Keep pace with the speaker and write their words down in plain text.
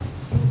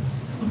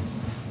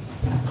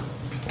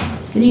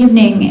Good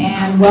evening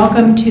and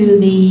welcome to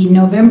the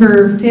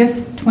November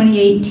 5th,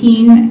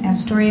 2018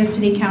 Astoria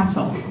City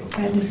Council.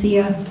 Glad to see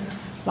a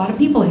lot of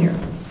people here.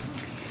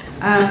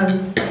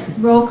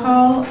 Roll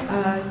call,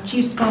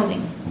 Chief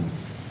Spalding.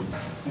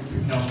 Thank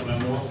you. Councilor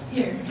Mendenwall?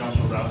 Here.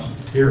 Councilor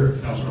Rouse? Here.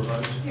 Councilor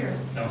Price? Here.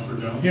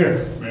 Councilor Jones?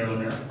 Here. Mayor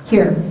Merritt?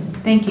 Here.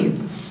 Thank you.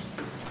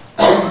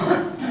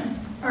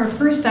 Our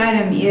first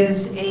item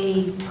is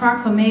a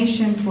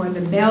proclamation for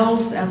the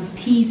Bells of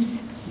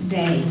Peace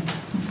Day.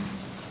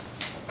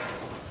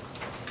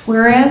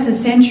 Whereas a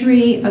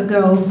century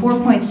ago,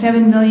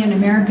 4.7 million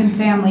American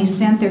families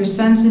sent their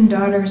sons and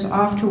daughters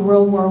off to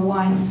World War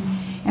I,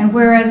 and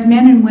whereas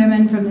men and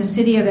women from the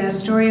city of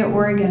Astoria,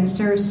 Oregon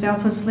served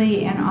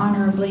selflessly and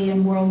honorably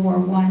in World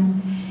War I,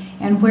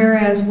 and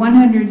whereas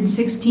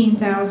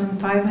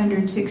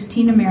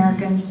 116,516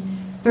 Americans,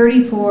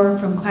 34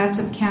 from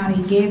Clatsop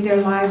County, gave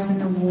their lives in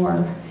the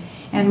war,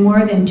 and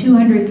more than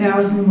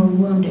 200,000 were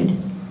wounded.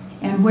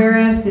 And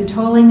whereas the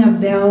tolling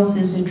of bells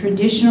is a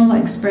traditional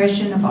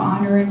expression of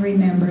honor and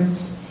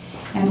remembrance,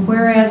 and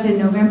whereas in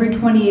November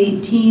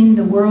 2018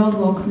 the world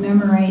will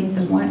commemorate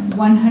the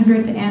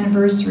 100th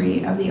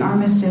anniversary of the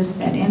armistice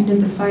that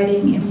ended the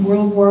fighting in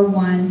World War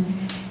I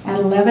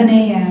at 11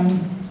 a.m.,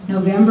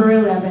 November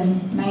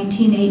 11,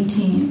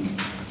 1918,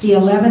 the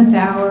 11th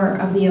hour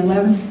of the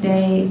 11th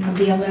day of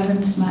the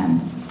 11th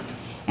month.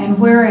 And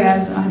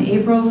whereas on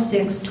April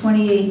 6,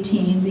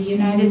 2018, the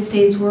United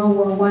States World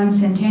War I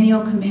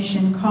Centennial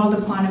Commission called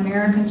upon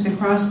Americans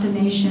across the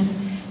nation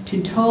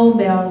to toll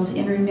bells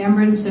in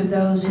remembrance of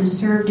those who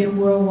served in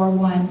World War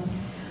I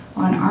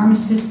on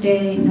Armistice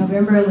Day,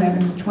 November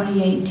 11,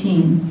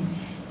 2018.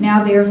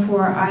 Now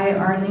therefore, I,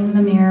 Arlene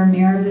Lemire,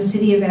 Mayor of the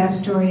City of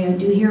Astoria,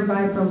 do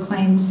hereby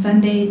proclaim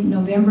Sunday,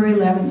 November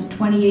 11,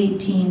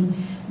 2018,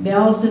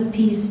 Bells of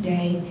Peace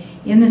Day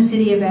in the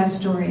City of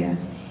Astoria.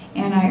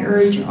 And I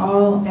urge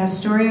all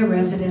Astoria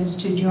residents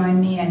to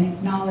join me in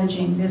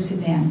acknowledging this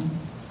event.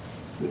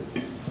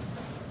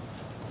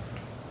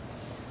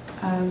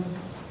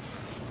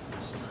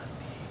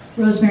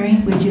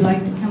 Rosemary, would you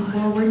like to come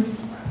forward?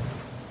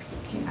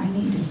 Okay, I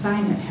need to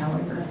sign it,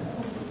 however.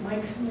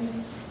 Mike's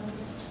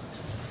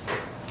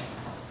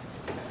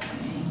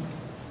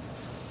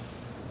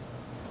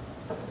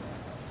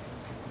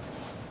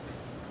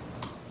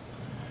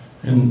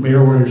Okay. And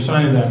Mayor, when you're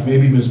signing that,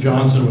 maybe Ms.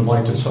 Johnson would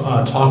like to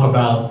talk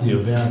about the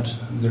event.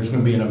 There's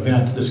going to be an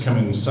event this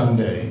coming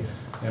Sunday,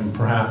 and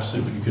perhaps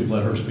if you could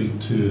let her speak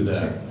to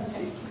that. Sure.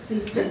 Okay.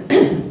 Please do.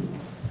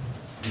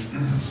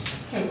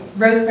 Okay.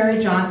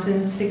 Rosemary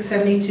Johnson,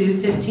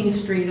 672 15th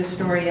Street,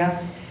 Astoria.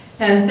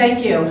 And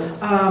thank you.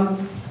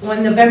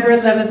 On November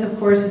 11th, of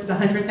course, is the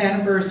 100th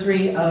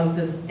anniversary of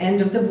the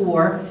end of the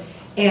war,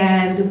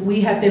 and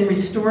we have been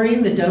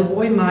restoring the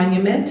Doughboy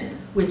Monument,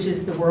 which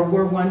is the World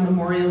War I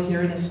memorial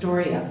here in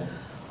Astoria.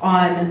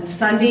 On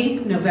Sunday,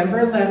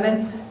 November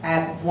 11th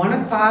at 1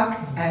 o'clock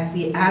at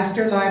the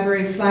Astor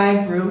Library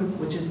Flag Room,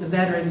 which is the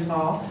Veterans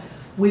Hall,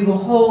 we will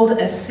hold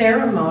a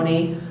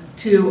ceremony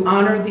to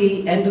honor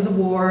the end of the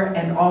war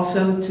and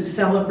also to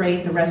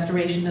celebrate the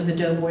restoration of the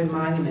Doughboy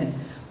Monument.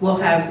 We'll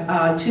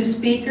have two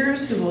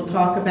speakers who will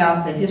talk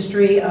about the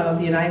history of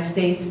the United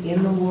States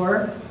in the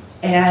war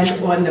and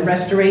on the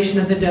restoration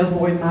of the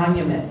Doughboy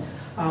Monument.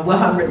 We'll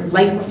have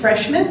light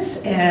refreshments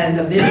and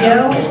a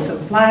video and some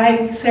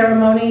flag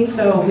ceremony,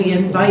 so we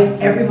invite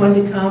everyone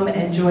to come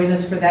and join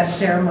us for that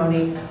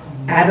ceremony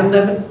at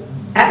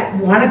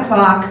 1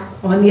 o'clock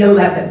on the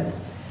 11th.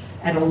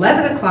 At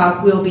 11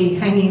 o'clock, we'll be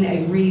hanging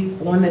a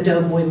wreath on the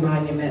Doughboy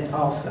Monument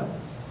also.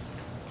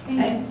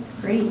 Okay.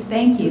 Great,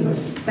 thank you.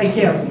 Thank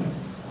you.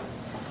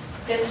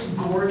 It's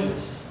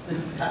gorgeous.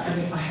 I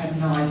had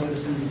no idea it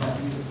was going to be that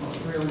beautiful.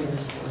 It really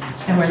is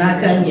gorgeous. And we're not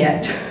done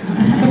yet.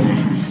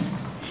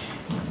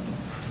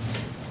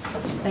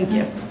 Thank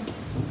you.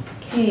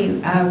 Okay,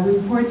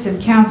 reports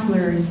of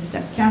councilors.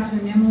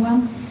 Councilor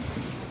Nimwell?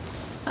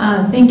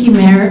 Thank you,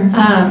 Mayor.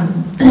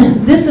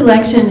 This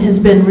election has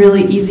been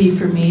really easy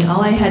for me.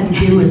 All I had to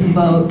do was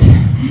vote,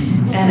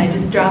 and I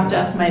just dropped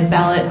off my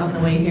ballot on the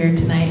way here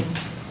tonight.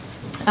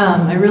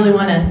 I really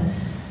want to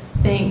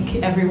thank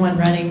everyone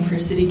running for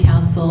City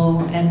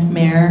Council and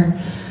Mayor.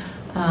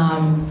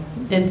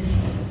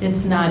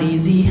 It's not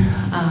easy.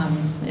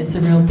 It's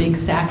a real big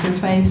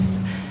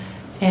sacrifice.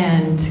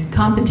 And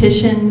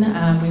competition,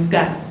 we've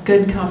got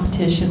good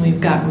competition.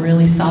 We've got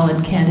really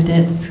solid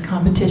candidates.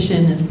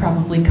 Competition is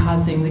probably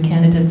causing the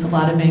candidates a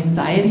lot of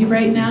anxiety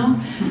right now,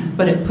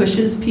 but it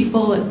pushes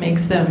people. It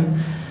makes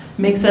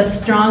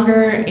us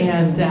stronger,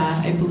 and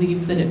I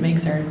believe that it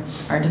makes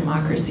our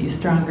democracy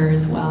stronger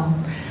as well.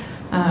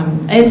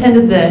 I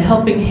attended the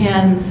Helping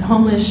Hands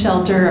homeless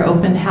shelter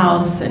open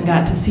house and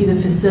got to see the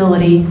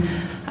facility.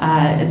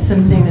 It's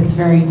something that's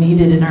very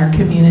needed in our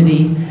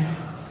community.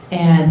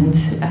 And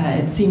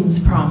it seems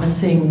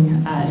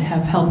promising to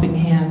have Helping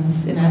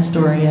Hands in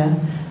Astoria,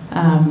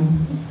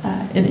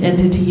 an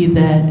entity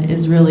that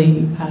is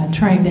really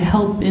trying to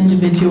help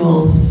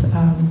individuals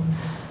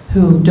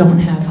who don't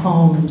have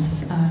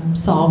homes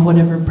solve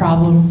whatever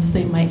problems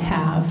they might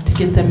have to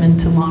get them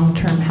into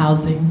long-term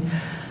housing.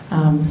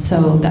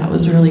 So that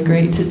was really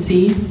great to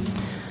see.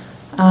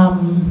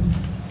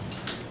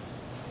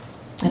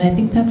 And I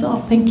think that's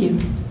all. Thank you.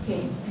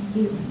 Okay, thank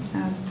you.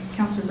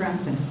 Councilor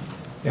Brownson.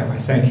 Yeah, I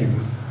thank you.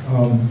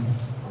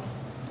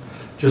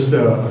 Just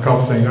a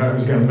couple things. I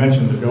was going to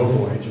mention the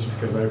Doughboy just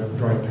because I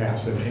drive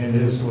past it, and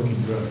it is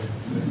looking good.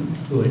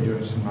 Really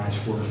doing some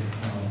nice work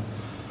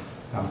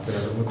out there.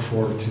 Look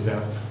forward to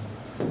that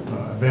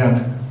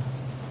event.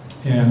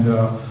 And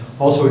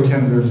also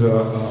attended, there's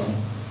a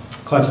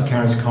Clatsop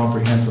County's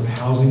Comprehensive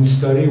Housing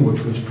Study,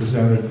 which was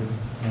presented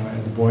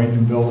at the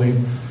Boynton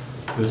Building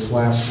this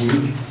last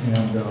week.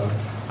 And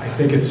I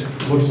think it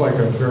looks like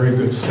a very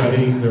good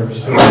study. There are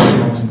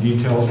some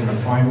details and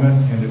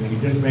refinement. And if you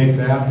didn't make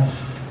that,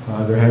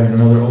 they're having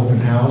another open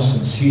house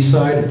in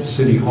Seaside at the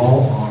City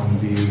Hall on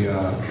the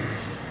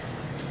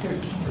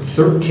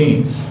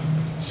 13th.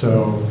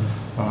 So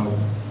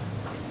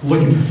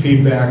looking for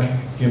feedback,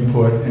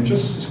 input, and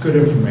just it's good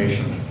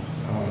information.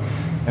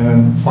 And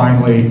then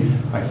finally,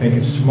 I think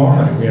it's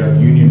tomorrow night. We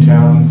have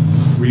Uniontown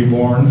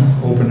Reborn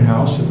open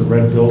house at the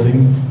Red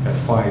Building at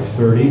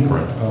 5:30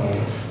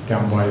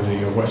 down by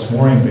the West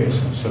Mooring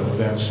Basin. So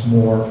that's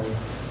more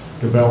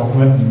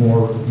development,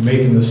 more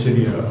making the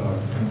city a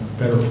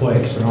better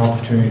place, an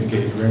opportunity to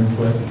get your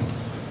input and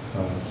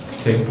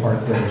take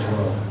part there as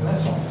well. And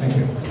that's all. Thank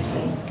you.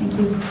 Thank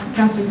you.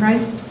 Councilor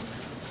Price?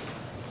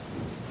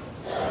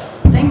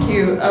 Thank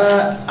you.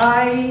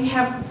 I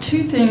have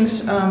two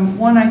things.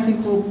 One I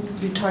think we'll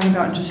be talking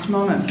about in just a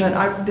moment, but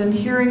I've been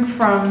hearing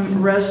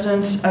from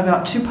residents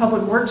about two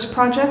public works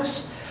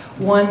projects.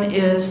 One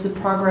is the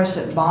progress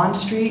at Bond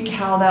Street,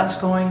 how that's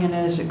going, and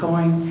is it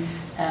going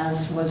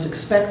as was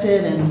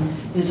expected, and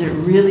is it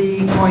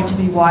really going to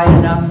be wide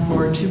enough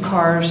for two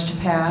cars to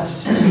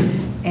pass?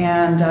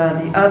 And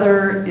the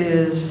other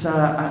is,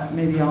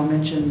 maybe I'll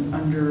mention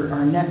under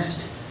our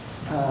next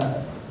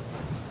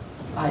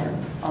item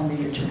on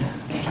the agenda.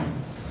 Thank you.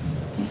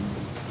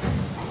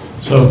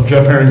 So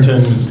Jeff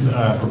Harrington is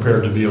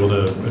prepared to be able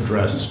to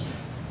address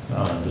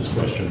this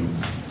question.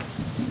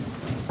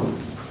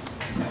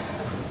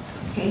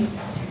 Okay.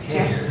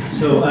 Okay.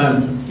 So,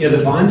 yeah,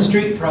 the Bond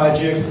Street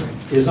project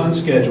is on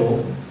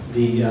schedule.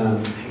 The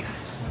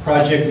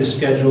project is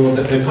scheduled,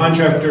 the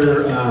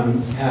contractor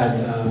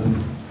had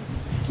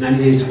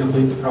 90 days to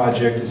complete the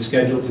project. It's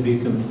scheduled to be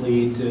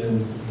complete in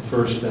the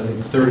first, I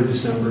think, 3rd of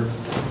December.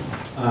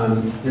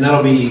 And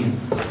that'll be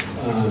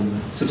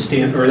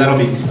that'll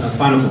be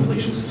final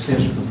completion.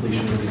 Substantial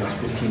completion will be about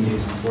 15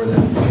 days before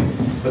that.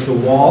 But the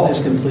wall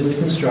is completely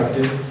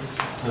constructed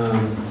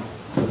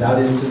without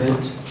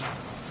incident.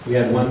 We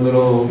had one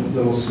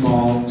little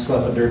small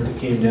slab of dirt that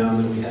came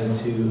down that we had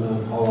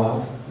to haul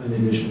off in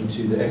addition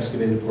to the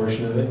excavated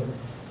portion of it.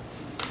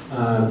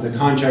 The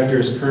contractor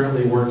is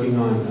currently working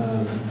on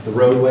the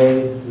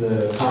roadway,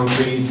 the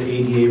concrete, the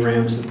ADA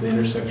ramps at the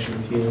intersection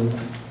of Hume.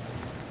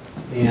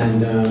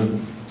 And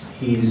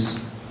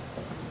he's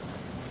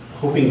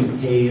hoping to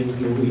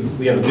pave.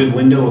 We have a good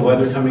window of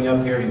weather coming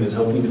up here. He was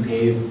hoping to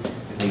pave.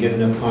 If they get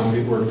enough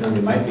concrete work done,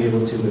 they might be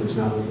able to, but it's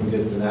not looking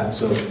good for that.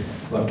 So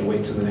we'll have to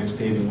wait till the next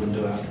paving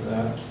window after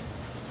that.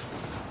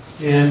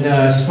 And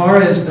as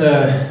far as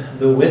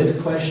the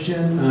width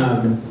question,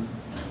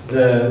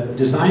 the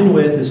design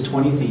width is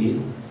 20 feet.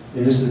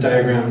 And this is a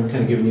diagram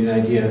kind of giving you an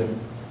idea.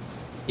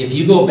 If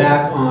you go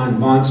back on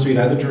Bond Street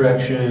either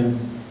direction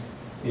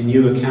and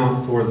you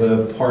account for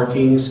the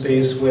parking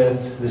space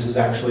width, this is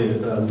actually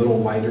a little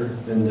wider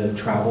than the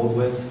traveled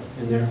width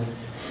in there.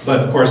 But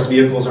of course,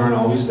 vehicles aren't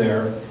always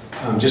there.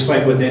 Just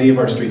like with any of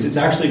our streets, it's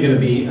actually going to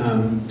be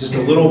just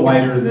a little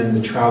wider than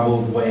the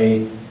traveled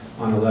way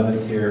on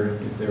 11th here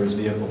if there was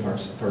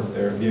vehicles parked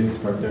there. And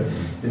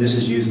this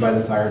is used by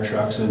the fire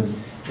trucks. And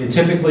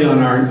typically on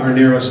our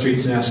narrow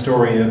streets in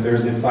Astoria, if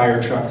there's a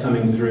fire truck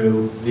coming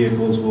through,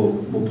 vehicles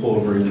will pull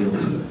over and yield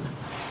to it.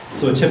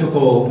 So a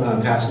typical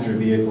passenger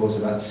vehicle is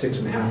about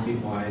 6.5 feet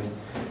wide.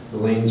 The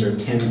lanes are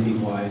 10 feet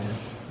wide.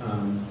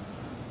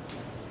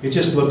 It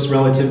just looks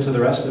relative to the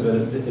rest of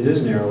it, it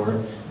is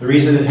narrower. The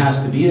reason it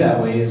has to be that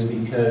way is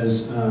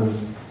because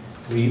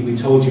we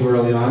told you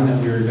early on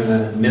that we were going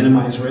to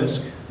minimize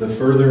risk.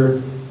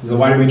 The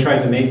wider we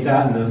tried to make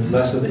that and the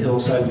less of the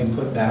hillside we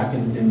put back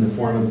in the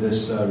form of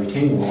this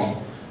retaining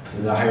wall,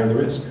 the higher the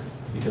risk,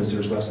 because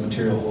there's less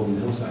material holding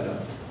the hillside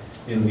up.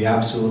 And we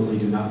absolutely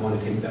do not want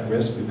to take that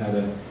risk. We've had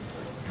a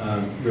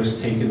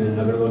risk taken in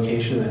another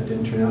location that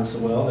didn't turn out so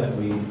well that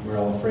we were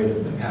all afraid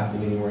of it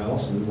happening anywhere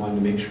else, and we wanted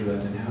to make sure that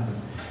didn't happen.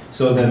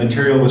 So the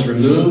material was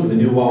removed, the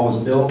new wall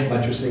was built,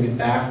 buttressing it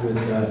back with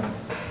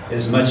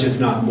as much,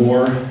 if not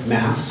more,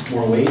 mass,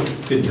 more weight,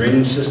 good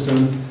drainage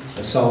system,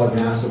 a solid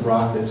mass of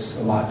rock that's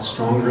a lot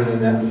stronger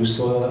than that loose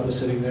soil that was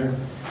sitting there.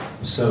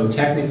 So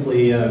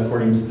technically,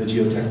 according to the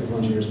geotechnical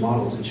engineer's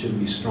models, it should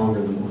be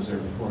stronger than what was there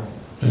before.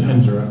 And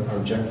that's our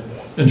objective.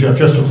 And Jeff,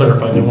 just to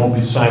clarify, there won't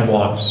be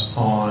sidewalks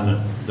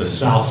on the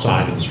south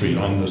side of the street,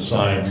 on the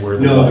side where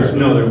the... No,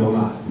 there will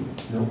not.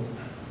 Nope.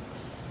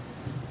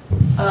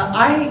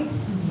 I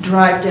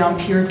drive down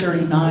Pier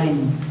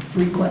 39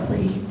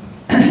 frequently,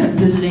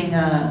 visiting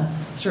a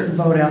certain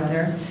boat out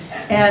there.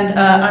 And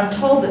I'm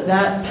told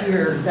that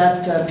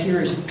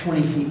pier is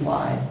 20 feet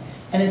wide.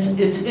 And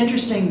it's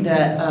interesting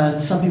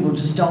that some people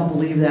just don't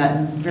believe that,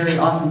 and very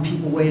often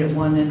people wait at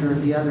one end or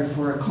the other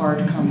for a car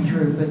to come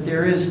through, but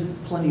there is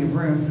plenty of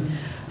room.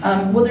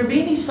 Will there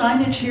be any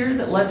signage here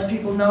that lets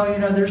people know,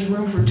 there's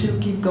room for two,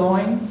 keep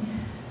going?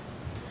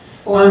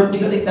 Or do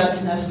you think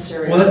that's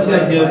necessary? Well, that's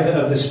the idea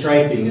of the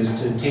striping,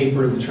 is to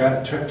taper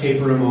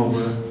them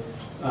over.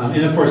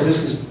 And of course,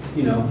 this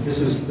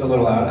is a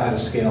little out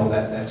of scale.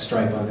 That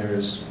stripe on there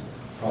is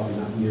probably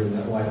not near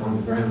that wide on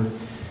the ground.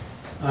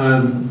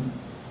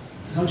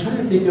 I'm trying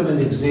to think of an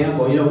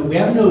example. We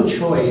have no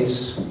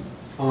choice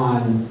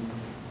on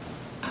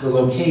the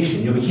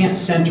location. We can't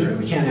center it.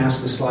 We can't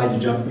ask the slide to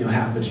jump,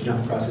 half of it to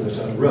jump across the other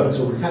side of the road.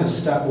 So we're kind of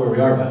stuck where we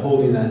are by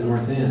holding that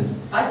north end.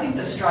 I think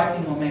the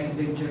striping will make a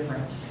big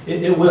difference.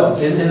 It will.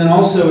 And then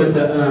also at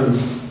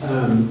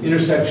the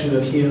intersection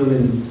of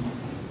Hume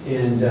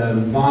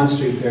and Bond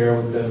Street there,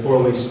 with the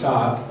four-way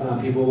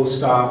stop, people will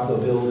stop.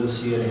 They'll be able to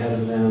see it ahead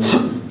of them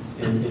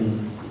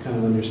and kind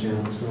of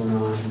understand what's going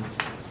on.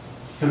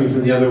 Coming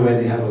from the other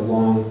way, they have a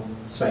long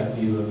sight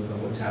view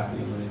of what's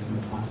happening when they come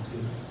upon it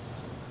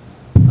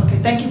too. Okay,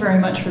 thank you very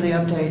much for the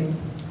update.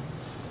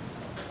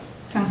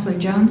 Councilor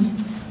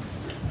Jones?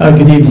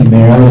 Good evening,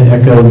 Mayor. I would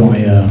echo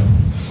my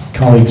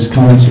colleagues'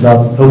 comments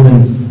about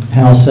open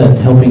house at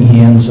Helping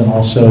Hands and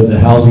also the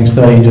housing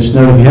study. Just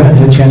note, if you haven't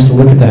had a chance to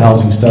look at the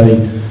housing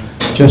study,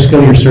 just go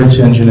to your search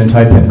engine and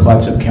type in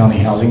Clatsop County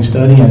Housing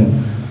Study,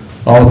 and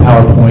all the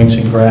PowerPoints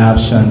and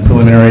graphs and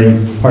preliminary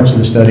parts of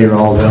the study are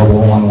all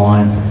available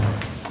online.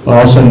 I'll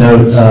also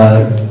note,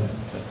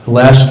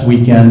 last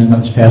weekend, not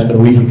this past, but a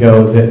week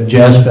ago, the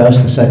Jazz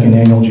Fest, the second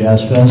annual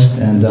Jazz Fest,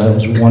 and it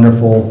was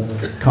wonderful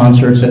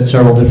concerts at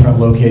several different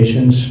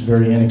locations,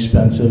 very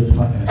inexpensive,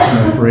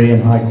 free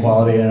and high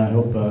quality, and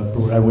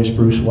I wish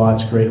Bruce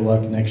Watts great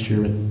luck next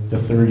year with the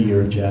third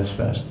year of Jazz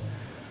Fest.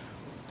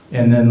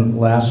 And then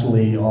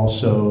lastly,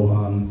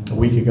 also, a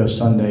week ago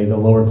Sunday, the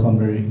Lower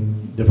Columbia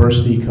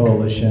Diversity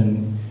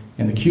Coalition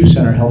and the Q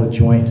Center held a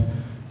joint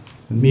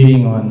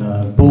meeting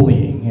on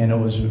bullying, and it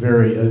was a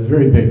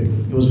very big,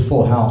 it was a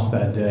full house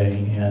that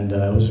day, and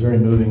it was very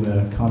moving,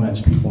 the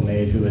comments people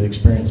made who had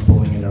experienced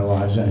bullying in their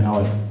lives and how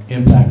it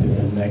impacted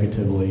them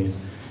negatively.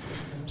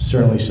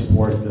 Certainly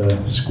support the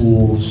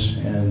schools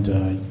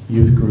and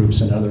youth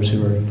groups and others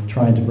who are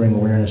trying to bring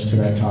awareness to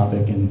that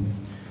topic and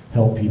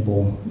help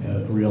people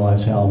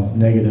realize how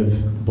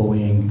negative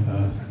bullying,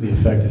 the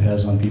effect it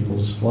has on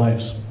people's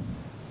lives.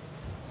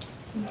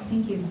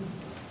 Thank you.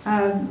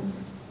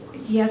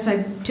 Yes,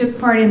 I took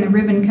part in the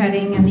ribbon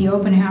cutting and the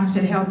open house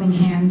at Helping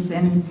Hands,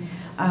 and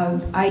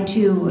I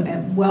too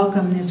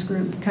welcome this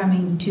group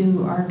coming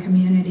to our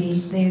community.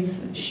 They've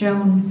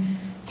shown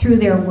through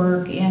their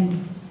work in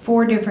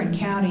 4 different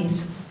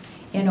counties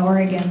in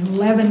Oregon,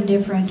 11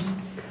 different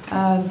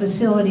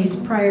facilities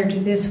prior to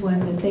this one,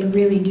 that they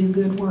really do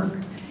good work.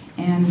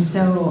 And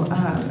so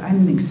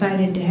I'm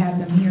excited to have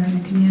them here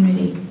in the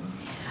community.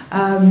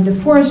 The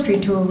forestry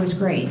tour was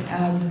great.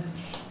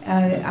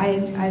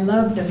 I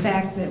love the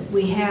fact that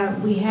we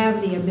have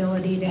the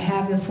ability to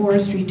have the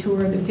forestry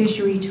tour, the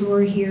fishery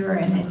tour here,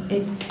 and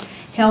it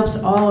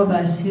helps all of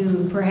us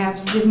who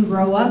perhaps didn't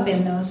grow up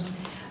in those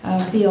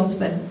fields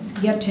but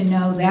get to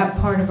know that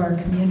part of our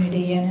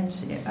community, and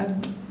it's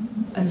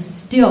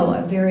still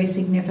a very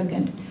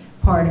significant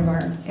part of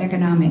our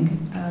economic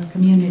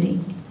community.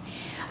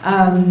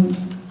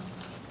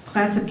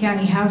 Clatsop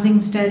County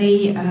Housing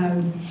Study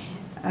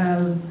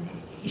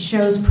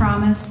shows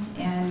promise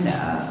and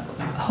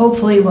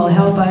hopefully will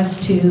help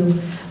us to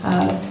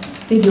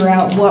figure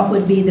out what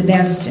would be the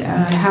best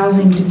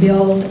housing to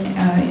build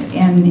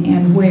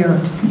and where.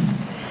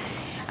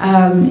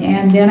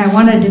 And then I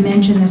wanted to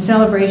mention the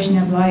celebration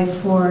of life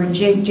for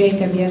Jake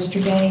Jacob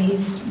yesterday.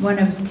 He's one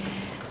of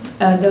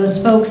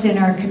those folks in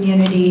our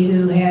community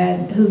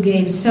who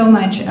gave so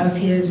much of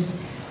his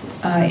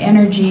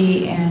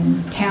energy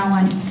and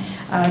talent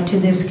to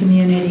this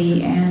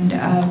community, and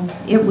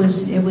it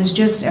was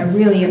just a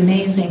really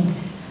amazing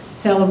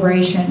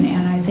celebration,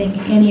 and I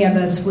think any of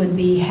us would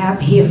be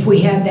happy if we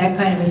had that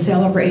kind of a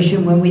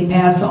celebration when we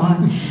pass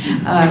on.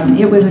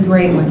 It was a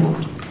great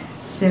one.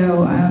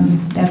 So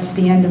that's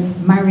the end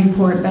of my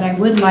report, but I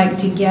would like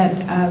to get,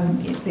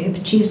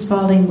 if Chief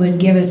Spalding would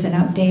give us an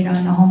update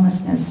on the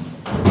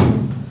homelessness.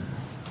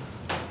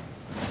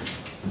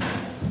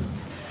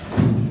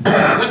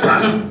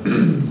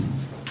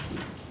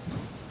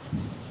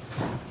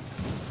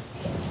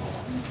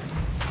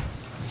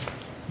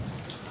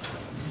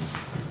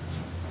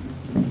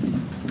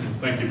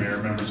 Thank you, Mayor,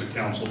 members of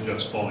council,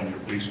 Jeff Spalding, your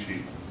police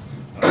chief.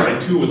 I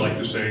too would like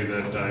to say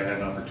that I had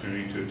an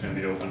opportunity to attend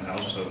the open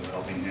house of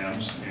Helping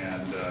Hands,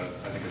 and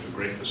I think it's a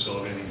great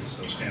facility. I think it's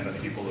those stand-up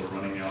people that are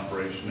running the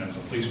operation. And as a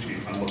police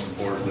chief, I'm looking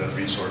forward to that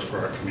resource for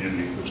our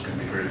community, which can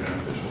be very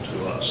beneficial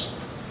to us.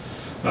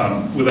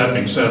 With that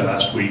being said,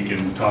 last week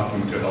in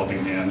talking to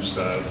Helping Hands,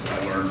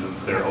 I learned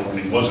that their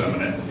opening was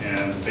imminent,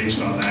 and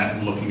based on that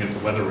and looking at the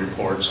weather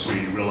reports,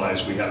 we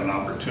realized we had an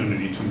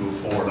opportunity to move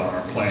forward on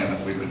our plan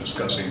that we've been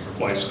discussing for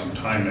quite some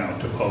time now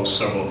to host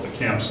several of the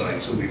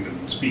campsites that we've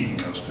been speaking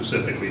of,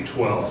 specifically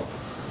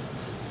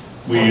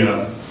 12. We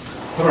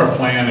put our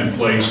plan in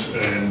place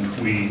and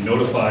we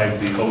notified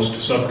the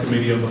host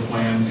subcommittee of the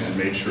plan and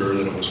made sure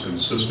that it was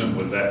consistent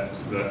with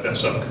that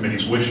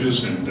subcommittee's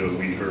wishes, and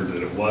we heard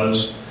that it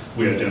was.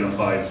 We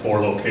identified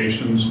 4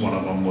 locations. One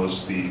of them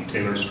was the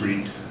Taylor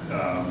Street,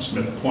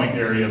 Smith Point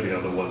area. The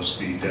other was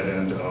the dead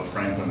end of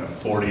Franklin at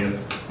 40th.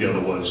 The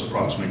other was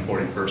approximately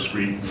 41st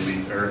Street,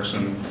 Leaf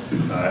Erickson,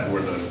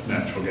 where the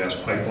natural gas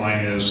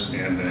pipeline is,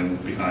 and then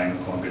behind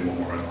Columbia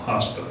Memorial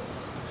Hospital.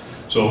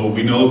 So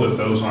we know that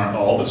those aren't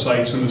all the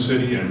sites in the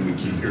city, and we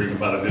keep hearing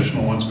about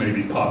additional ones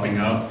maybe popping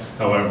up.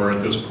 However,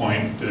 at this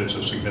point, it's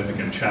a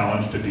significant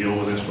challenge to deal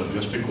with this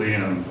logistically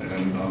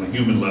and on the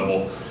human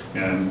level.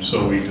 And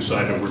so we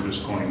decided we're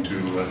just going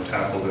to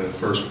tackle the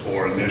first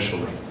 4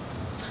 initially.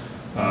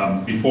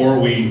 Before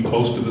we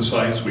posted the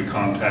sites, we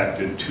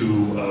contacted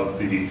 2 of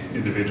the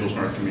individuals in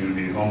our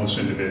community, homeless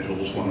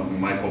individuals, one of them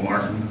Michael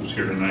Martin, who's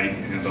here tonight,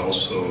 and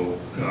also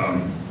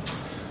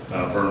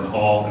Vern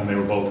Hall, and they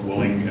were both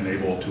willing and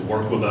able to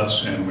work with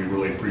us, and we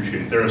really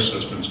appreciate their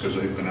assistance because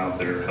they've been out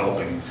there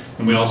helping.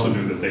 And we also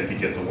knew that they could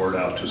get the word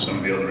out to some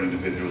of the other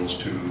individuals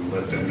to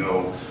let them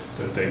know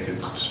that they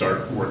could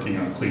start working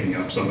on cleaning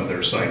up some of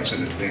their sites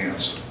in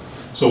advance.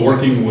 So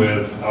working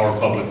with our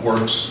Public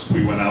Works,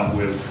 we went out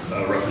with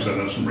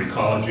representatives from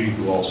Recology,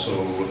 who also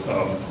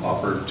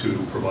offered to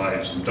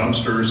provide some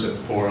dumpsters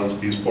at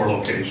these 4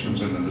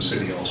 locations, and then the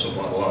city also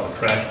bought a lot of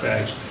trash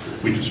bags.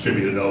 We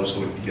distributed those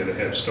so we could get a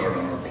head start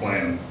on our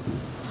plan.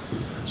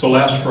 So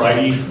last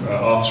Friday,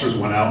 officers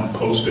went out and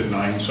posted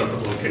 9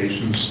 separate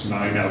locations.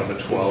 9 out of the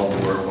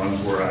 12 were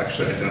ones were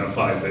actually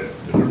identified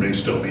that there may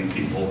still be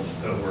people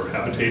that were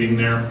habitating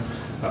there.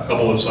 A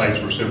couple of sites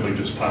were simply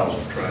just piles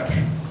of trash.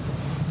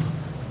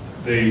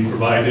 They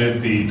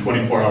provided the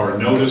 24-hour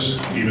notice,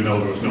 even though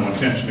there was no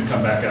intention to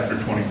come back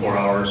after 24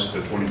 hours. The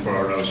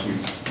 24-hour notice,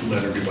 we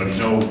let everybody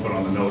know, put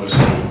on the notice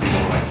that it would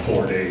be like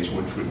 4 days,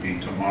 which would be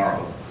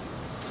tomorrow.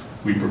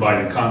 We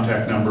provided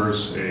contact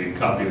numbers, a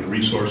copy of the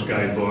resource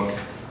guidebook,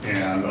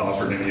 and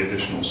offered any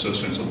additional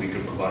assistance that we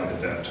could provide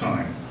at that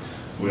time.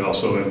 We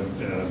also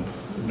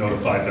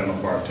notified them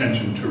of our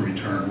intention to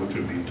return, which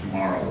would be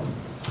tomorrow.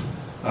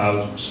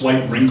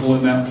 Slight wrinkle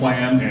in that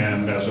plan,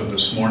 and as of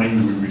this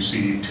morning, we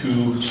received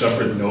 2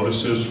 separate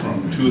notices from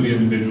 2 of the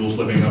individuals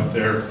living up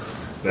there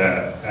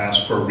that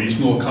asked for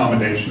reasonable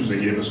accommodations. They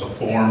gave us a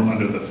form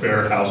under the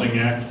Fair Housing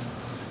Act.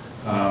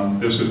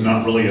 This is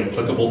not really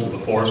applicable to the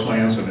forest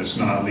lands, and it's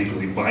not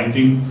legally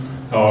binding.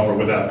 However,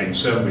 with that being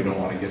said, we don't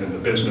want to get in the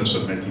business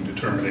of making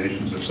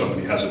determinations if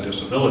somebody has a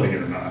disability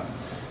or not,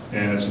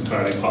 and it's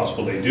entirely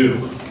possible they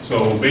do.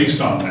 So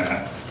based on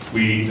that,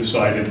 we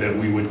decided that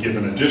we would give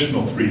an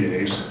additional 3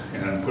 days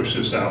and push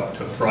this out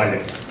to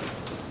Friday.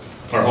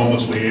 Our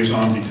homeless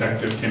liaison,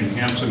 Detective Kenny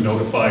Hansen,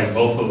 notified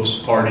both of those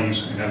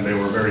parties, and they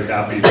were very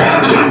happy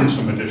to give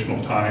some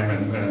additional time,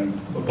 and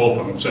both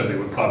of them said they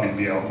would probably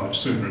be out much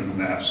sooner than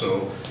that.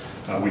 So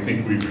we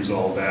think we've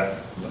resolved that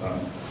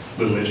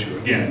little issue.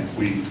 Again,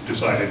 we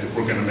decided if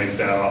we're going to make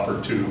that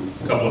offer to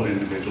a couple of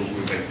individuals, we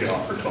make the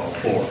offer to all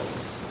 4.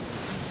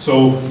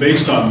 So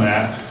based on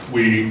that,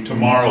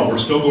 tomorrow we're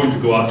still going to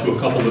go out to a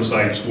couple of the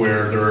sites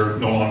where there are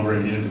no longer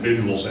any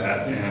individuals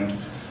at and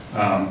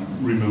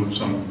remove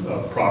some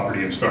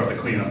property and start the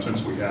cleanup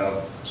since we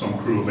have some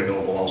crew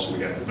available. Also,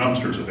 we have the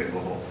dumpsters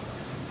available.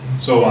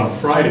 So on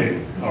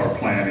Friday, our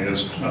plan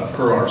is,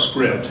 per our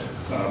script,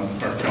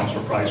 our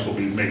Councilor Price will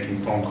be making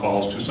phone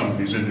calls to some of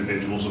these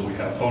individuals that we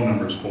have phone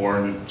numbers for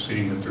and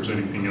seeing if there's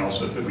anything else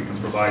that we can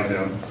provide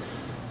them.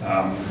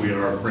 We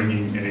are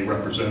bringing a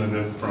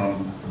representative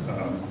from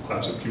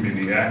Classic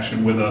Community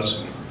Action with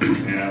us,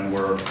 and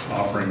we're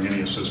offering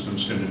any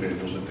assistance to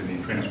individuals if they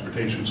need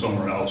transportation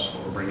somewhere else,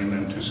 or bringing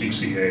them to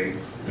CCA,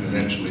 and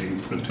eventually,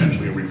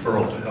 potentially a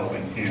referral to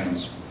Helping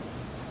Hands.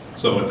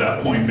 So at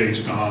that point,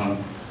 based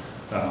on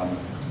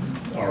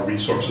our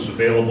resources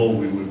available,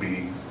 we would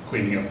be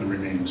cleaning up the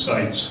remaining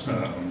sites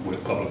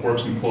with Public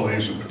Works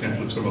employees and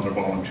potentially some other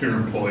volunteer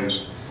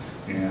employees.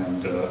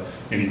 And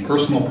any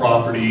personal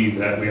property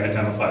that we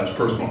identify as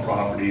personal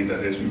property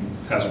that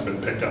hasn't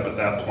been picked up at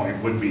that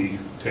point would be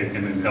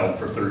taken and held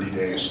for 30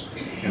 days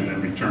and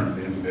then returned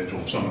to the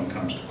individual if someone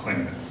comes to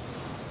claim it.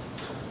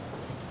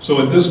 So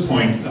at this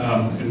point,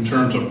 in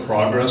terms of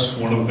progress,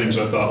 one of the things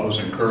I thought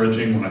was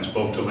encouraging when I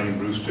spoke to Lane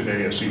Bruce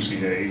today at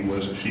CCA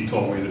was that she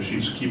told me that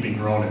she's keeping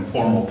her own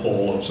informal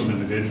poll of some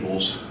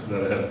individuals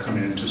that have come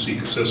in to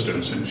seek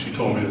assistance, and she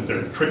told me that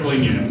they're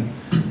trickling in,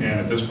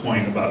 and at this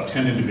point about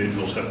 10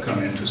 individuals have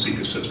come in to seek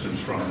assistance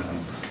from them.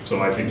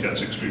 So I think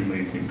that's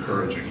extremely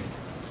encouraging.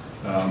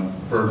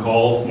 Bird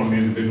Hall, one of the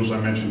individuals I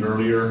mentioned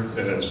earlier,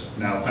 has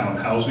now found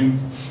housing,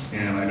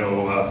 and I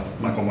know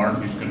Michael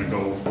Martin is going to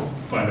go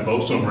find a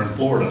boat somewhere in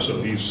Florida, so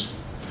he's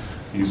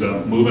He's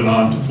moving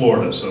on to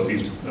Florida, so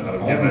he's,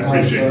 again, I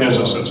appreciate his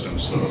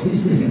assistance.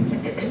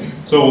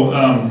 So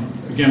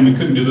again, we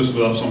couldn't do this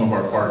without some of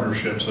our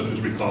partnerships, such as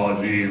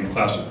Recology and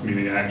Classic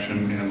Community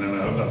Action, and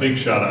then a big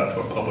shout out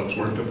to our Public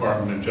Works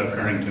Department and Jeff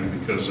Harrington,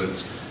 because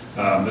it's,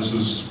 this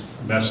is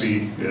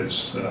messy,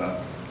 it's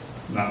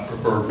not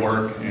preferred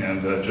work,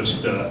 and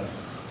just a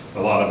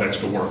lot of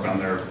extra work on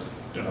their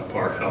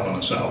part helping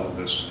us out with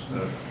this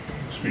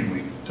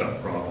extremely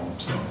tough problem.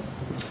 So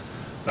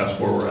that's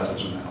where we're at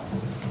as of now.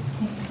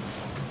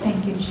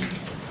 Thank you.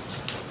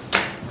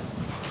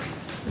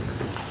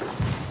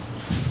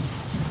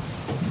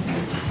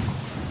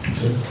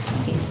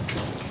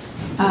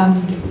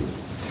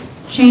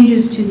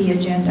 Changes to the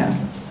agenda.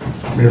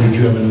 Mayor, did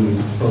you have any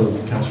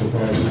further, Councilor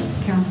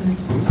Price? Councilor?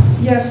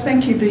 Yes,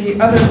 thank you. The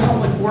other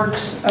public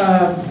works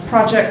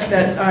project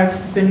that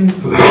I've been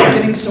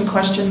getting some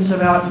questions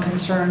about and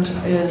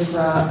concerns is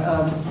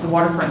the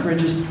waterfront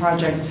bridges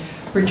project,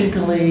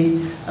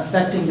 particularly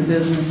affecting the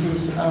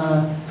businesses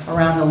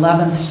around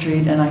 11th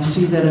Street, and I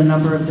see that a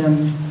number of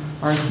them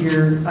are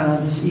here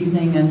this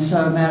evening. And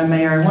so, Madam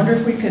Mayor, I wonder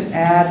if we could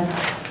add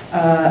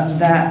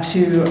that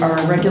to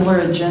our regular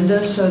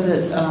agenda so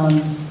that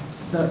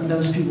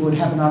those people would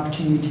have an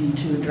opportunity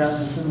to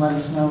address us and let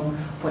us know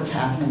what's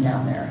happening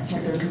down there,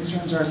 what their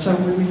concerns are. So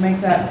would we make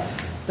that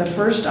the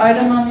first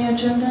item on the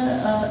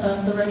agenda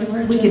of the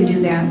regular agenda? We can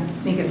do that,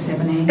 make it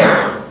 7A.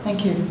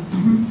 Thank you.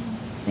 Mm-hmm.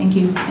 Thank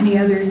you. Any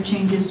other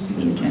changes to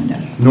the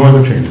agenda? No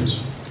other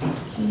changes.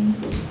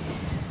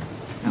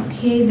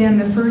 Okay, then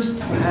the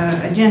first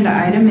agenda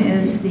item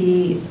is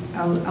the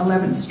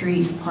 11th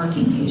Street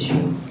parking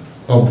issue.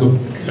 Oh,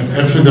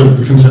 actually,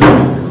 the consent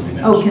calendar would be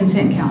next. Oh,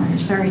 consent calendar,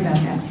 sorry about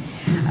that.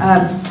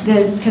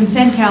 The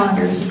consent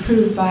calendar is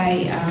approved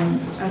by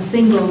a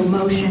single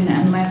motion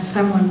unless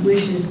someone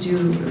wishes to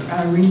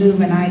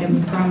remove an item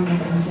from the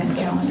consent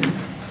calendar.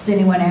 Does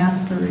anyone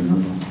ask for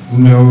removal?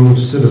 No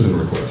citizen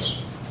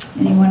requests.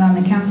 Anyone on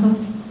the council?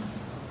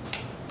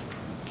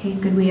 Okay,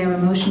 could we have a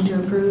motion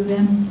to approve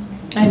then?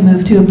 I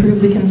move to approve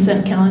the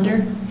consent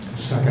calendar.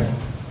 Second.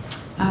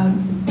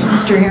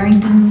 Mr.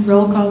 Harrington,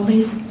 roll call,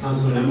 please.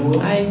 Councilor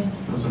Emmerich? Aye.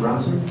 Councilor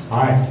Bronson?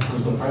 Aye.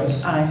 Councilor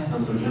Price? Aye.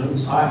 Councilor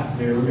Jones? Aye.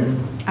 Mayor Rivera?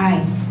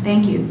 Aye,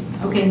 thank you.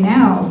 Okay,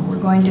 now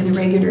we're going to the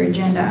regular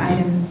agenda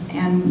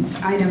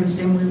items,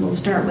 and we will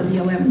start with the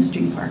 11th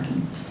Street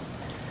parking.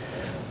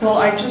 Well,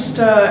 I just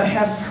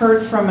have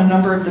heard from a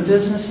number of the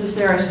businesses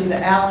there. I see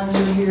the Allens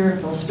are here,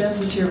 Phil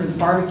Spence is here with the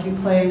barbecue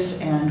place,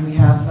 and we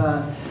have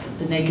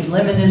the Naked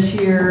Lemon is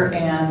here,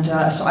 and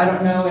so I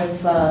don't know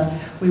if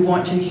we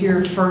want to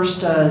hear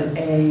first a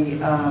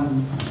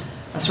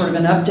sort of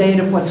an update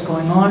of what's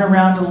going on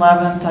around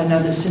 11th. I know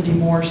that Cindy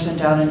Moore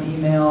sent out an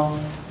email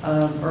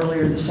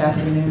earlier this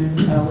afternoon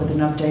with an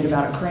update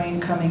about a crane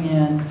coming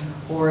in,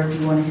 or if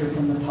you want to hear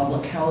from the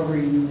public, however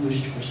you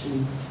wish to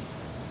proceed.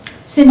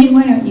 Cindy,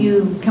 why don't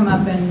you come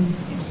up and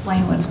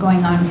explain what's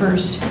going on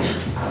first?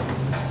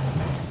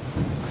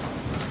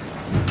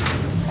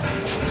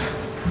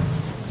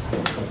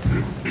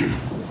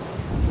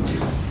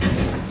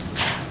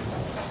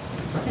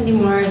 Cindy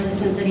Moore,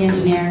 Assistant City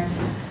Engineer.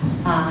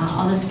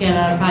 I'll just give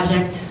a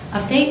project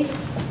update.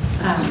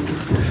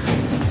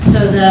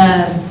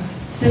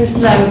 Since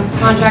the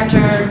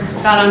contractor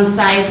got on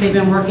site, they've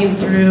been working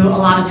through a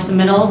lot of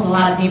submittals, a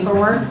lot of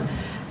paperwork.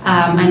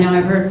 I know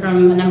I've heard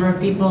from a number of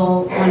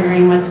people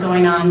wondering what's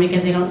going on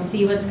because they don't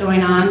see what's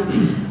going on.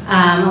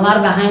 A lot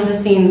of behind the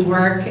scenes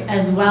work,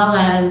 as well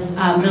as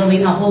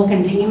building a whole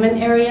containment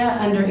area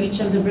under each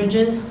of the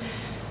bridges.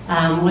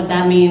 What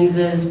that means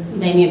is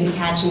they need to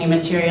catch any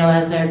material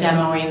as they're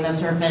demoing the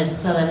surface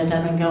so that it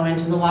doesn't go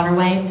into the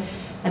waterway.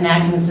 And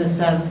that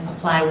consists of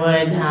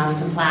plywood,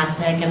 some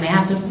plastic, and they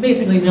have to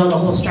basically build a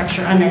whole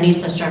structure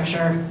underneath the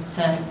structure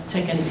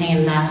to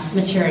contain the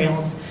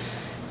materials.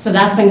 So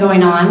that's been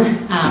going on,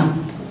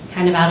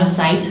 kind of out of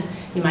sight.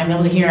 You might be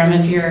able to hear them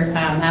if you're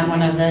at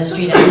one of the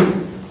street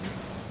ends.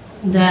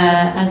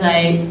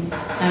 As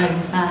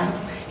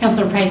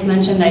Councilor Price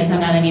mentioned, I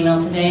sent out an email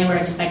today. We're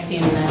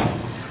expecting the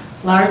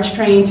large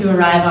crane to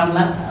arrive on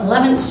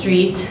 11th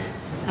Street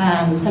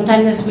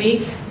sometime this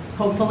week,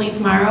 hopefully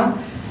tomorrow.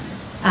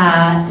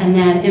 And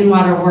then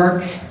in-water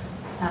work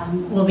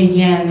will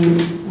begin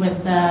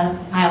with the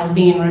piles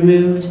being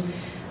removed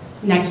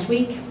next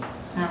week.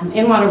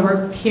 In-water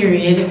work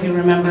period, if you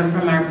remember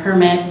from our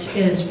permit,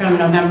 is from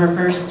November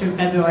 1st through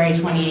February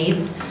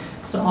 28th.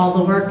 So all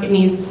the work that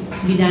needs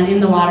to be done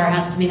in the water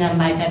has to be done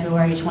by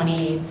February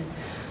 28th.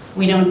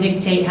 We don't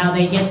dictate how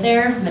they get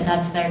there, but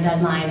that's their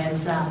deadline,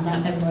 is that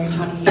February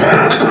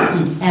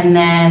 28th. And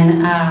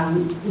then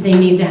they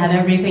need to have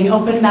everything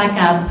open back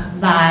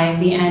up by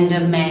the end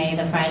of May,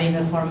 the Friday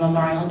before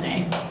Memorial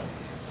Day.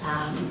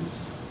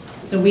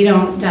 So we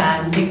don't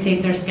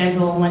dictate their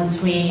schedule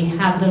once we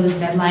have those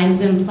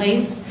deadlines in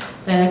place.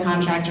 The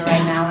contractor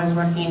right now is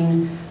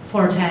working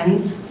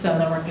 4/10s, so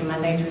they're working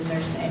Monday through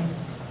Thursday.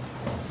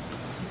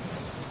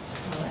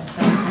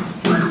 So I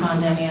can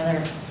respond to any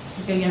other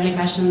if you have any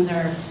questions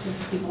or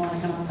if people want to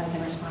come up, I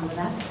can respond to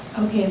that.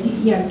 Okay,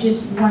 yeah,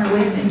 just want to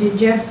wait a minute.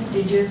 Did you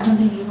have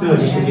something you wanted to add? No,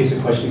 just in case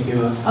a question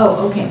came up.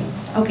 Oh, okay,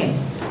 okay.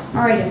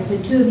 All right, if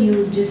the two of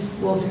you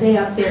just will stay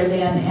up there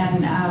then,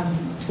 and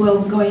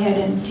we'll go ahead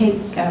and take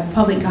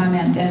public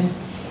comment. And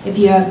if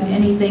you have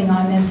anything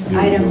on this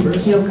item,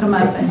 you'll come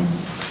up and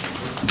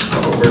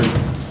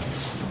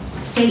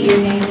state your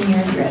name and your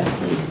address,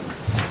 please.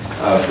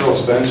 Phil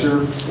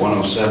Spencer,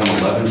 107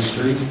 11th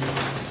Street,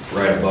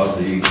 right above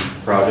the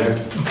project.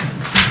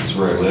 That's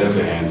where I live,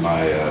 and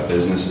my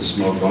business is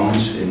Smoke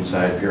Bones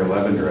inside Pier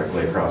 11,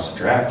 directly across the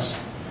tracks.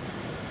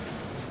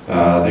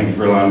 Thank you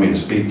for allowing me to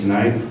speak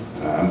tonight.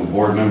 I'm a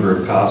board member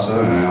of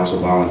CASA, and I also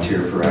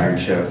volunteer for Iron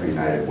Chef for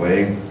United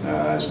Way,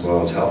 as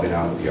well as helping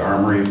out with the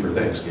Armory for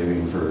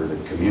Thanksgiving for the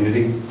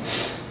community.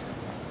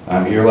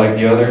 I'm here like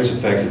the others,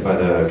 affected by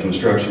the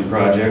construction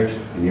project,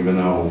 and even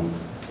though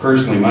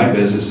personally my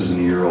business isn't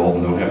a year old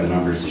and don't have the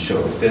numbers to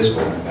show the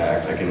fiscal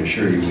impact, I can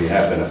assure you we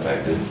have been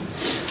affected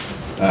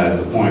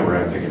to the point where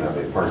I'm picking up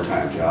a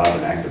part-time job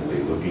and actively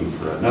looking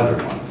for another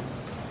one.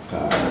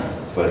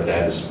 But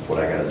that is what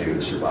I got to do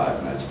to survive,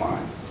 and that's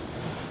fine.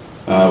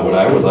 What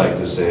I would like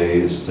to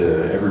say is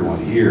to everyone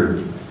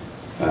here,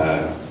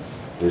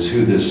 is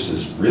who this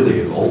is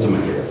really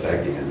ultimately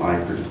affecting, in my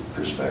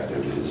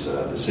perspective, is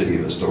the city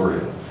of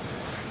Astoria.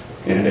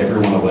 And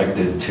everyone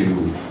elected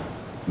to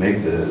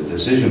make the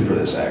decision for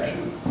this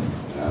action.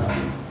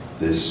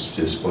 This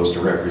is supposed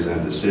to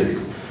represent the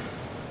city.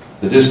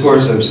 The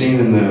discourse I've seen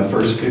in the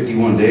first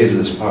 51 days of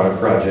this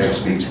project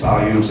speaks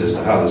volumes as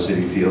to how the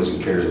city feels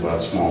and cares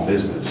about small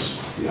business,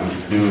 the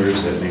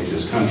entrepreneurs that make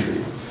this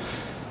country.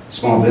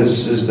 Small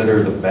businesses that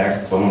are the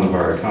backbone of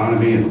our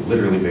economy and have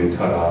literally been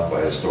cut off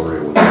by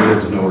Astoria with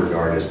little to no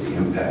regard as the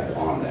impact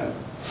on them.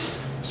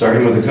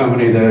 Starting with a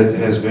company that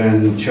has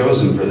been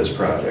chosen for this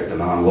project, a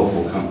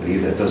non-local company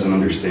that doesn't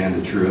understand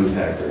the true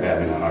impact they're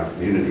having on our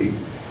community.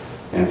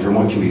 And from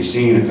what can be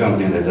seen, a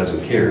company that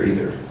doesn't care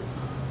either.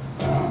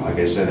 Like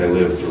I said, I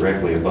live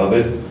directly above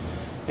it,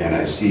 and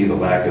I see the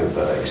lack of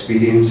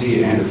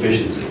expediency and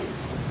efficiency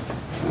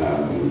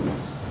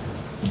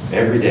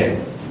every day.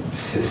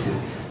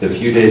 The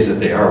few days that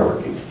they are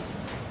working,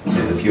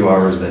 and the few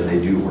hours that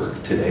they do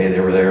work. Today they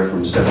were there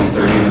from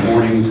 7:30 in the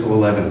morning to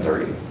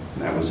 11:30, and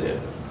that was it.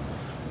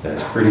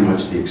 That's pretty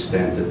much the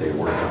extent that they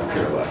work on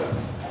Pier 11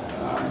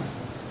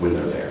 when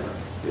they're there.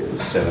 It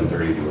is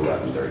 7:30 to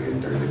 11:30,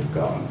 and they're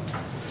gone.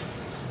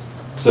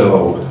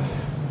 So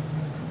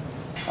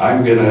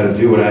I'm gonna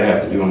do what I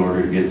have to do in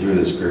order to get through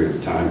this period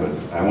of time, but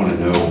I want to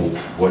know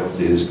what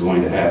is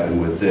going to happen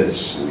with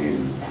this. I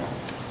mean,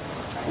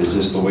 is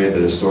this the way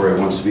that Astoria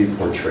wants to be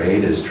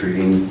portrayed, as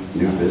treating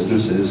new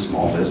businesses,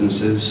 small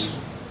businesses,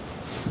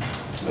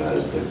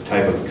 as the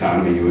type of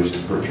economy you wish to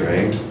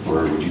portray?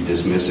 Or would you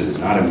dismiss it as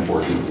not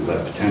important and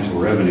let potential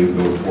revenue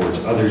go towards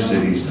other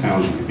cities,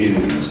 towns, and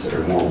communities that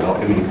are more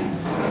welcoming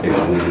and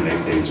willing to make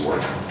things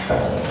work?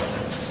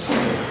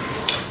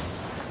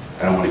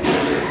 I don't want to get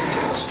into the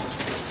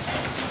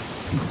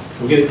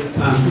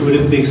details. Would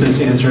it make sense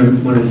to answer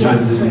them one at a time?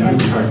 This is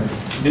hard.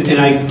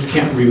 And I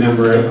can't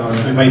remember,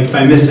 if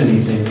I miss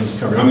anything that was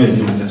covered, I'm going to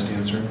do my best to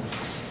answer.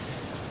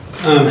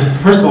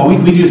 First of all,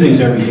 we do things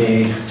every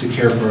day to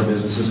care for our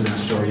businesses in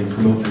Astoria and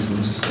promote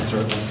business. That's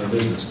our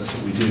business. That's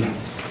what we do.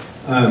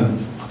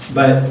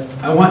 But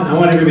I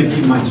want everybody to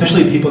keep in mind,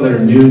 especially people that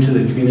are new to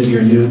the community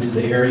or new to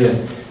the area,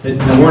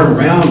 that weren't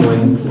around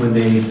when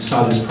they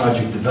saw this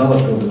project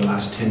develop over the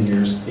last 10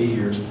 years, 8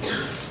 years,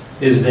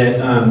 is that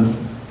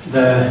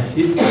the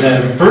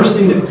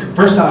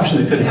first option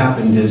that could have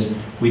happened is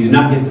we did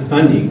not get the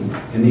funding,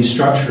 and these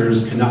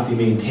structures could not be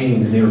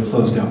maintained, and they were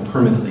closed down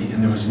permanently,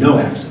 and there was no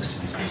access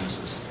to these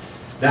businesses.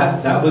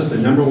 That was the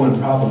number one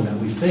problem that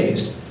we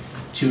faced.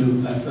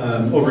 To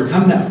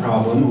overcome that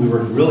problem, we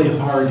worked really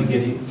hard to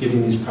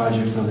getting these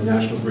projects on the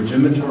National Bridge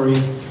Inventory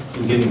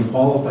and getting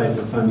qualified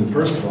for funding,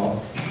 first of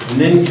all,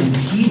 and then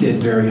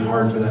competed very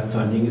hard for that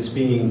funding. It's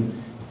being,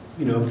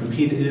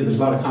 competed. There's a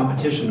lot of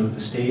competition with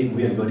the state, and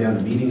we had to go down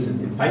to meetings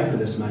and fight for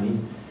this money.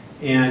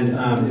 And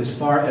as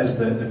far as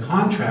the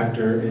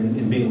contractor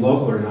and being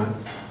local or not,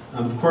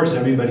 of course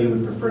everybody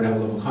would prefer to have a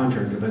local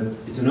contractor, but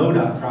it's an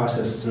ODOT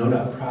process, it's an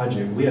ODOT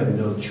project. We have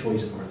no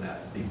choice for that.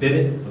 They bid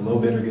it, the low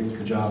bidder gets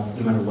the job,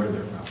 no matter where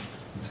they're from.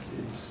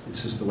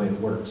 It's just the way it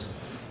works.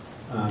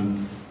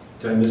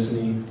 Did I miss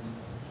any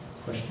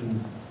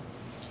question,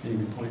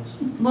 any points?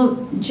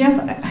 Well, Jeff,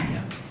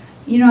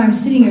 I'm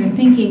sitting here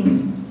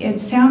thinking, it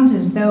sounds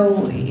as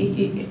though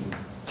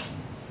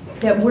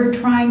that we're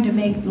trying to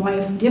make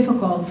life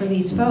difficult for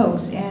these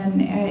folks,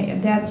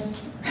 and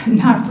that's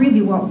not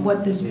really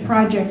what this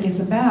project is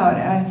about.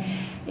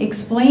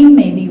 Explain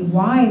maybe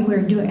why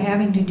we're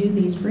having to do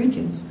these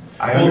bridges.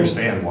 I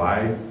understand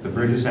why the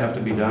bridges have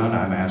to be done.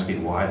 I'm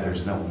asking why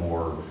there's no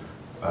more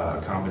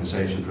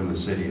compensation from the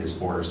city as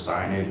far as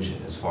signage,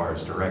 as far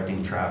as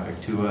directing traffic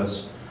to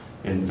us.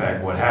 In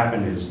fact, what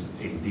happened is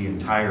the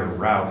entire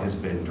route has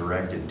been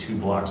directed 2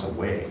 blocks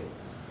away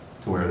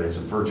to where there's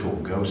a virtual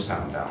ghost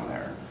town down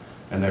there.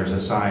 and there's a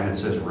sign that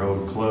says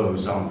road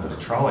closed on the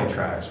trolley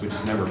tracks, which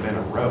has never been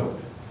a road.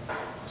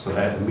 So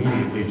that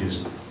immediately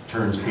just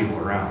turns people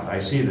around. I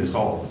see this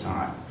all the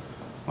time.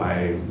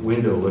 My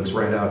window looks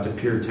right out to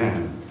Pier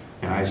 10,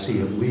 and I see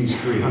at least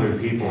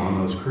 300 people on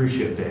those cruise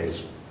ship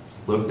days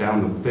look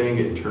down the thing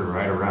and turn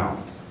right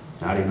around,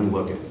 not even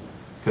looking.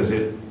 Because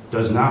it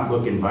does not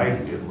look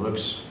inviting, it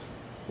looks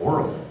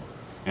horrible.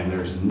 And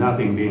there's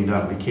nothing being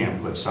done. We can't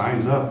put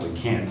signs up, we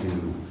can't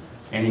do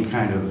any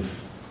kind of,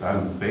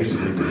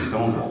 basically the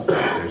stonewall.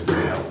 There's no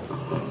help.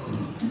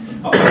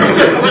 I'll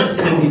let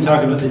Cindy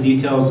talk about the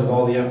details of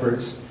all the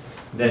efforts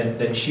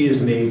that she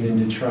has made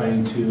into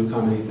trying to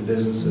accommodate the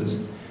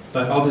businesses.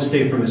 But I'll just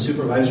say from a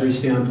supervisory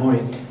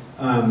standpoint,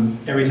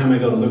 every time I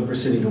go to look for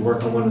Cindy to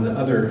work on one of the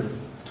other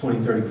 20,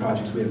 30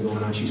 projects we have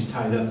going on, she's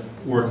tied up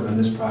working on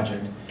this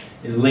project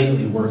and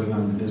lately working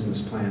on the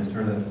business plans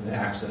or the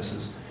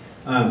accesses.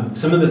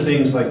 Some of the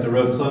things like the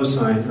road closed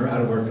sign are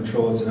out of our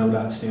control. It's an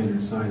ODOT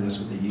standard sign, that's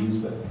what they use,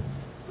 but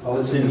I'll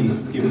let Cindy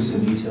give you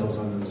some details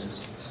on those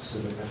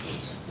specific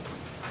efforts.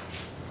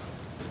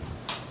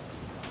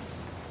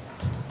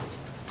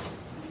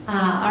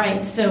 All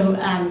right, so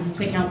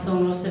the council,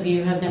 most of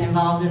you have been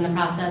involved in the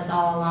process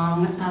all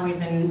along. We've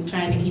been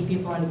trying to keep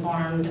people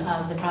informed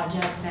of the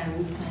project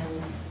and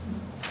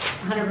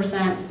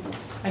 100%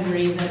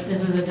 agree that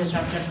this is a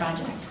disruptive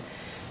project.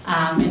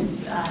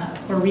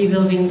 We're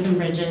rebuilding some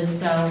bridges,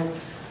 so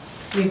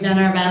we've done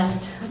our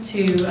best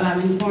to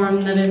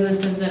inform the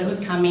businesses that it was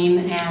coming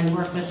and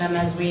work with them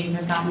as we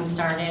have gotten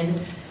started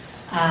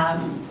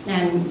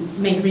and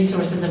make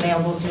resources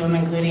available to them,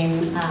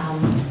 including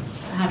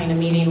having a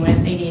meeting with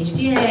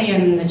ADHDA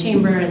and the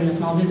Chamber and the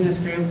Small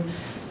Business Group.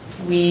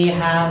 We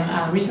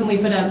have recently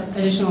put up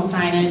additional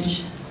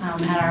signage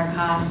at our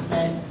cost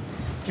that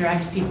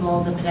directs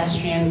people the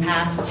pedestrian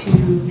path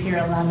to Pier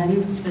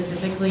 11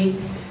 specifically.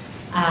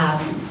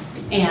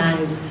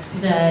 And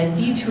the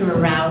detour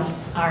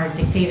routes are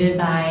dictated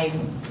by,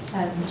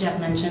 as Jeff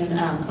mentioned,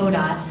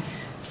 ODOT.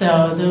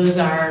 So those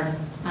are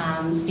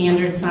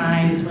standard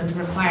signs with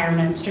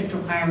requirements, strict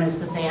requirements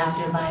that they have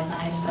to abide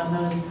by. So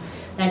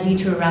that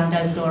detour route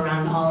does go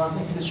around all of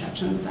the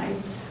construction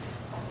sites.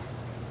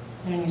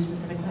 Are there any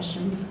specific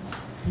questions?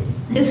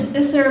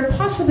 Is there a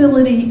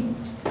possibility,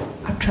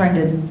 I'm trying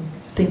to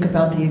think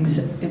about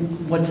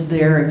what's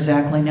there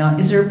exactly now,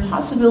 is there a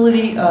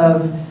possibility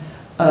of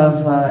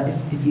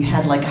if you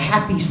had like a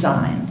happy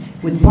sign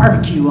with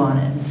barbecue on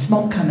it and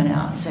smoke coming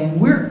out saying,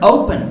 we're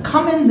open,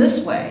 come in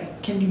this way?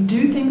 Can you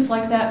do things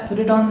like that? Put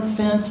it on the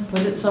fence,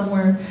 put it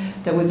somewhere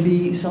that would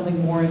be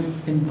something more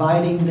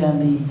inviting than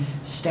the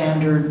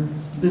standard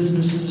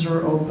businesses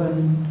are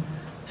open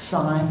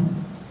sign?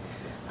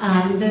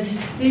 The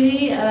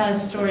city of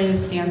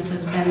Astoria's stance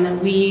has been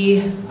that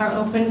we are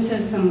open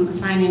to some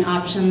signing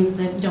options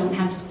that don't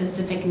have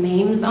specific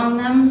names on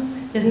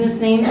them, business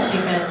names,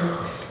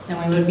 because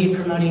then we would be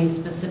promoting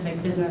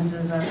specific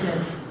businesses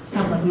with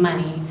public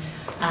money.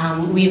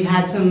 We've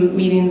had some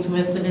meetings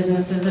with the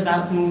businesses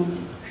about some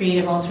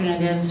creative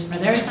alternatives for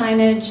their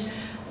signage.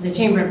 The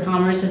Chamber of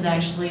Commerce is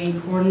actually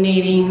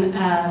coordinating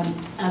a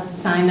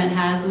sign that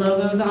has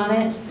logos on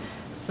it.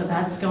 So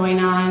that's going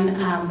on,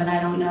 but I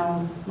don't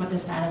know what the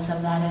status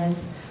of that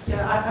is.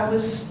 Yeah, I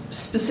was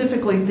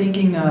specifically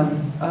thinking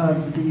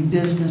of the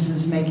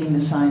businesses making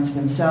the signs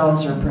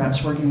themselves, or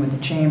perhaps working with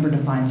the chamber to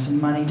find some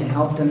money to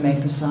help them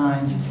make the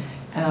signs,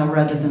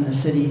 rather than the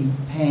city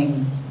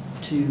paying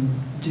to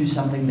do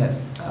something that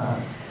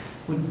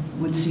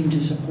would seem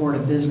to support a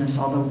business,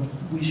 although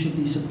we should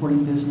be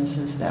supporting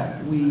businesses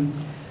that we,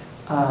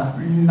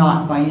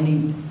 not by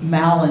any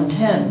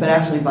malintent, but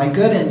actually by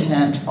good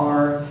intent,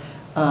 are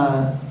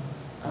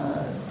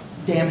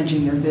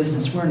damaging their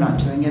business. We're not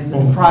doing it,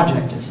 but the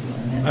project is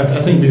doing it.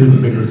 I think maybe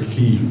the bigger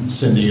key,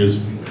 Cindy,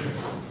 is,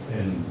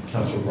 and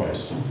Councilor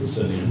Price,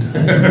 Cindy,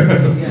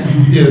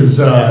 is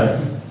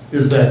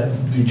that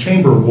the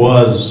chamber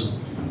was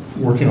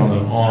working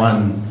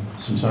on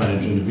some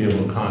signage and to be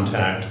able to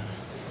contact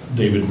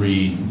David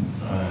Reed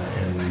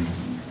and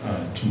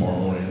tomorrow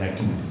morning, and I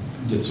can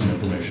get some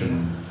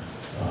information,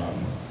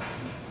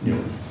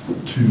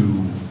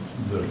 to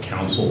the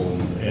council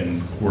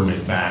and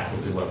coordinate back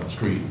with the 11th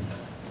Street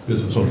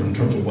business owner in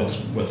terms of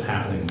what's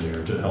happening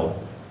there to help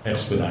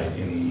expedite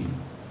any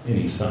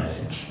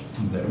signage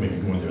that may be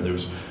going there. It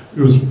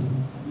was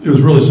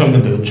really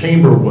something that the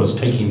chamber was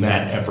taking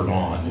that effort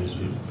on, if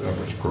that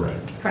was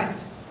correct.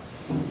 Correct.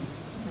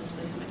 The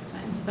specific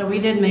signs. So we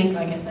did make,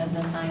 like I said,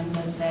 the signs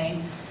that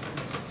say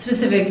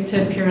specific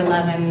to Pier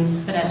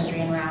 11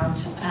 pedestrian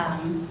route.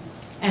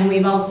 And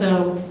we've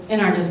also, in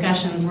our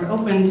discussions, we're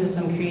open to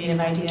some creative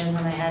ideas,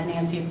 and I had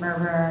Nancy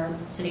Berber, our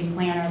city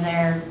planner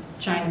there,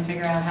 trying to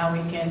figure out how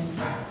we could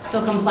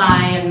still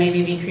comply and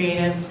maybe be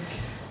creative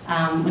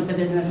with the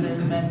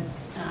businesses, but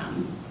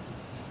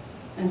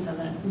and so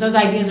those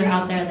ideas are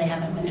out there. They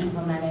haven't been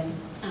implemented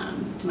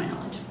to my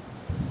knowledge.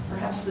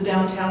 Perhaps the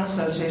Downtown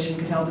Association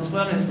could help as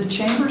well. Is the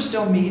chamber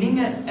still meeting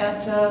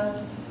at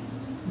the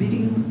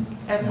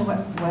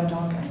Wet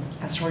Dog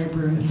Astoria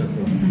Brewery? It's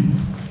okay.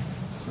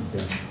 It's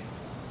okay.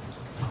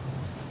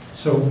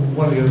 So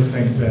one of the other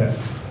things that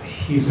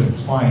he's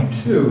implying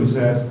too is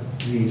that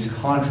these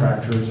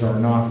contractors are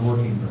not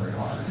working very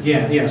hard.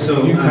 Yeah,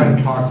 so. Can you kind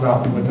of talk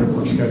about what their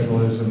work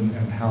schedule is and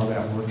how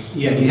that works?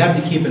 Yeah, you have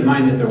to keep in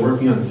mind that they're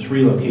working on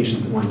 3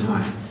 locations at one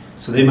time.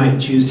 So they might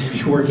choose to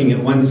be working at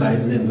one site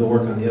and then go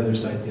work on the other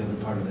site the other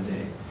part of the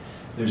day.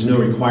 There's no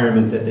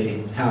requirement that they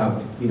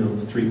have,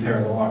 3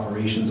 parallel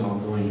operations all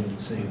going at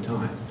the same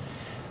time.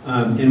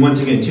 And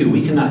once again, too,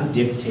 we cannot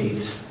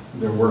dictate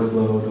their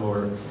workload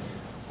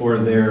or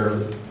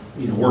their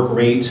work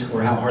rate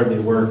or how hard they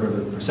work or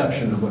the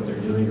perception of what they're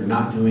doing or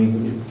not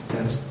doing.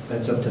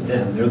 That's up to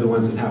them. They're the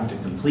ones that have to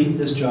complete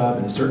this job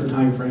in a certain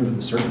time frame with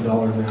a certain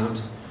dollar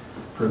amount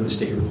per the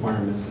state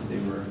requirements that they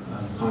were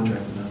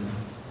contracted under.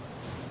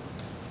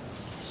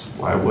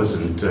 Why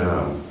wasn't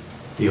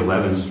the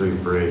 11th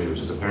Street Bridge, which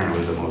is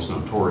apparently the most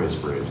notorious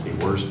bridge, the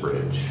worst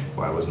bridge,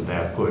 why wasn't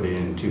that put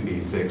in to be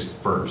fixed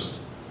first?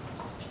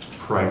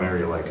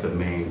 Primary, like the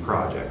main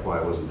project,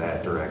 why wasn't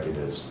that directed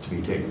as to be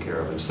taken care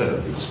of instead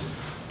of these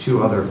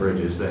 2 other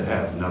bridges that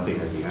have nothing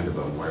at the end of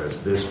them,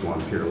 whereas this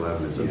one, Pier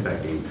 11, is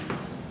affecting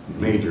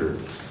major.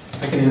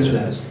 I can answer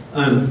that.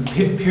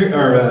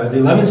 The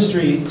 11th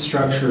Street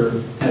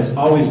structure has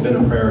always been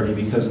a priority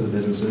because of the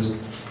businesses.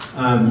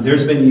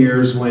 There's been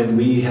years when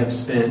we have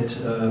spent,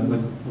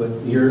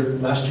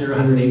 last year,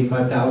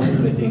 $185,000,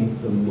 and I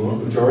think the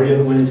majority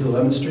of it went into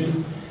 11th Street.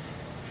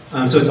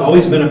 So it's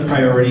always been a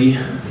priority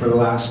for the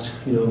last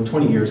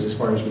 20 years as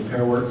far as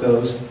repair work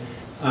goes.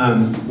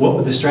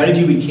 What the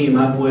strategy we came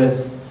up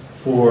with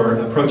for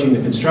approaching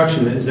the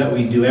construction is that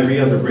we do every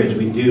other bridge.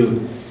 We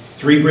do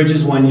 3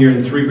 bridges one year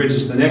and 3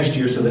 bridges the next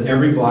year so that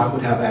every block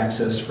would have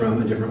access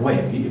from a different way.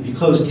 If you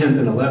close 10th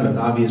and 11th,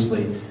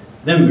 obviously,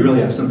 then we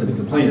really have something to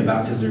complain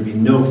about because there'd be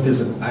no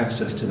physical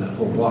access to that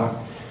whole block.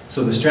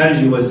 So the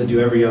strategy was to do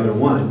every other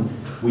one.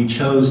 We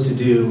chose to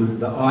do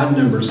the odd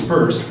numbers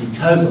first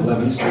because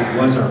 11th Street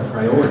was our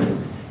priority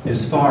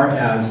as far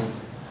as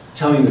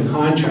telling the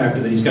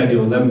contractor that he's got to do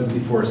 11th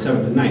before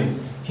 7th and 9th.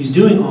 He's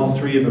doing all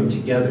 3 of them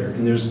together,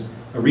 and there's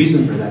a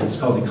reason for that. It's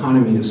called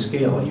economy of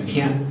scale. You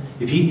can't,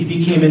 if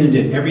he came in and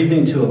did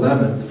everything to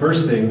 11th,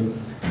 first thing,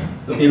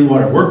 the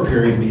in-water work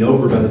period would be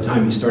over by the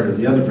time he started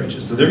the other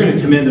bridges. So they're going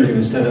to come in, they're going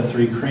to set up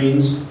 3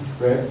 cranes,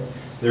 correct?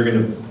 They're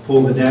going to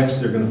pull the decks,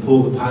 they're going to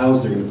pull the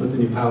piles, they're going to put the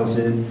new piles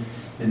in,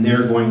 and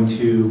they're going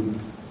to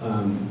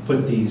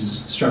put these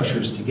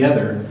structures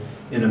together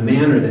in a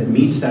manner that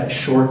meets that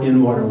short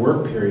in-water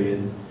work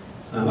period.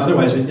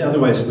 Otherwise,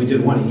 if we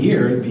did 1 a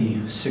year, it'd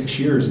be 6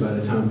 years by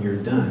the time you're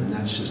done. And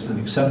that's just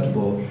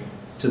unacceptable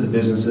to the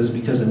businesses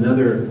because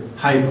another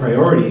high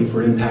priority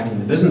for impacting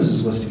the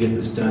businesses was to get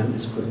this done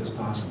as quick as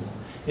possible.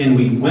 And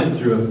we went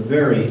through a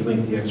very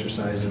lengthy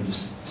exercise of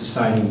just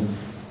deciding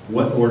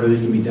what order they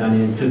can be done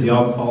in. Could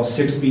all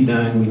 6 be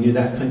done? We knew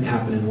that couldn't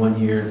happen in 1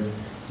 year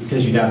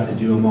because you'd have to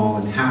do them all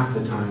in half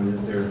the time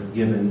that they're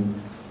given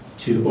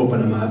to open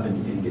them up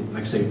and get,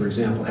 like say, for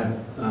example,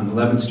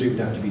 11th Street would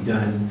have to be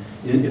done.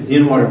 If the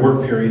in-water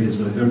work period is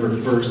November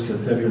 1st to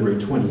February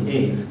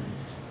 28th,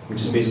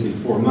 which is basically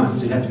 4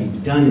 months, it'd have to be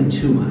done in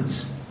 2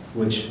 months,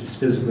 which is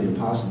physically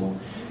impossible.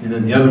 And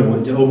then the other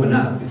one to open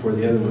up before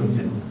the other one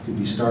could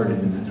be started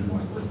in that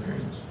in-water work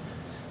period.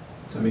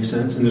 Does that make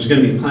sense? And there's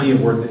going to be plenty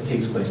of work that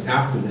takes place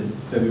after the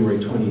February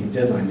 28th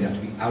deadline. They have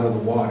to be out of the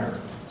water.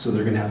 So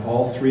they're going to have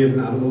all 3 of them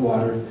out of the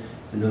water,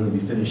 and then they'll be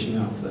finishing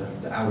off the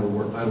out of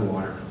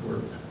water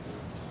work.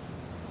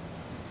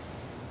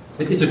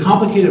 It's a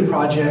complicated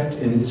project,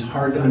 and it's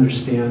hard to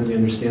understand. We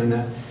understand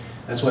that.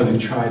 That's why we've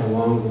tried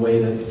along the way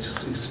to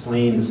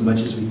explain as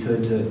much as we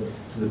could to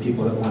the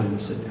people that wanted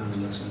to sit down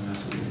and listen.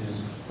 That's what we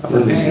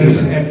did.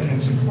 And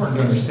it's important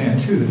to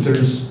understand too that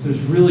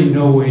there's really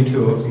no way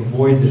to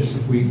avoid this.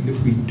 If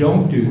we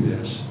don't do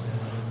this,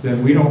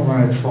 then we don't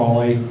run a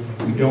trolley.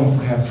 We don't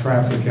have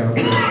traffic out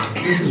there.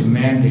 This is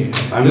mandated.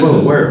 I'm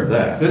well aware of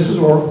that. This is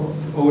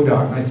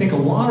ODOT. And I think a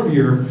lot of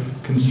your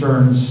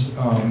concerns,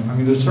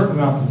 there's a certain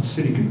amount that the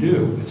city can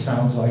do. It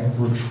sounds like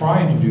we're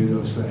trying to do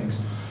those things.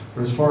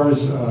 But as far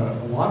as a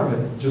lot of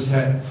it,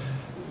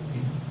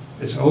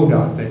 it's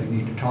ODOT that you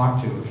need to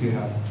talk to if you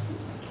have.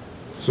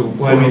 So,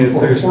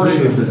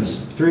 if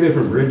there's 3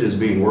 different bridges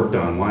being worked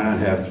on, why not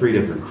have 3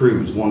 different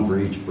crews, 1 for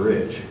each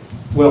bridge?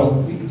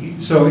 Well,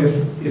 so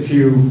if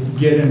you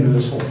get into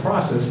this whole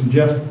process, and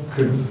Jeff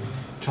could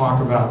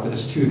talk about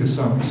this too to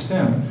some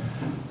extent,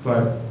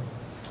 but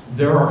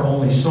there are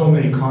only so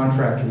many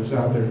contractors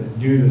out there that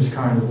do this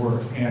kind of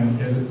work. And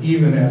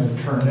even as it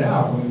turned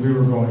out, when we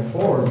were going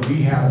forward,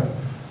 we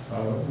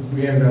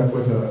ended up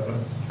with a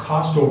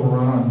cost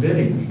overrun on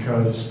bidding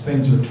because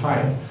things are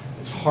tight.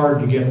 It's hard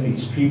to get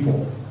these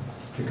people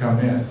to come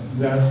in.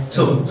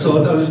 So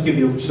I'll just give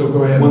you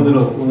go ahead. one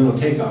little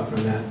takeoff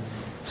from that.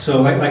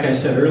 So like I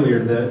said earlier,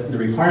 the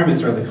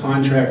requirements are the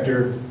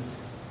contractor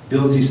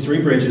builds these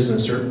 3 bridges in a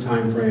certain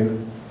time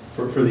frame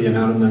for the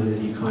amount of money that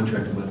he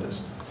contracted with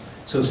us.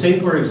 So say,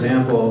 for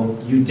example,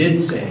 you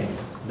did say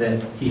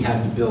that he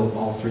had to build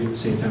all 3 at the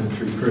same time with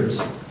 3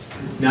 crews.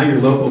 Now your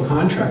local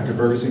contractor,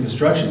 Ferguson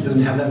Construction,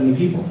 doesn't have that many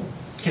people.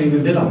 Can't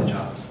even bid on the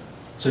job.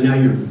 So now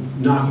you're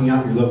knocking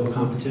out your local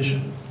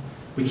competition.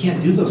 We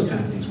can't do those kind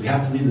of things. We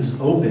have to leave this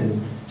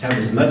open to have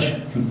as much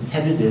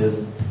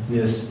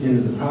competitiveness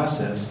into the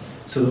process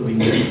so that we can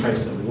get the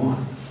price that we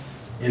want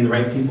and the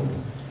right people.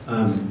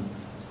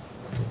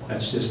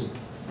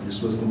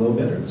 This was the low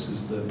bidder. This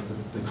is the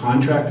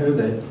contractor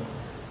that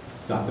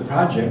got the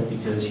project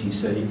because he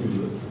said he can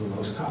do it for the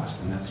lowest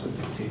cost, and that's what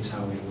dictates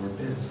how we award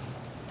bids.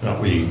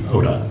 Not we,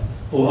 ODOT.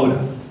 Oh,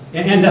 ODOT.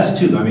 And us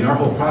too, though. I mean, our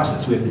whole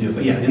process, we have to do it.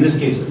 But yeah, in this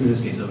case,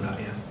 ODOT,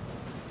 yeah.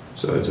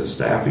 So it's a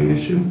staffing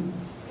issue?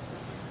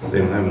 They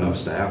don't have enough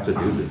staff to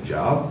do the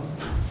job?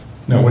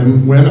 No,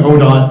 when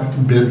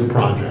ODOT bid the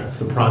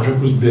project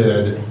was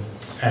bid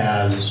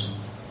as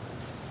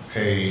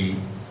a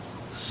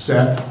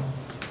set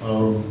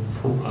of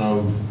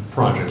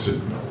projects.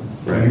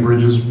 3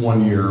 bridges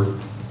 1 year,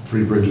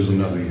 3 bridges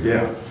another year.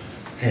 Yeah.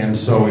 And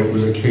so it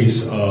was a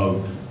case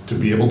of, to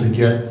be able to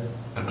get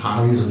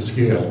economies of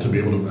scale, to be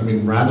able to, I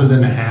mean, rather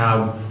than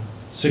have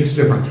 6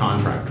 different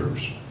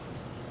contractors,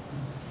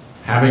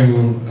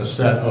 having a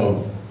set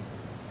of,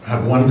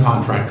 have one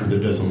contractor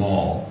that does them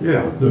all.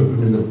 Yeah.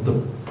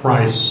 The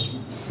price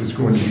is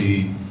going to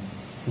be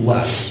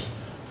less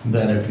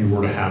than if you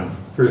were to have.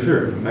 For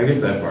sure, I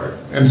get that part.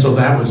 And so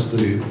that was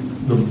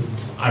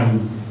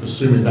I'm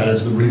assuming that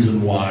is the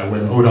reason why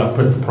when ODOT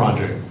put the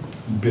project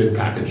bid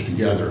package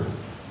together,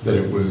 that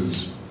it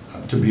was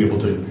to be able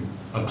to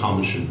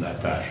accomplish it in that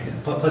fashion.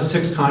 Yeah. Plus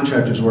 6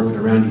 contractors working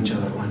around each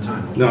other at one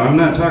time. No, I'm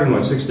not talking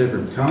about 6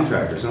 different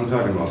contractors. I'm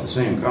talking about the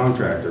same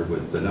contractor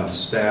with enough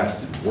staff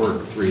to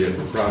work 3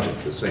 different projects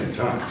at the same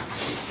time.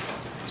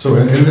 So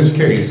in this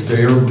case,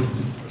 they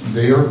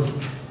are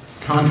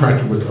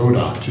contracted with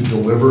ODOT to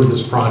deliver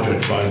this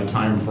project by the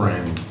time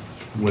frame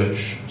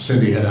which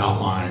Cindy had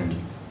outlined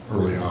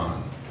early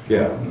on.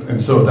 Yeah.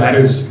 And so that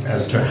is,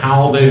 as to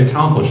how they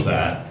accomplish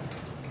that,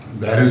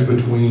 that is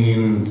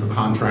between the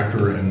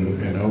contractor and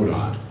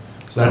ODOT.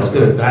 So that's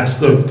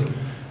the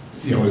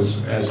you know,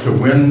 as to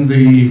when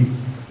the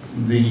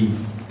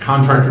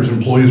contractor's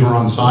employees are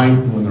on site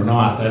and when they're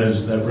not,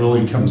 that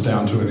really comes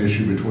down to an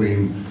issue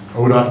between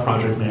ODOT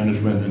project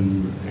management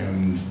and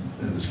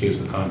in this case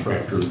the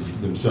contractor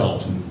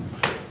themselves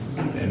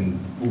and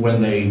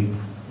when they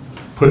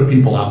put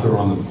people out there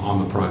on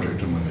the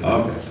project and when they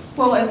don't. Okay.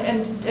 Well,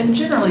 and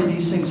generally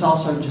these things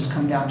also just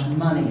come down to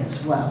money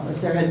as well. If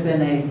there had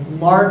been a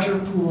larger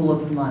pool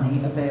of money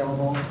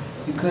available,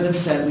 you could have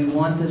said, we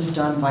want this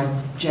done by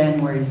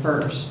January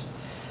 1st.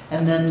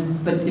 And then,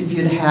 but if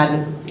you'd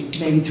had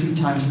maybe 3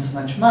 times as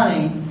much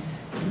money,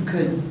 you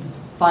could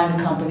find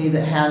a company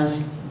that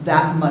has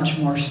that much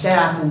more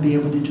staff and be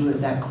able to do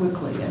it that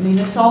quickly. I mean,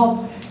 it's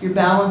all, you're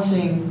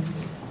balancing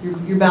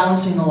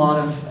a lot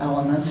of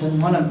elements,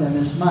 and one of them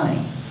is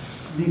money.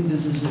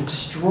 This is an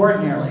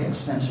extraordinarily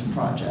expensive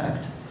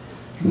project,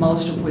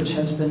 most of which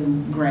has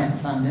been grant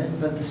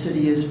funded, but the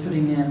city is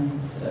putting in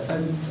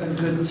a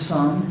good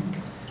sum.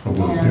 At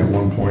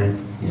 1.6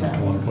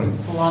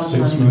 It's a lot of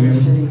money for million the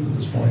city. at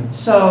this point.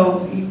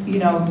 So, you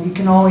know, you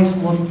can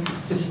always look,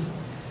 it's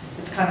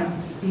kind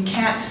of, you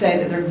can't say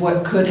that there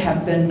what could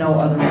have been no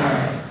other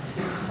way.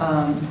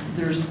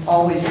 There's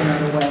always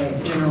another way.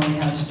 It generally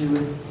has to do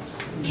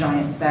with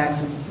giant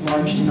bags of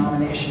large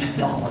denomination of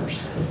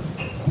dollars.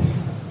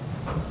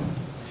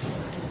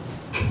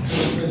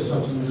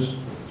 Something just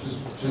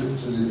to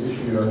the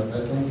issue.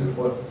 I think that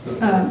what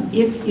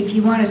if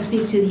you want to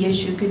speak to the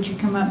issue, could you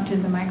come up to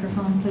the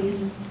microphone,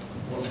 please?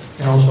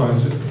 And also,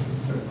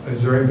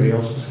 is there anybody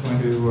else that's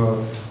going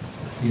to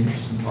be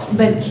interested in talking?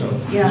 But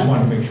So yeah, just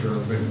want to make sure.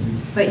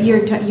 But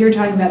you're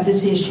talking about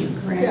this issue,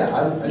 correct?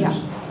 Yeah, I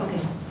just,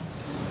 okay.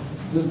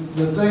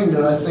 The thing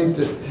that I think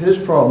that his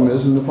problem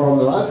is, and the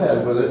problem that I've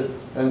had with it,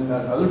 and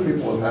other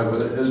people have had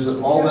with it, is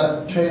that all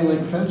that chain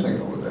link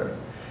fencing over there.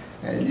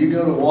 And you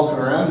go to walking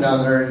around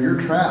down there and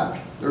you're trapped.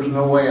 There's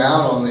no way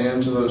out on the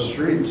ends of those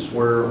streets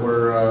where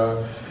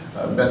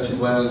Betsy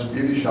Lennon's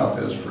beauty shop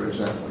is, for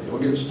example. You'll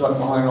get stuck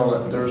behind all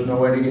that. There's no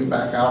way to get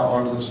back out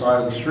onto the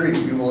side of the street.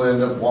 You will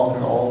end up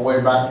walking all the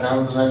way back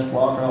down to the next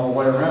block and all the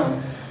way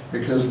around,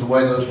 because the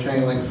way those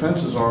chain link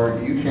fences are,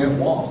 you can't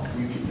walk.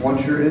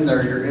 Once you're in there,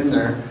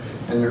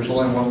 and there's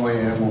only one way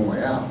in, one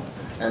way out.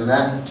 And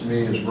that, to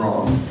me, is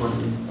wrong from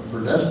a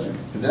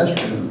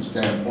pedestrian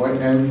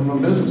standpoint and from a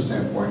business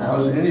standpoint.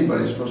 How is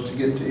anybody supposed to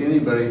get to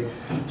anybody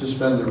to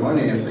spend their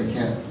money if they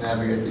can't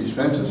navigate these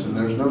fences? And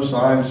there's no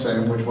sign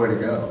saying which way to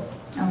go.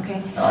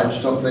 Okay. I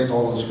just don't think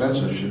all those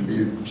fences should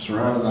be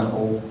surrounding that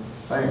whole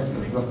thing.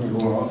 There's nothing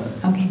going on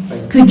there.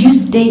 Okay. Could you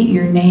state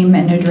your name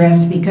and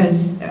address,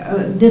 because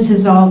this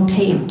is all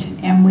taped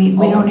and we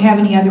don't have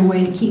any other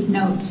way to keep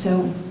notes,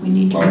 so we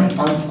need to make...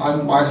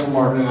 I'm Michael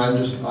Martin,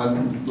 and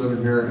I'm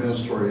living here in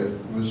Astoria.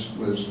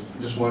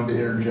 Just wanted to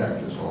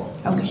interject as well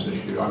on this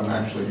issue. I'm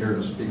actually here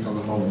to speak on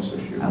the homeless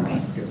issue.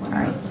 Okay. All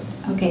right.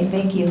 Okay,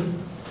 thank you.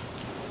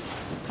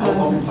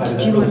 I'll reply to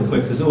that really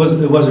quick, because it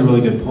was a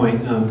really good point,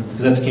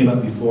 because that came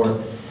up before.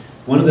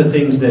 One of the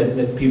things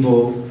that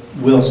people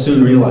will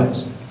soon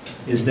realize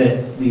is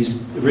that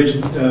these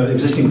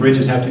existing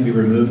bridges have to be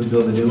removed to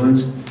build the new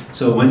ones.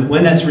 So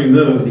when that's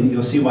removed,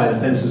 you'll see why the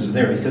fences are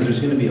there, because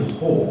there's going to be a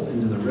hole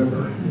into the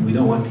river, and we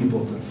don't want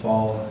people to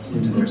fall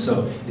into there.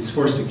 So it's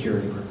for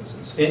security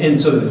purposes. And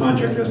so the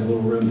contractor has a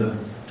little room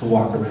to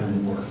walk around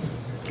and work.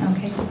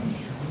 Okay.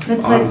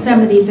 Let's let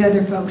some of these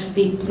other folks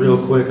speak, please.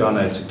 Real quick on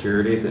that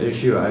security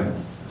issue, I've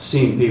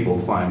seen people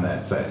climb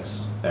that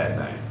fence at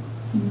night.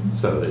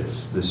 So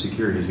the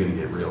security is going to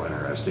get real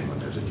interesting when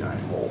there's a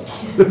giant hole.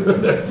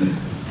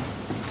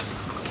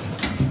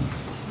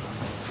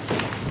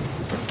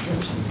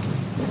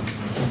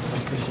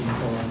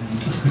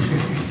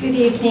 Good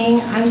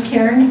evening, I'm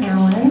Karen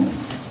Allen,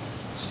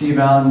 Steve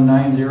Allen,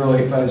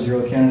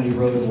 90850 Kennedy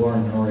Road,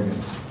 Warren, Oregon.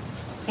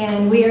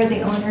 and we are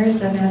the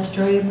owners of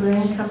Astoria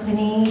Brewing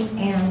Company,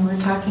 and we're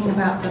talking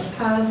about the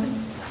pub,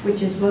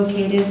 which is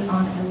located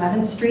on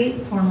 11th Street,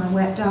 former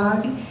Wet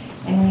Dog,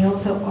 and we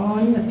also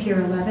own the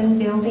Pier 11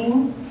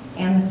 building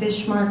and the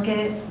fish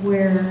market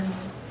where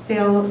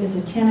Phil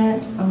is a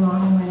tenant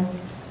along with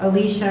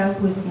Alicia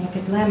with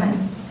Naked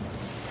Lemon.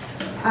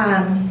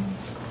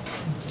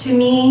 To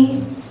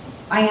me,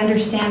 I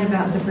understand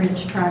about the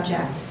bridge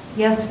project.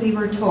 Yes, we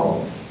were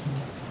told.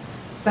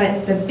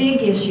 But the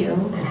big issue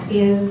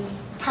is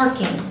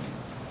parking.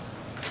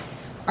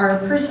 Our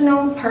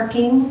personal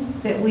parking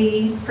that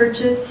we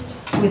purchased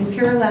with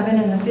Pier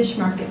 11 and the Fish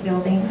Market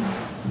building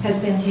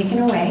has been taken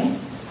away,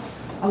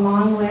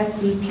 along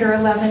with the Pier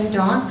 11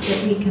 dock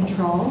that we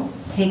control,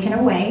 taken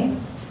away,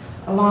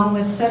 along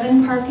with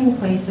 7 parking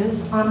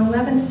places on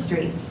 11th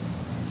Street.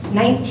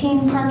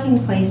 19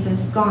 parking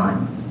places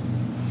gone.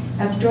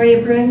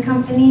 Astoria Brewing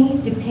Company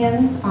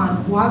depends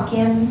on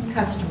walk-in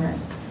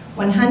customers.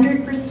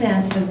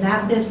 100% of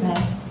that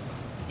business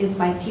is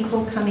by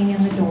people coming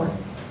in the door,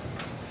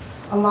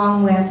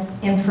 along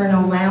with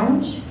Inferno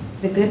Lounge,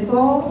 The Good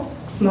Bowl,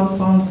 Smoke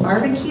Bones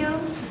Barbecue,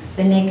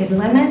 The Naked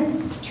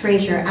Lemon,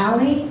 Treasure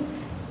Alley,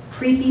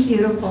 Creepy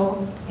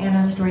Beautiful, and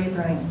Astoria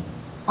Brewing.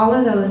 All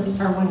of those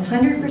are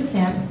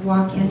 100%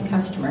 walk-in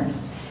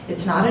customers.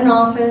 It's not an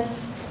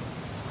office.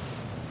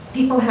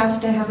 People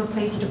have to have a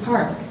place to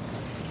park.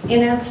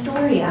 In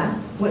Astoria,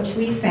 which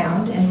we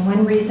found, and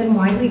one reason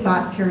why we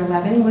bought Pier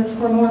 11 was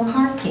for more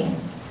parking.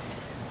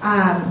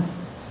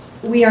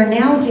 We are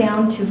now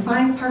down to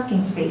 5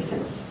 parking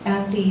spaces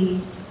at the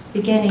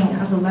beginning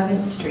of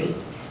 11th Street,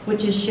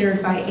 which is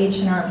shared by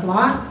H&R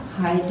Block,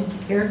 Hyde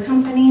Air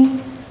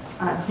Company,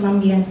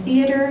 Columbian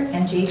Theater,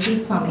 and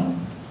JP Plumbing.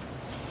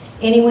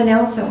 Anyone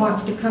else that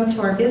wants to come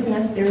to our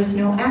business, there is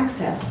no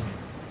access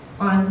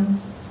on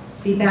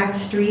the back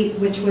street,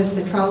 which was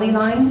the trolley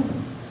line.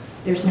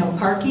 There's no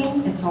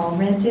parking. It's all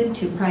rented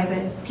to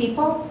private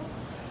people.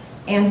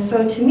 And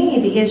so to me,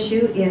 the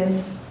issue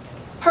is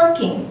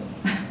parking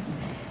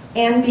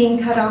and being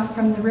cut off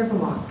from the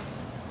Riverwalk.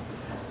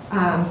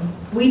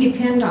 We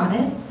depend on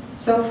it.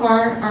 So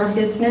far, our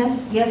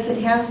business, yes,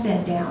 it has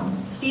been down.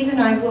 Steve and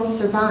I will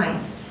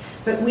survive,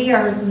 but we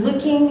are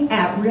looking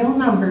at real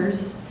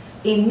numbers,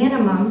 a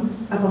minimum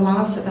of a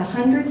loss of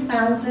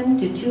 $100,000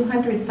 to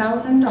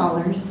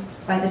 $200,000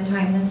 by the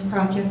time this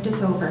project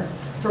is over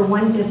for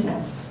one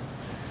business.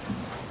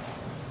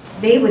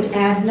 They would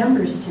add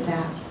numbers to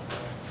that,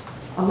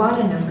 a lot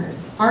of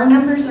numbers. Our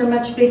numbers are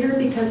much bigger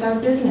because our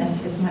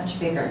business is much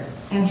bigger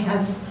and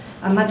has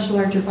a much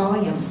larger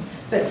volume.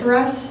 But for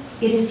us,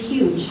 it is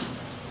huge.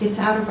 It's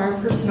out of our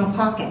personal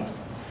pocket.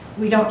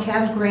 We don't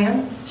have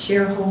grants,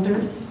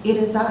 shareholders, it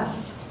is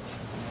us.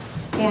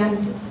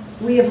 And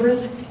we have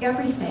risked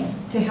everything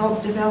to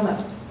help develop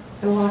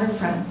the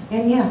waterfront.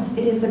 And yes,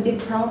 it is a big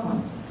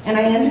problem. And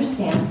I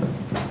understand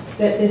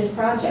that this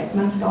project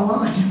must go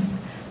on.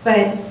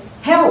 But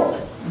help!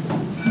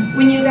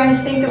 When you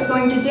guys think of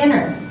going to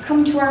dinner,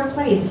 come to our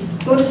place.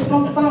 Go to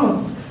Smoked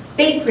Bones,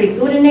 Bakery,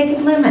 go to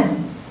Naked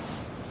Lemon.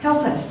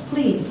 Help us,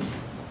 please.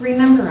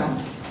 Remember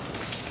us.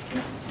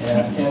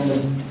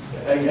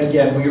 And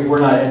again, we're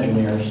not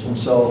engineers, and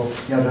so,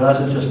 to us,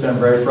 it's just been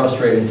very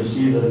frustrating to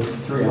see the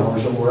 3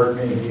 hours of work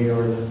maybe,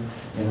 or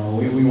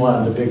we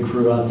wanted a big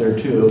crew out there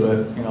too,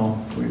 but,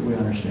 we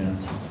understand.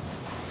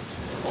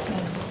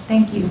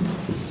 Thank you.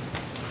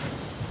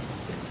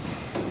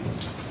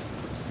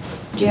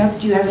 Jeff,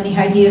 do you have any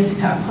ideas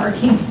about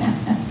parking?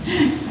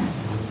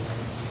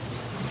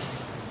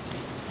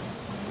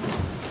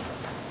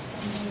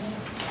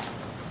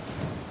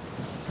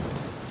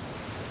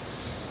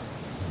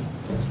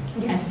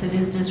 Yes, it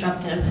is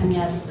disruptive, and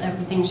yes,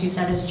 everything she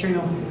said is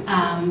true.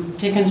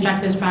 To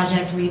construct this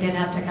project, we did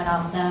have to cut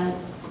off the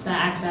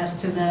access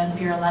to the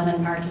Pier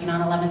 11 parking on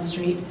 11th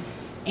Street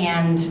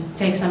and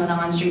take some of the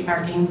on-street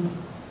parking.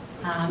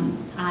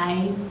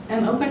 I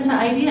am open to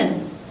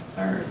ideas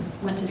for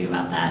what to do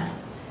about that.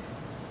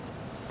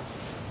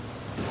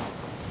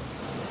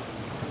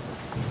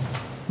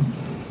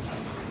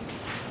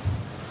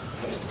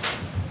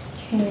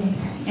 Okay.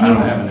 I don't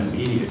have an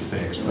immediate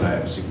fix, but I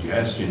have a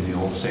suggestion. The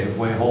old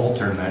Safeway hole,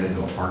 turn that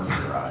into a parking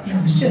garage.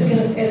 I was just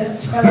going to say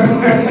that.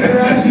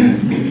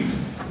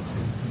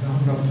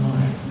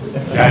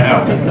 Yeah, I know.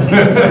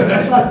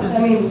 But, I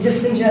mean,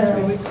 just in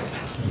general.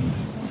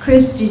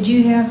 Chris, did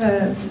you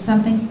have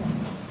something?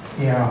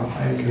 Yeah,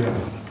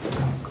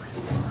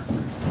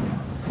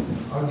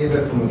 I'll give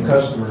it from a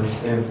customer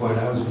standpoint.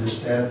 I was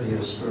just at the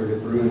Astoria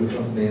Brewing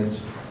Company.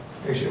 It's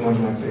actually one of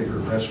my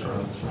favorite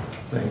restaurants.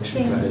 Thanks,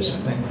 you guys.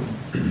 Thank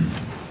you.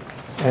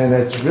 And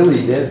it's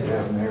really dead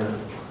down there.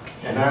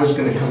 And I was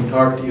going to come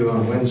talk to you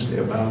on Wednesday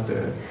about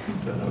the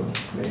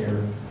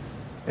mayor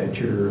at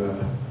your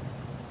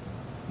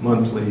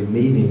monthly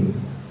meeting.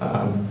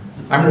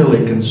 I'm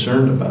really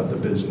concerned about the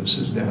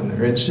businesses down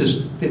there. It's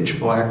just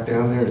pitch black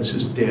down there. It's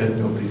just dead.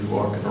 Nobody's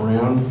walking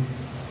around.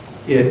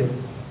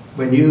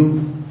 When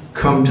you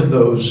come to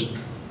those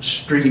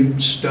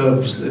street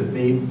stubs that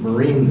meet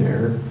Marine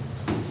there,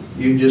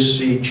 you just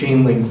see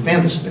chain link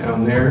fence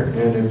down there,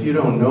 and if you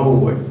don't know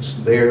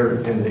what's there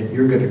and that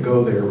you're going to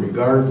go there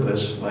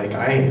regardless, like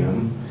I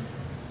am,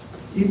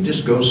 you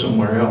just go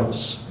somewhere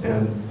else.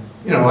 And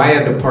you know, I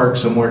had to park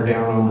somewhere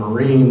down on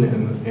Marine,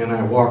 and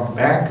I walked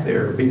back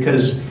there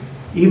because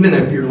even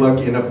if you're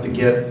lucky enough to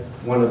get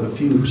one of the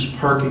few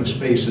parking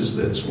spaces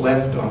that's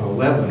left on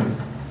 11,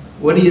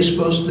 what are you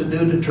supposed to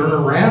do to turn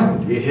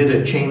around? You hit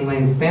a chain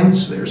link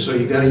fence there, so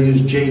you got to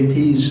use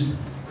JP's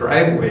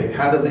driveway.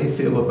 How do they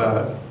feel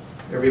about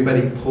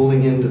everybody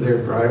pulling into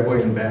their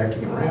driveway and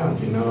backing around?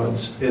 You know,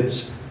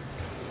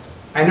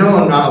 I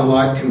know not a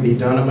lot can be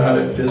done about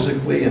it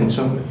physically, and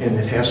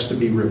it has to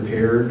be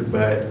repaired,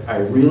 but I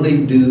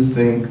really do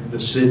think the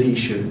city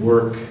should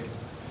work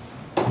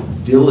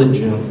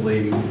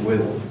diligently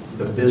with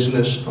the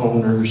business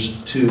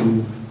owners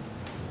to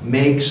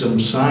make some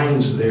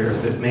signs there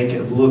that make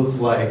it look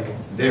like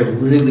they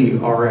really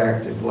are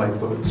active, like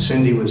what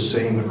Cindy was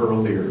saying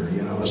earlier,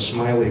 you know, a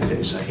smiley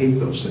face. I hate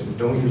those things.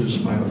 Don't use a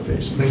smiley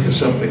face. Think of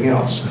something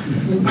else.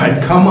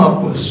 But come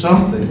up with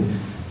something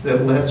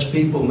that lets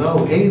people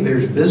know, hey,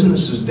 there's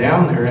businesses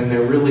down there, and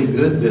they're really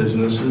good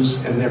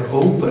businesses, and they're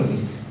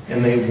open,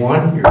 and they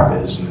want your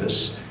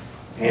business.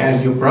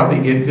 And you'll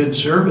probably get good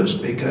service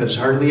because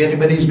hardly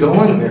anybody's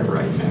going there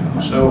right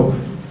now. So,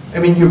 I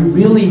mean, you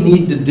really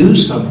need to do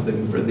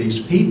something for these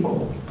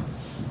people.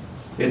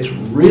 It's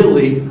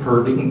really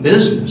hurting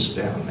business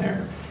down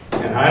there.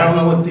 And I don't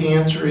know what the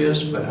answer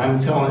is, but I'm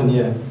telling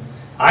you,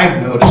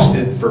 I've noticed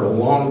it for a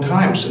long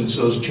time since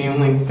those chain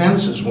link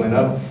fences went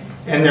up,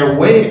 and they're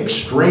way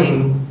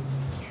extreme.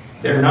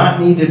 They're not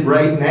needed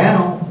right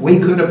now. We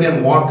could have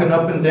been walking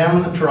up and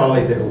down the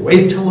trolley there.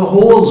 Wait till the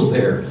hole's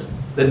there.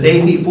 The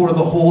day before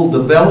the hole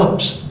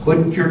develops,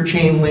 put your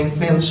chain link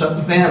fence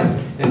up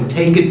then and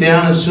take it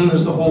down as soon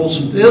as the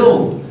hole's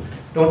filled.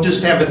 Don't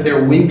just have it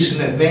there weeks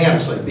in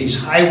advance like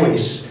these highway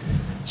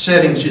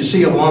settings you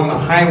see along the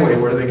highway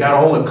where they got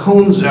all the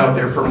cones out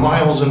there for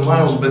miles and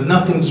miles, but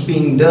nothing's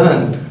being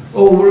done.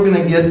 Oh, we're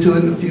going to get to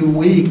it in a few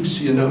weeks,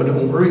 you know,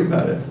 don't worry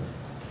about it.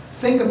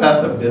 Think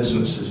about the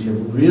businesses. You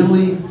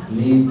really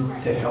need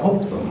to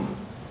help them.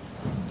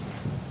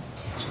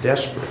 It's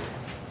desperate.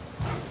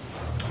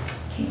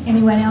 Okay,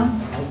 anyone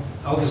else?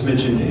 I'll just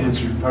mention to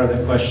answer part of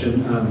that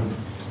question.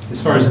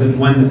 As far as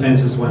when the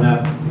fences went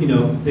up, you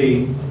know,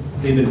 they've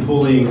been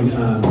pulling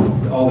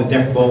all the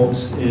deck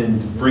bolts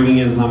and bringing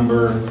in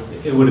lumber.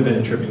 It would have been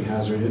a tripping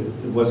hazard.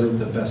 It wasn't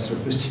the best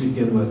surface to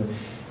begin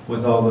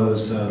with all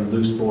those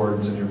loose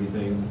boards and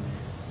everything.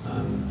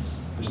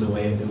 There's no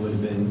way it would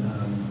have been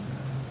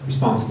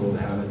responsible to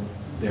have it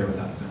there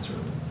without a fence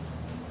around it.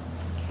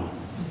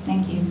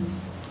 Thank you.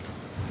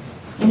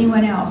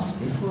 Anyone else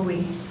before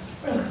we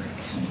go?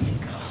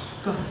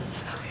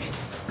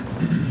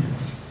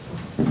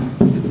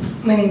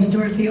 My name is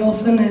Dorothy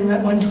Olson. I'm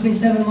at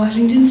 127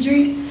 Washington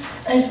Street.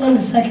 I just wanted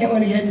to second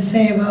what he had to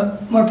say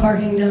about more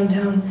parking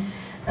downtown.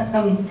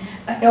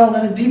 I know a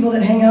lot of the people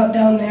that hang out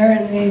down there,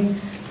 and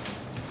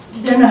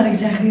they're not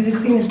exactly the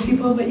cleanest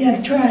people, but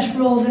yeah, trash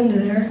rolls into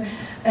there,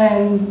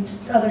 and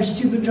other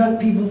stupid drunk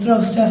people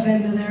throw stuff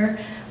into there.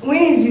 We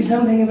need to do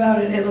something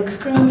about it. It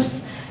looks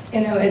gross.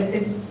 You know,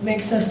 it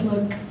makes us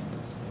look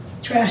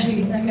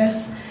trashy, I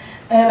guess.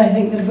 And I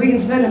think that if we can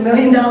spend $1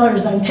 million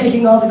on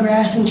taking all the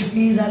grass and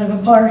trees out of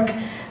a park,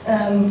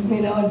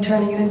 you know, and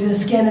turning it into a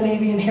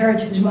Scandinavian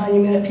heritage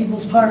monument at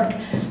People's Park,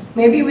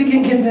 maybe we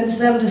can convince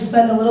them to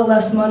spend a little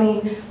less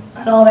money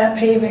on all that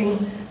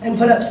paving and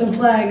put up some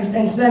flags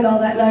and spend all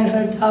that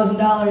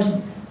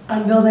 $900,000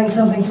 on building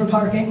something for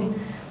parking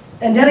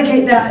and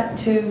dedicate that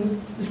to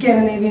the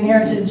Scandinavian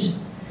heritage.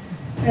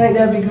 I think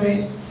that would be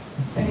great.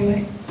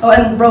 Anyway. Oh,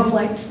 and rope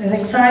lights. I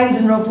think signs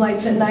and rope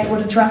lights at night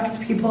would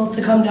attract people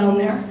to come down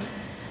there.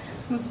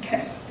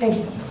 Okay, thank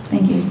you.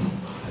 Thank you.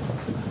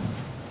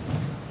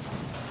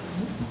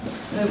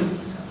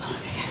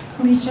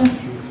 Alicia?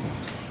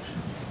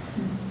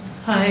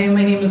 Hi,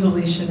 my name is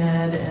Alicia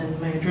Ned, and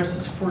my address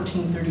is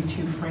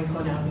 1432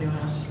 Franklin Avenue,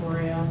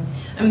 Astoria.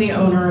 I'm the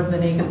owner of the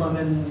Naked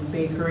Lemon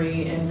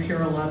Bakery in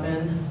Pier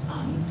 11.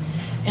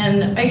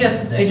 And I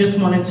guess I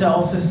just wanted to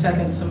also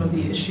second some of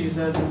the issues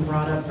that have been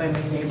brought up by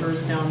my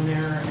neighbors down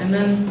there, and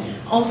then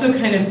also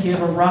kind of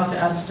give a rough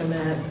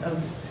estimate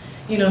of,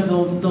 you know,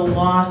 the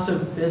loss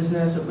of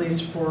business, at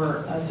least for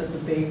us at the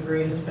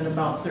bakery, has been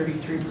about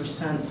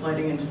 33%,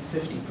 sliding into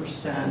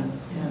 50%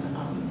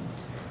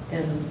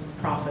 in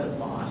profit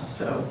loss.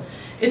 So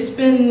it's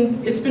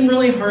been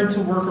really hard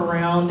to work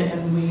around,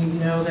 and we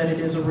know that it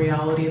is a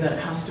reality that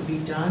has to be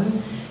done.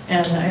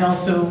 And I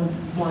also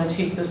want to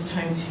take this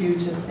time too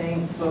to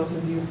thank both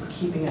of you for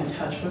keeping in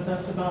touch with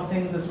us about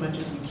things as much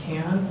as you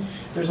can.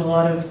 There's a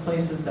lot of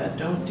places that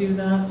don't do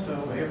that,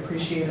 so I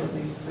appreciate at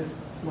least the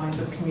lines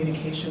of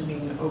communication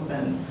being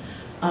open.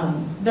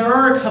 There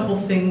are a couple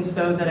things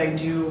though that I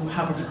do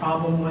have a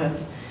problem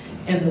with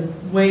in the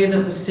way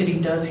that the city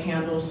does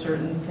handle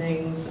certain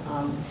things.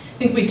 I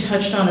think we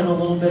touched on it a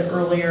little bit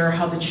earlier,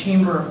 how the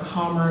Chamber of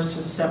Commerce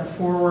has stepped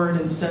forward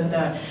and said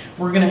that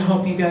we're going to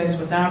help you guys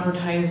with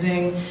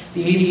advertising.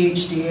 The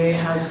ADHDA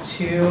has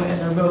too,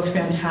 and they're both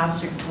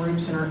fantastic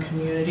groups in our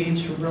community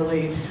to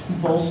really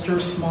bolster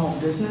small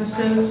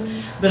businesses.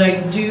 But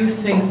I do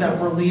think that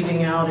we're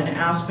leaving out an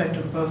aspect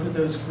of both of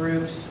those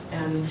groups,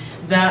 and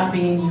that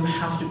being you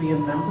have to be a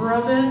member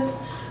of it.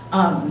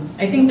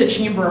 I think the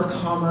Chamber of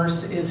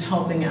Commerce is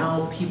helping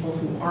out people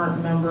who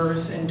aren't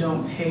members and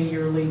don't pay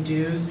yearly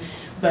dues,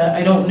 but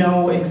I don't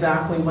know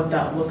exactly what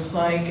that looks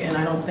like, and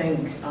I don't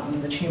think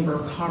the Chamber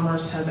of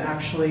Commerce has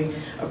actually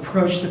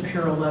approached the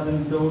Pier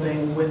 11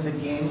 building with a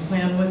game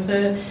plan with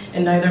it,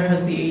 and neither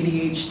has the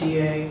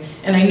ADHDA.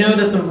 And I know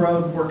that the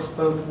road works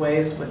both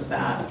ways with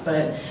that,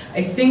 but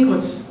I think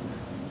what's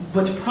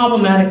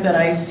problematic that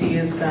I see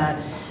is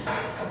that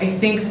I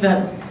think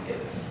that,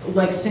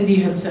 like Cindy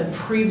had said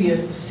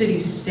previous, the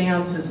city's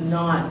stance is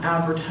not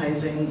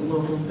advertising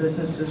local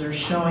businesses or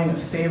showing a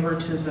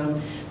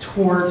favoritism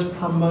towards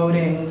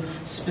promoting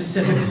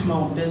specific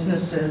small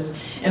businesses.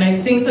 And I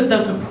think that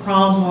that's a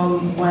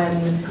problem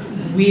when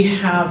we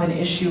have an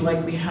issue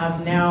like we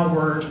have now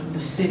where the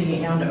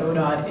city and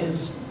ODOT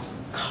is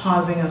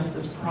causing us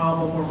this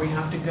problem where we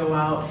have to go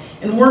out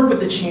and work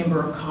with the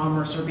Chamber of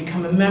Commerce or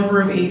become a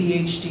member of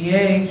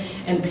ADHDA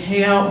and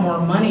pay out more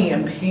money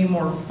and pay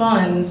more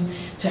funds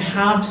to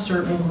have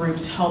certain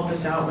groups help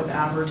us out with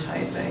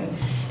advertising.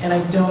 And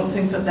I don't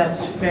think that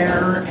that's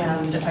fair,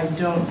 and I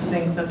don't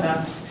think that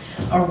that's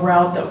a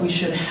route that we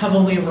should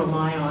heavily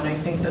rely on. I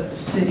think that the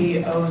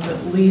city owes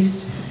at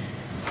least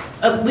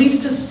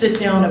to sit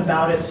down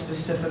about it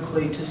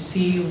specifically to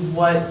see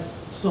what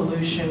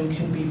solution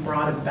can be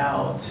brought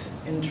about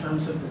in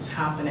terms of this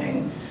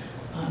happening.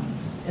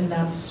 And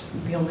that's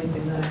the only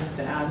thing that I have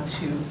to add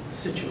to the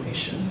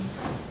situation.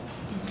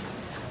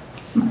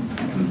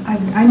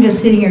 I'm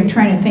just sitting here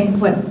trying to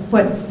think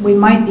what we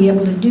might be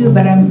able to do,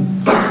 but I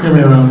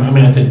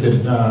think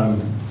that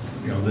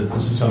that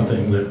this is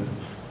something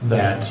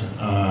that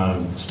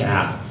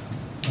staff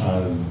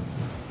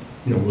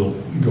will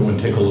go and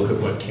take a look at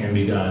what can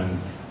be done,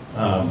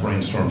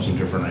 brainstorm some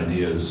different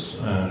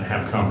ideas,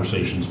 have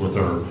conversations with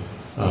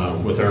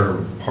our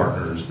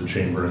partners, the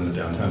Chamber and the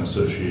Downtown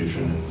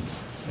Association,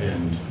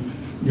 and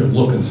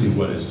look and see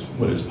what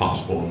is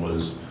possible and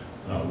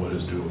what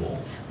is doable.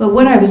 But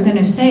what I was going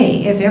to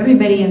say, if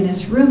everybody in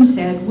this room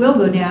said, we'll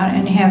go down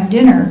and have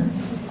dinner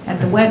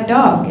at the Wet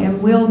Dog,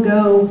 and we'll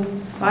go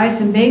buy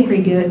some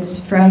bakery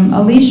goods from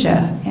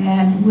Alicia,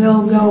 and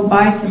we'll go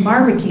buy some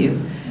barbecue.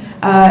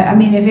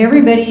 If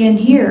everybody in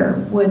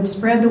here would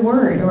spread the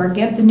word or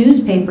get the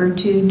newspaper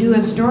to do a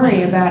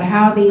story about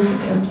how these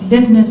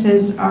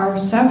businesses are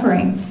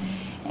suffering.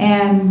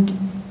 And,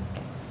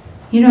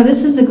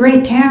 this is a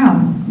great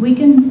town. We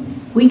can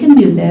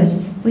do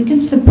this. We can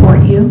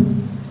support you.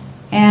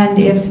 And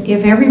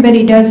if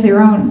everybody does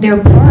their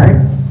part,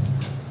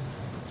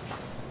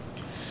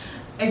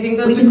 I think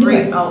that's a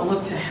great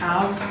outlook to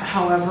have.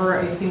 However,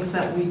 I think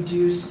that we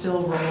do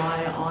still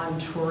rely on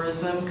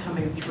tourism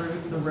coming through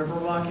the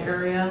Riverwalk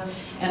area.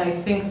 And I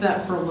think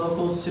that for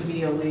locals to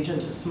be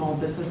allegiant to small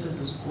businesses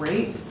is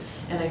great.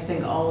 And I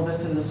think all of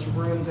us in this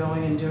room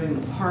going and doing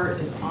the part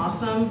is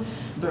awesome.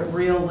 But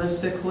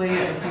realistically,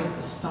 I think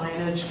the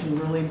signage can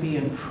really be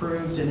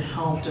improved and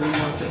helped and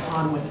worked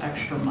upon with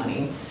extra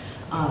money.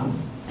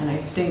 And I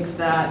think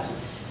that,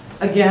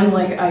 again,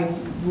 I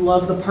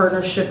love the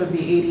partnership of the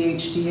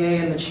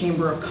ADHDA and the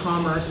Chamber of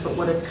Commerce, but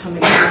what it's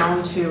coming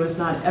down to is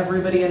not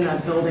everybody in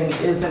that building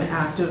is an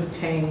active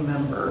paying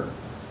member.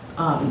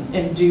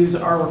 And dues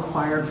are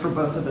required for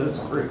both of those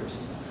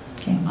groups.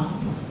 Okay.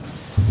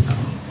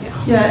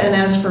 Yeah, and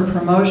as for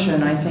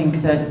promotion, I think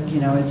that,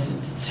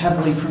 it's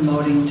heavily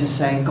promoting to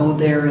say, go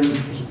there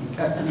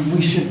and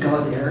we should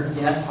go there.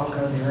 Yes, I'll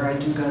go there, I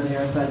do go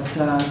there,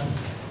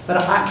 but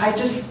I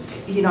just,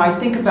 I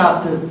think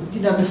about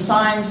the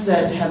signs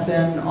that have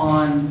been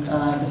on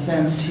the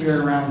fence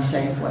here around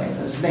Safeway.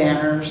 Those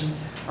banners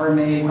are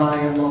made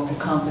by a local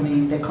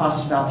company. They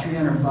cost about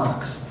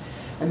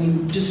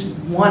 $300. Just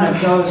one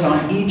of those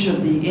on each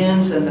of the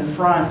ends and the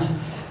front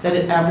that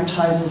it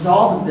advertises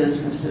all the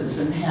businesses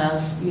and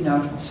has,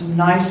 some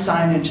nice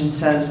signage and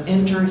says,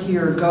 enter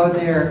here, go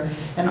there.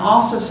 And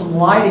also some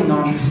lighting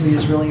obviously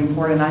is really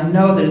important. I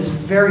know that it's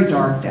very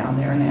dark down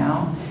there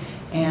now.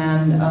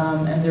 And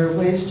there are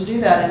ways to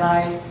do that, and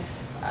I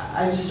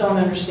just don't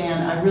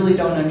understand. I really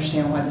don't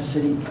understand why the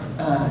city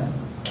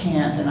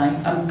can't, and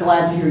I'm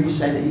glad to hear you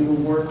say that you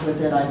will work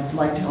with it. I'd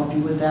like to help you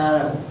with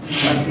that.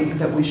 I think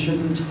that we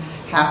shouldn't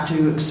have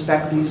to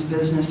expect these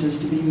businesses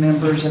to be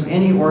members of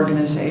any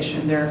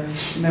organization. They're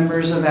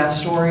members of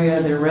Astoria,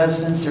 they're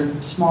residents, they're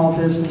small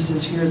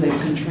businesses here.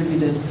 They've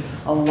contributed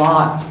a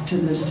lot to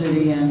this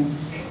city, and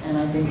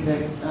I think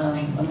that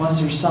unless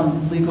there's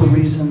some legal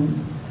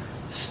reason,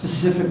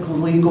 specific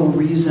legal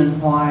reason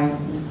why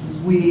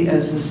we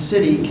as a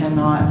city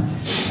cannot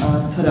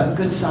put up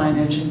good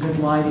signage and good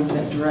lighting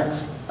that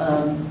directs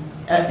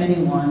at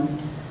anyone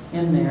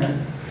in there,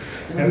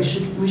 then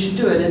we should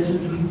do it. It's a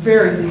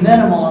very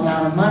minimal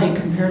amount of money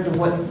compared to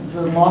what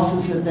the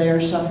losses that they are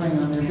suffering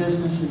on their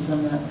businesses,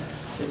 and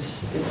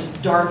it's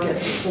dark at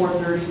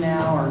 4:30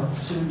 now, or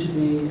soon to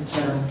be, et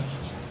cetera.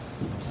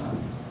 So.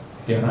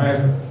 Yeah, and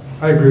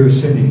I agree with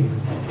Cindy.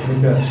 I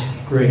think that's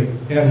great.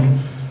 And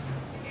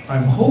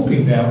I'm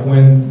hoping that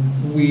when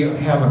we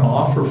have an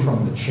offer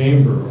from the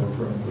chamber or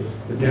from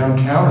the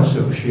downtown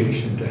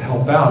association to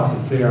help out,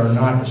 that they are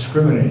not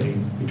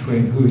discriminating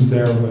between who's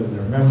there, whether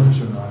they're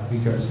members or not,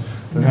 because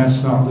then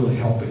that's not really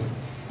helping.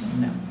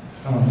 No.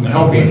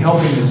 Helping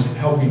downtown is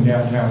helping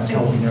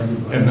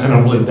everybody. And I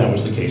don't believe that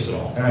was the case at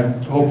all. And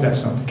I hope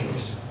that's not the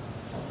case.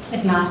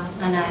 It's not,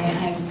 and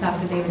I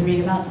talked to David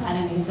Reed about that,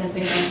 and he said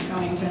they weren't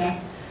going to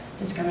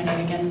discriminate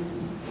again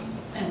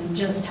and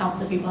just help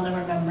the people that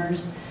were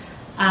members.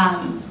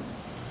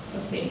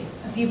 Let's see,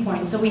 a few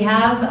points. So we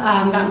have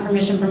gotten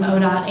permission from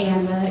ODOT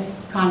and the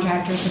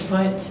contractor to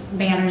put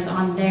banners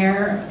on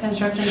their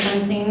construction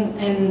fencing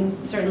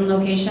in certain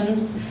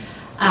locations.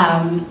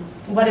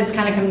 What it's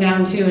kind of come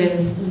down to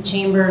is the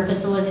chamber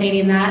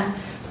facilitating that.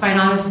 Quite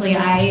honestly,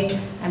 I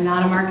am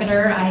not a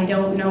marketer. I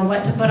don't know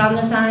what to put on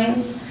the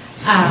signs.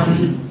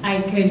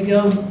 I could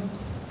go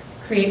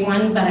create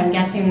one, but I'm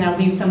guessing there'll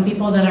be some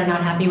people that are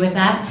not happy with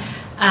that.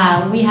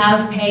 We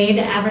have paid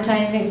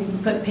advertising,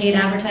 put paid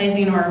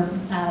advertising or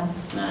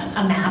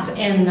a map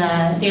in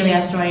the Daily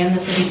Astoria, and the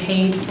city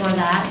paid for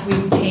that.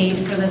 We paid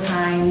for the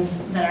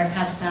signs that are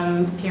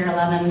custom Pier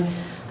 11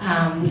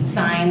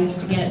 signs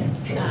to get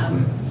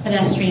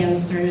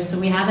pedestrians through. So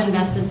we have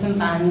invested some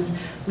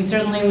funds. We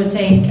certainly would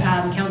take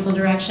council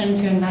direction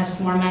to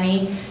invest more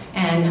money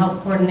and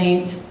help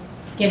coordinate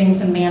getting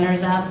some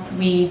banners up.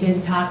 We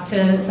did talk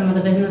to some of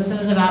the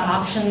businesses about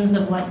options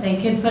of what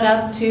they could put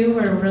up too.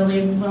 We're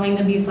really willing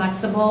to be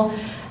flexible.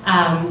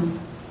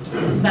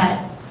 But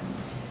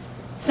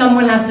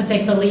someone has to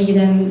take the lead,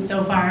 and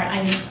so far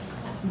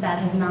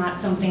that is not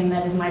something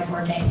that is my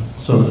forte.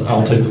 So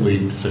I'll take the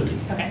lead, Cindy.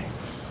 Okay.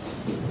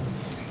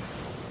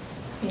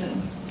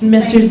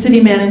 Mr.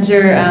 City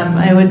Manager,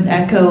 I would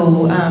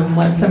echo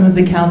what some of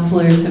the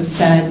councilors have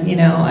said. You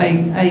know,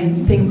 I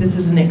think this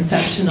is an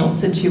exceptional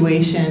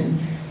situation,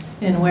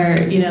 and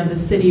where, you know, the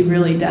city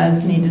really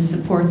does need to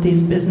support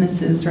these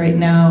businesses right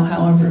now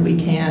however we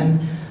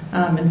can.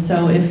 And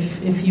so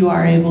if you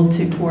are able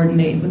to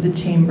coordinate with the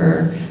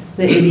chamber,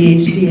 the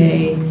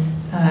ADHDA,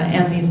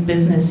 and these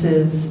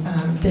businesses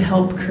to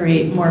help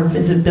create more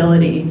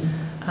visibility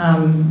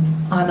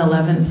on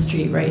 11th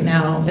Street right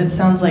now, it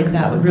sounds like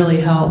that would really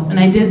help. And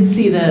I did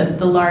see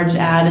the large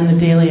ad in the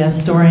Daily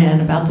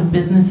Astorian about the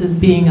businesses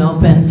being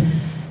open,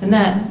 and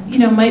that, you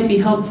know, might be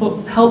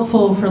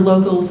helpful for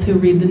locals who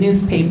read the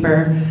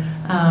newspaper,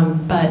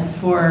 but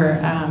for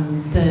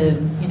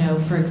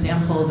for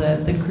example,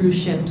 the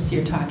cruise ships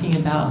you're talking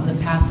about, and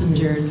the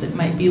passengers that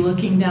might be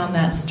looking down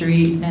that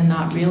street and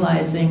not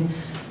realizing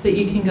that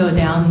you can go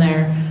down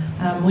there.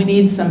 We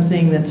need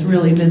something that's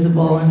really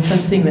visible and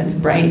something that's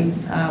bright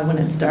when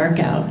it's dark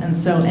out. And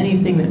so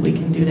anything that we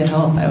can do to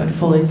help, I would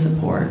fully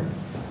support.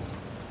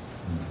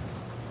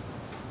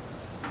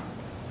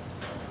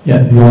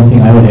 Yeah, the only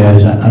thing I would add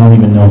is I don't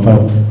even know if I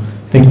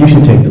think you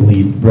should take the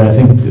lead, but I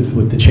think that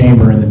with the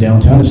chamber and the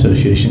downtown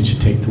association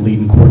should take the lead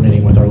in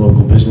coordinating with our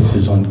local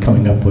businesses on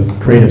coming up with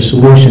creative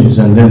solutions,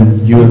 and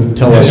then you would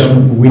tell us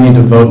we need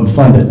to vote and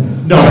fund it.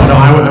 No,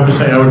 I would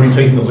say I would be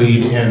taking the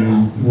lead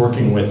and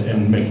working with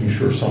and making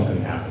sure something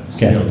happens.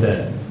 Okay. You know,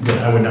 that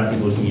I would not be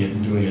looking at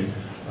and doing it.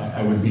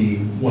 I would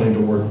be wanting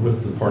to work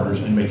with the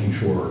partners and making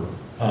sure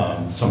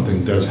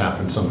something does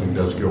happen, something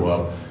does go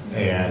up,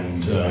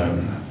 and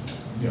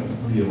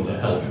be able to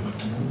help.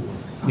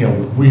 You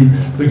know,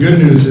 the good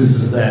news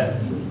is that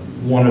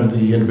one of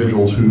the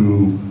individuals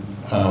who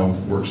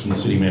works in the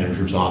city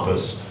manager's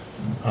office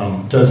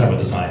does have a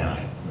design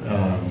eye.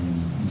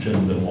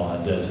 Jim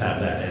Benoit does have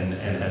that and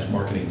has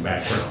marketing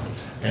background,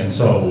 and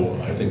so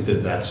I think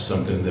that that's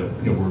something that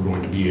we're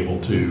going to be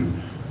able to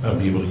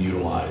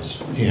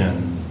utilize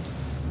in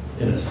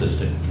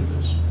assisting through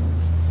this.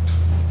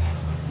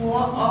 Well,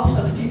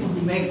 also the people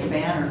who make the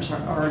banners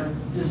are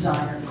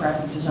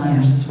graphic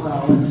designers as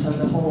well, and so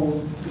the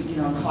whole,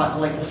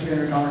 like the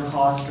 $300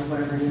 cost or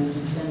whatever it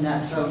is in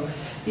that. So,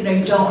 you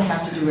don't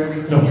have to do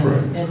everything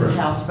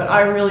in-house. But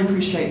I really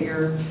appreciate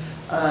your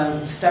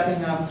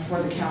stepping up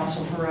for the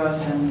council for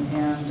us, and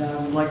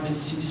would like to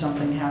see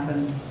something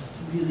happen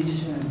really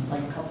soon,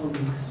 like a couple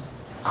of weeks.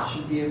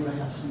 Should be able to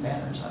have some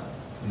banners up.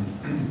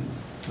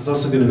 I was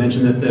also going to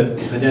mention that the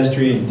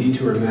pedestrian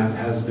detour map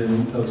has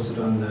been posted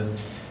on the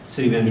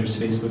city manager's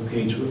Facebook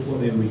page, what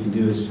maybe we can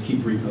do is keep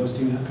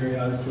reposting that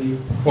periodically.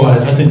 Well,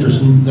 I think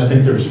there's,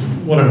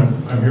 what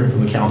I'm hearing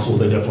from the council,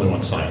 they definitely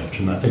want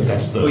signage, and I think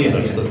that's the,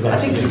 I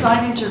think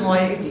signage and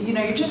like, you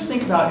know, you just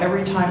think about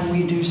every time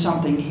we do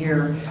something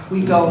here,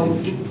 we go,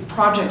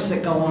 projects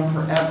that go on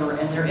forever,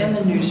 and they're in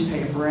the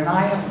newspaper, and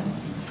I have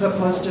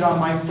posted on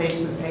my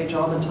Facebook page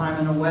all the time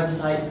and a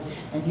website,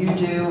 and you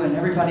do, and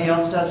everybody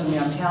else does, and we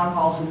have town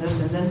halls and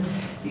this, and then,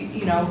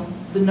 you know,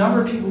 the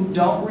number of people who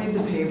don't read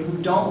the paper,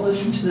 who don't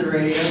listen to the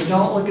radio, who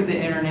don't look at the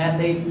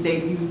internet,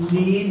 you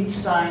need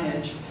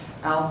signage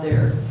out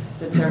there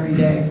that's every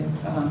day,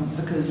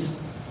 because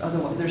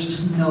otherwise there's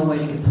just no way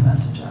to get the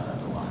message out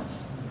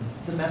otherwise.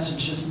 The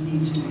message just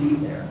needs to be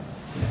there.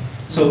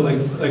 So like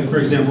for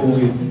example,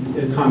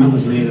 a comment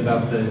was made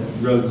about the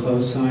road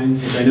closed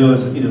sign, which I know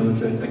is, you know,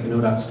 it's like an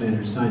ODOT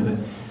standard sign, but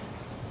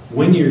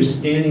when you're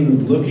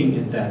standing looking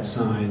at that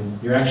sign,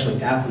 you're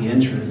actually at the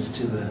entrance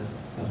to the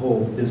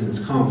whole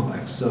business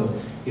complex. So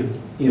if,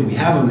 you know, we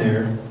have them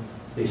there,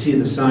 they see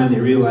the sign,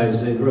 they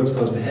realize that the road's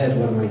closed ahead,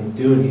 what am I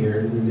doing here?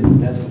 And then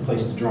that's the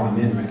place to draw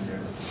them in right there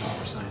with the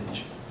proper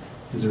signage,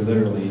 because they're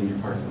literally in your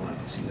parking lot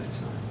to see that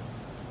sign.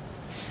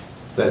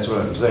 That's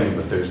what I'm saying,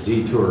 but there's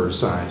detour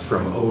signs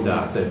from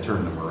ODOT that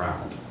turn them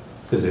around.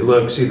 Because they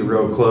look, see the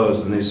road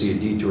closed, and they see a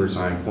detour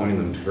sign pointing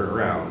them to turn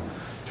around.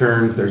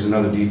 Turn, there's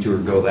another detour,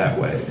 go that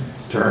way.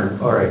 Turn,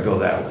 all right, go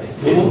that way.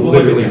 It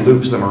literally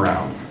loops them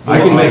around. I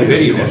can make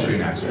video. No,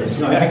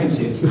 I can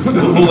see it. We'll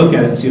look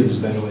at it and see if there's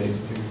a better way to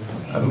figure it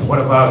out. What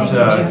about,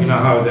 you know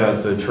how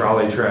the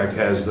trolley track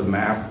has the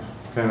map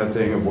kind of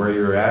thing of where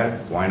you're at?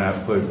 Why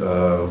not put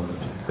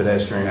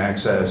pedestrian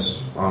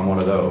access on one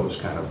of those,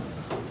 kind of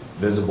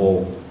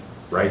visible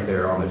right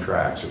there on the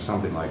tracks or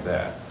something like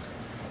that?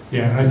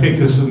 Yeah, and I think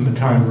this isn't the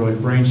time to really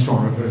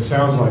brainstorm it, but it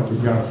sounds like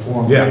we've got a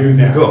form to Yeah, do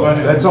that. cool.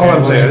 That's all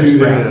I'm saying. I just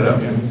bringing it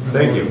up. And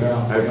Thank you. work it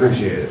out. I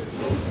appreciate it.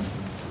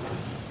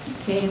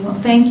 Okay, well,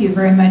 thank you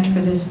very much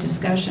for this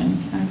discussion.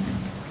 I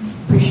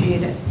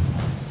appreciate it.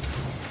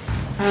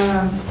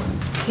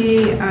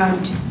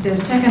 The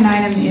second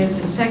item is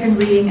a second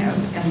reading of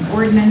an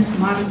ordinance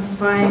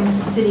modifying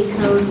city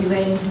code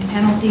relating to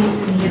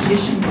penalties and the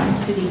addition of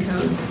city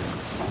code.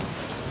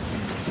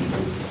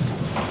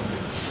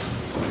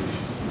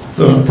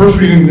 The first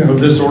reading of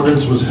this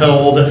ordinance was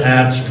held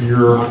at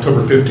your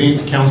October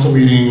 15th council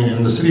meeting,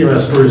 and the city of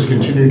Astoria is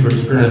continuing to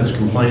experience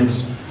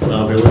complaints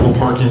of illegal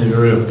parking in the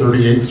area of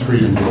 38th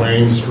Street and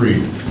Duane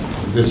Street.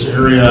 This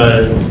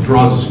area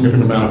draws a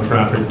significant amount of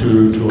traffic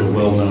due to a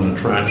well-known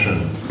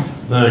attraction.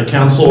 The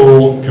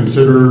council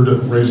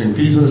considered raising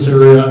fees in this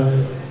area,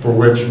 for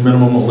which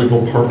minimum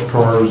illegal parked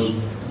cars,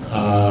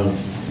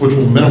 which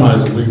will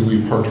minimize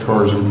illegally parked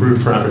cars,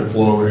 improve traffic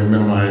flow, and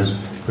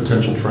minimize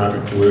potential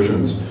traffic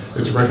collisions.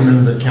 It's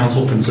recommended that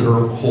council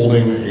consider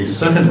holding a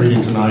second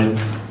reading tonight,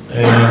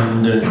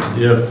 and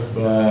if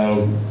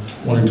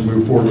wanting to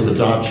move forward with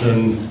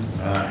adoption,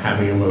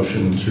 having a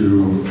motion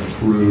to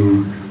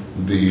approve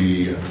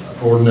the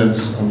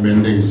ordinance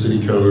amending City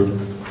Code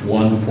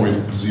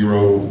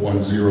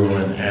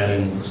 1.010 and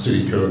adding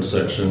City Code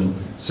Section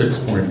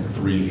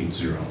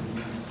 6.380.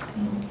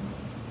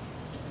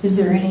 Is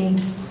there any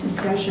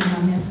discussion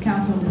on this,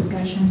 council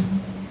discussion?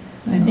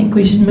 I think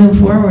we should move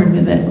forward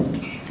with it.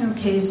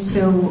 Okay,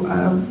 so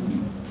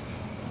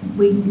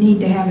we need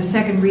to have a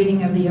second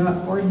reading of the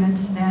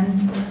ordinance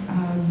then.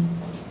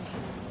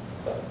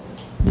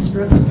 Ms.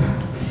 Brooks?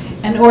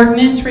 An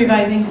ordinance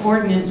revising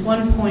ordinance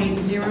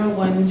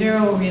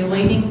 1.010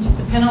 relating to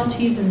the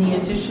penalties and the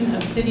addition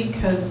of City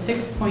Code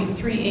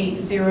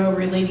 6.380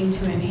 relating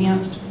to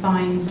enhanced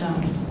fine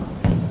zones.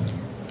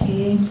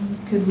 Okay,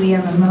 could we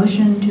have a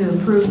motion to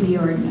approve the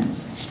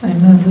ordinance? I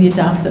move we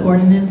adopt the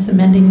ordinance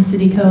amending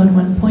City Code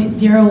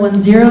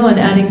 1.010 and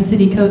adding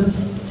City Code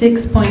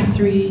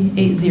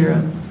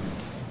 6.380.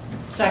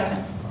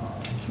 Second.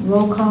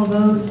 Roll call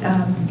vote,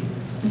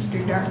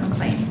 Mr. Dark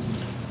McLean.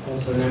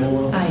 Councilor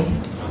Namalow? Aye.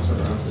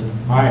 Councilor Bronson?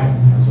 Aye.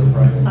 Councilor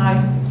Price?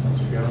 Aye.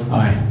 Councilor Jones?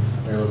 Aye.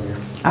 Mayor Levere?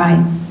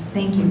 Aye.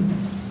 Thank you.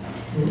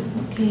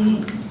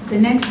 Okay, the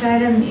next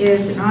item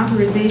is an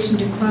authorization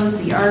to close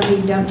the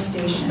RV dump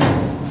station.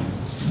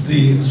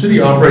 The city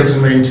operates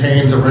and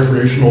maintains a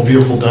recreational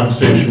vehicle dump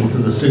station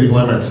within the city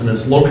limits, and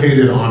it's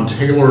located on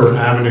Taylor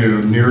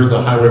Avenue near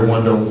the Highway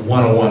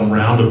 101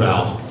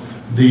 roundabout.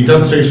 The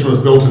dump station was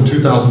built in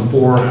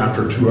 2004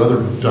 after two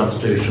other dump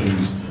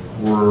stations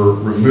were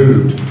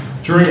removed.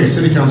 During a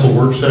city council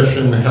work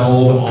session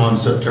held on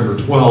September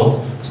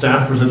 12th,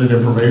 staff presented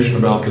information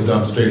about the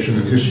dump station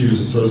and issues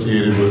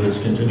associated with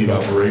its continued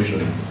operation.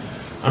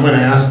 I'm going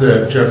to ask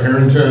that Jeff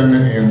Harrington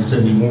and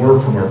Cindy Moore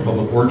from our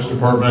Public Works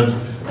Department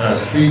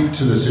speak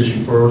to this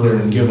issue further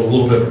and give a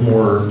little bit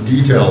more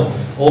detail.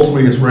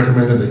 Ultimately, it's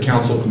recommended that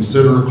council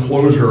consider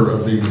closure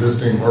of the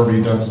existing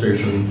RV dump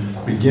station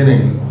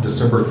beginning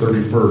December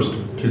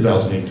 31st,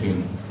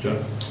 2018.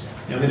 Jeff?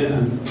 I'm going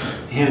to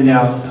hand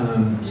out,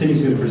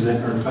 Cindy's going to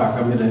present or talk,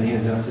 I'm going to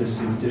hand out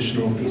this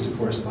additional piece of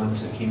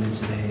correspondence that came in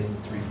today at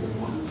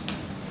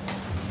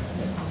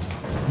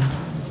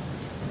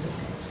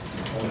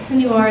 3:41.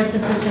 Cindy Moore,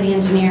 Assistant City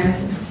Engineer.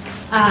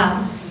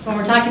 When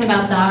we're talking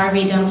about the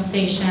RV dump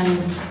station,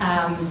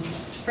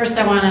 first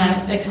I want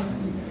to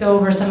go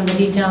over some of the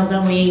details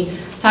that we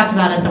talked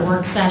about at the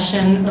work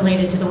session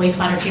related to the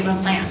wastewater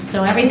treatment plant.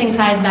 So everything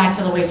ties back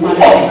to the wastewater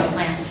treatment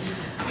plant.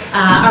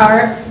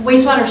 Our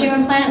wastewater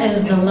treatment plant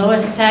is the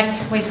lowest tech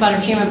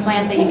wastewater treatment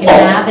plant that you can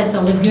have. It's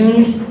a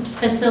lagoons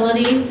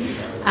facility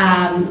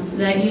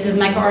that uses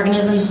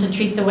microorganisms to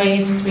treat the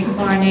waste. We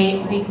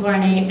chlorinate,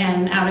 dechlorinate,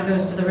 and out it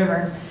goes to the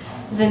river.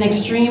 It's an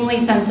extremely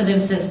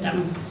sensitive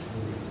system.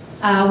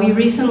 We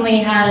recently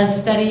had a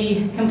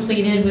study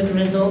completed with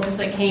results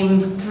that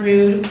came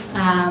through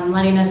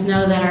letting us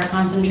know that our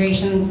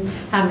concentrations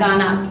have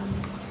gone up.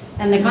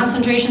 And the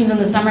concentrations in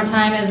the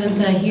summertime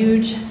isn't a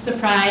huge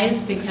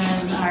surprise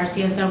because our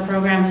CSO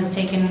program has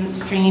taken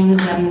streams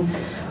and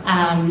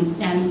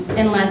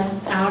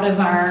inlets out of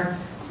our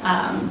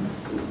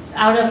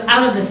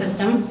out of the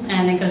system,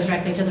 and it goes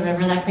directly to the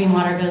river. That clean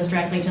water goes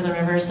directly to the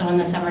river, so in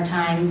the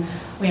summertime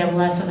we have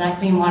less of that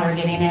clean water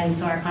getting in,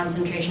 so our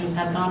concentrations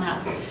have gone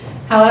up.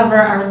 However,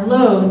 our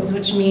loads,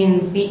 which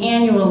means the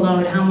annual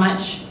load, how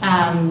much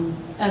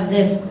of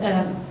this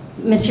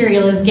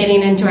material is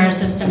getting into our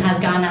system, has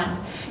gone up.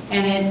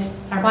 And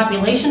our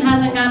population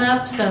hasn't gone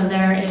up, so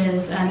there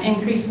is an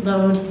increased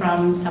load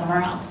from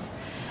somewhere else.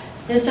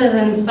 This has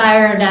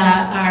inspired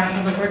our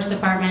Public Works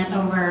Department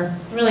over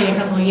really a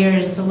couple of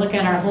years to look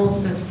at our whole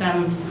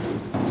system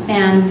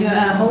and do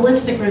a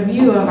holistic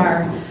review of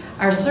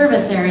our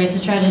service area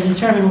to try to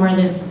determine where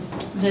these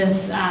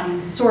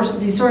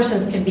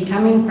sources could be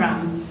coming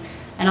from.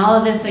 And all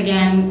of this,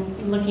 again,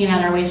 looking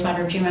at our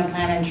wastewater treatment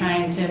plant and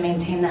trying to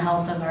maintain the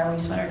health of our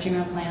wastewater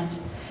treatment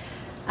plant.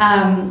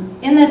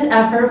 In this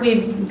effort,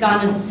 we've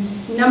gone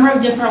a number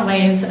of different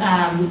ways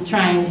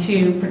trying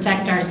to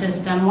protect our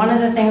system. One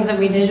of the things that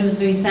we did was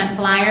we sent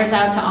flyers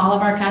out to all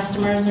of our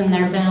customers in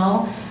their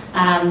bill.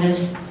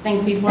 Just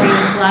think before you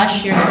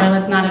flush, your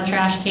toilet's not a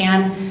trash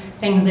can,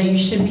 things that you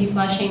should be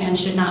flushing and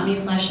should not be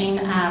flushing,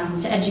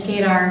 to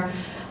educate our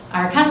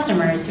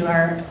customers who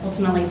are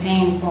ultimately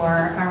paying for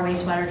our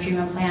wastewater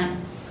treatment plant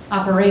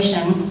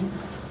operation.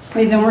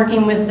 We've been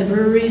working with the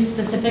breweries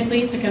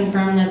specifically to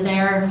confirm that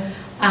they're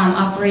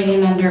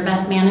operating under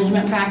best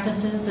management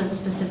practices that's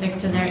specific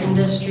to their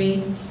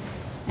industry.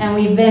 And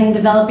we've been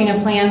developing a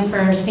plan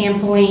for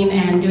sampling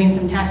and doing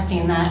some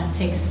testing that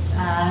takes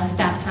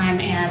staff time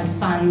and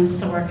funds,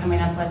 so we're coming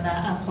up with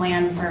a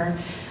plan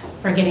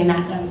for getting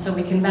that done so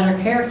we can better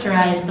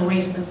characterize the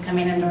waste that's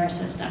coming into our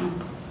system.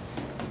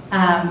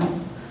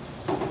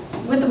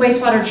 With the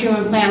wastewater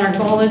treatment plant,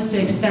 our goal is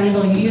to extend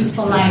the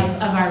useful life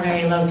of our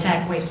very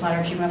low-tech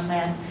wastewater treatment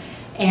plant.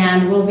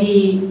 And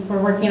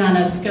we're working on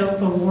a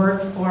scope of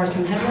work for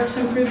some headworks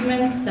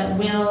improvements that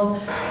will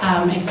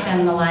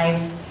extend the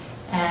life,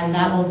 and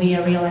that will be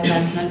a real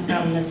investment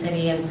from the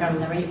city and from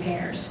the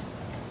ratepayers.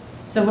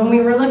 So when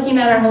we were looking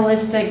at our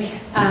holistic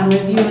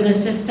review of the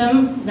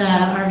system, the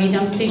RV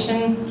dump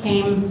station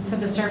came to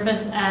the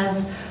surface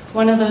as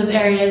one of those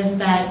areas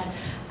that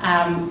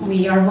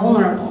we are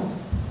vulnerable.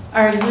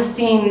 Our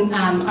existing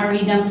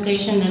RV dump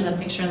station, there's a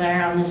picture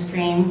there on the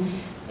screen,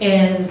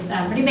 is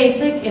pretty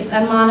basic. It's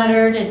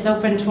unmonitored, it's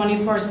open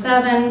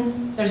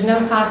 24/7, there's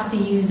no cost to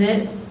use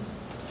it.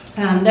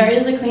 There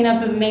is a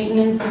cleanup and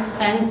maintenance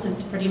expense,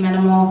 it's pretty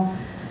minimal.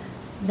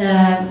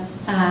 The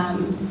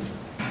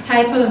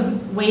type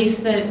of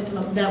waste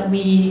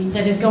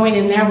that is going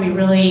in there, we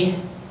really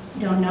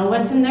don't know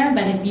what's in there,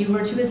 but if you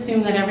were to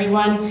assume that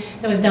everyone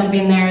that was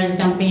dumping there is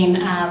dumping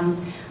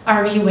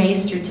RV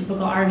waste, your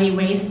typical RV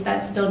waste,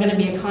 that's still going to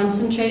be a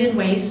concentrated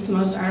waste.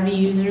 Most RV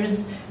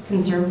users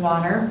conserve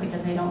water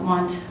because they don't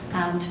want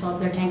to fill up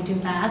their tank too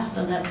fast,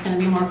 so that's going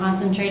to be more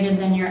concentrated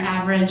than your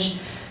average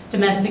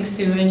domestic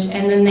sewage.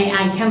 And then they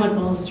add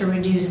chemicals to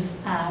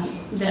reduce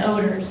the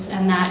odors,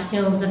 and that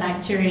kills the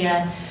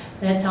bacteria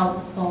that's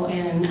helpful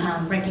in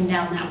breaking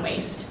down that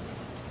waste.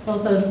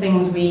 Both those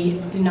things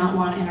we do not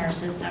want in our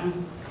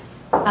system.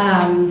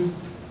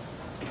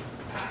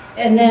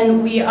 And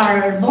then we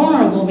are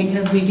vulnerable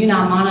because we do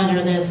not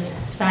monitor this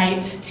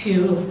site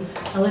to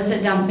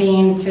illicit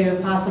dumping, to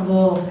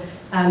possible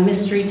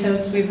mystery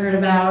totes we've heard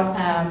about,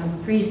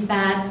 grease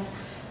spats.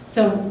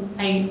 So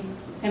I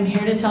am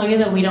here to tell you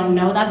that we don't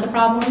know that's a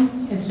problem.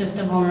 It's just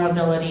a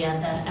vulnerability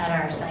at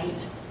our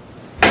site.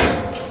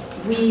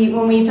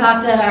 When we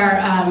talked at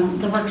our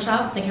the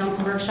workshop, the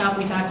council workshop,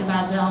 we talked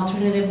about the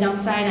alternative dump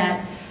site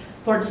at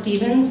Fort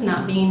Stevens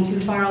not being too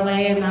far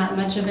away and not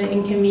much of an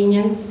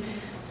inconvenience.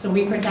 So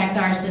we protect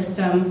our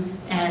system,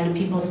 and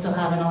people still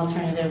have an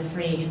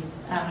alternative-free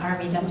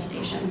RV dump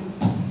station.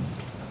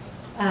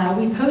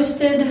 We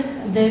posted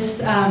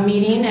this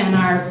meeting and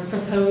our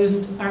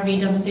proposed RV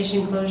dump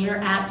station closure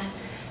at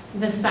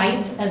the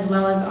site as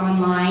well as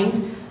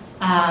online.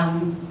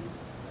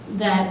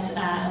 That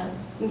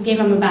gave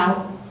them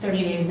about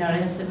 30 days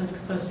notice. It was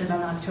posted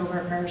on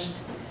October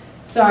 1st.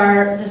 So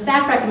the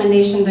staff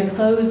recommendation to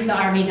close the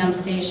RV dump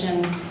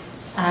station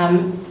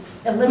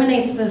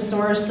eliminates the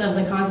source of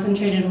the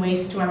concentrated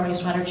waste to our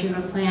wastewater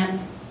treatment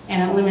plant,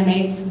 and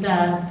eliminates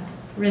the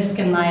risk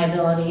and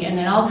liability, and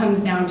it all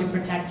comes down to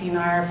protecting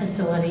our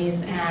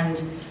facilities and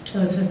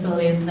those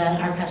facilities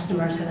that our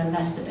customers have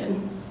invested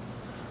in.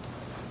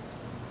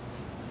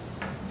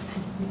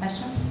 Any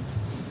questions?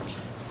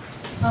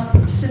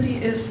 Cindy,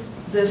 is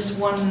this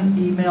one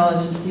email,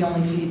 is this the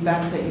only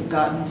feedback that you've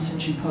gotten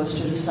since you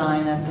posted a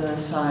sign at the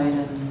site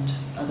and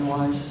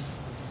otherwise?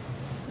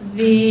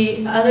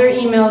 The other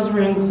emails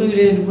were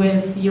included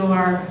with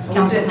your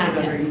council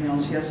packet. packet. Other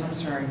emails, yes, I'm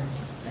sorry.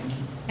 Thank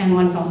you. And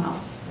one phone call.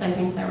 So I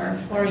think there were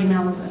 4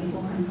 emails and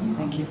 1 phone call.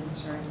 Thank you,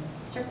 sorry.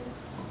 Sure.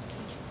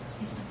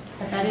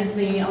 But that is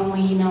the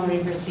only email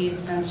we've received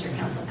since your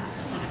council packet.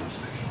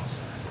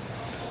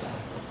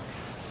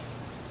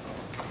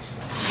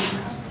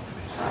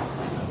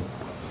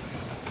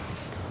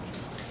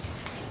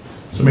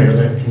 So Mayor,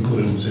 that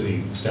concludes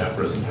any staff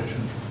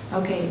presentation.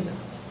 Okay.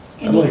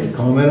 I'd like to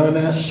comment on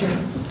that. Sure.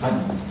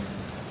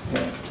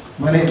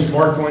 My name is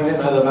Mark Wyndon.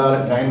 I live out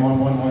at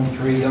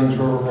 91113 Youngs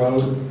River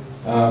Road.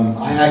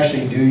 I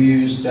actually do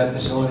use that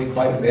facility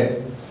quite a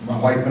bit. My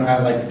wife and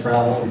I like to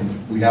travel,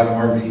 and we have an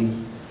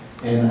RV.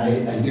 And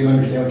I do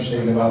understand what you're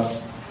saying about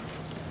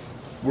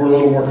we're a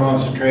little more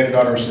concentrated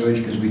on our sewage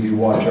because we do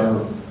watch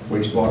our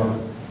wastewater.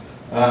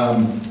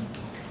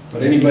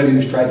 But anybody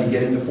who's tried to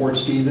get into Fort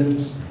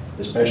Stevens,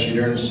 especially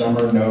during the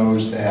summer,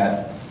 knows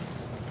that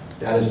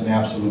that is an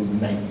absolute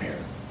nightmare.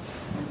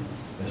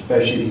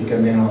 Especially if you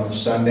come in on a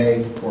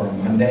Sunday or a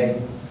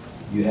Monday,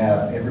 you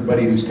have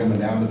everybody who's coming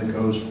down to the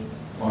coast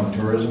on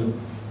tourism.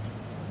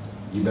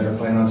 You better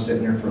plan on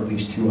sitting there for at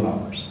least 2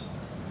 hours.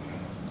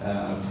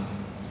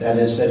 That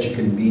is such a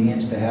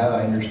convenience to have.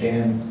 I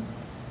understand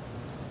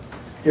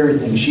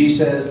everything she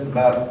says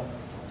about,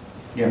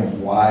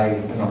 why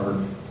in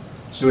our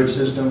sewage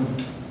system,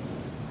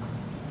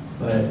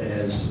 but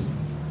as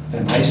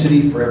a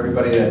nicety for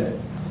everybody that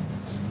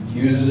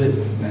uses it,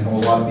 and I know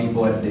a lot of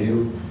people that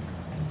do,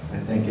 I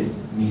think it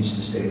needs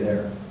to stay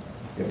there.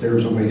 If there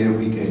was a way that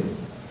we could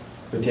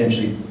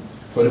potentially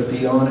put a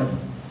fee on it,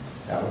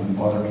 that wouldn't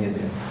bother me a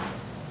bit.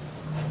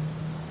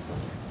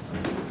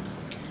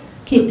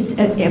 Okay,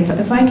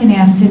 if I can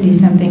ask Cindy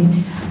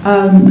something,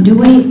 do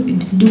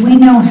we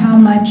know how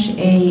much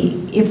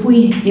if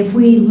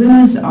we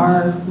lose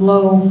our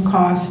low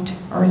cost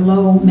or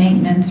low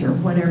maintenance or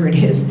whatever it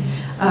is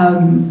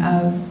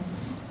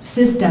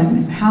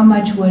system, how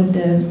much would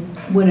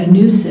a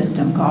new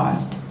system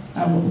cost?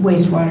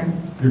 Wastewater.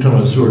 You're talking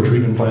about a sewer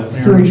treatment plant, Mayor?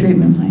 Sewer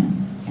treatment plant.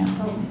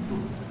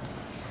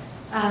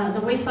 Yeah. The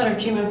wastewater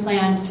treatment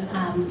plant.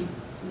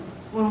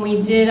 When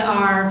we did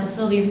our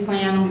facilities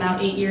plan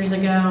about 8 years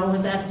ago, it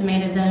was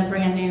estimated that a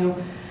brand new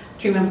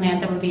treatment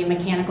plant that would be a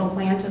mechanical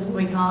plant, is what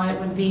we call it,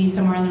 would be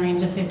somewhere in the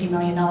range of $50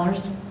 million.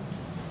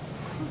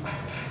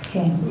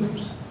 Okay,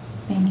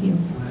 thank you.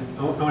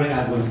 I want to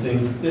add one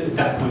thing at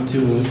that point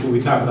too, when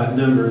we talk about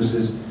numbers,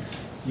 is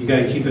you got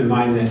to keep in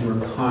mind that we're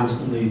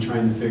constantly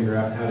trying to figure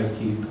out how to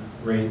keep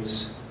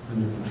rates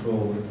under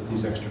control with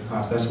these extra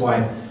costs. That's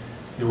why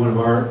one of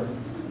our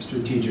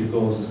strategic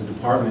goals as a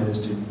department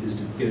is to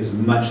get as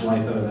much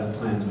life out of that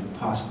plant as we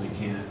possibly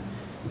can.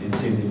 And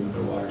same thing with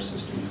our water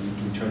system.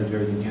 We try to do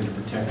everything we can to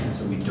protect it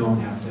so we don't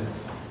have to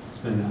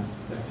spend that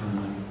kind of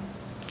money.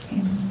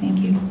 Okay, thank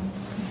you.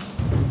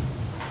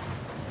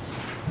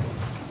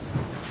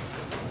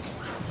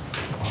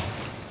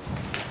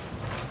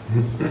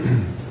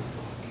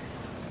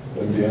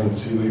 I'm Dan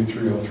Seeley,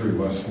 303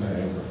 West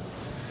Niagara.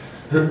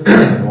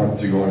 I want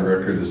to go on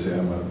record to say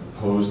I'm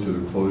opposed to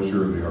the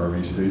closure of the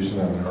RV station.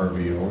 I'm an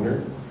RV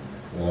owner,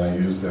 and I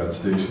use that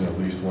station at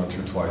least once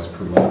or twice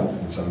per month,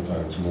 and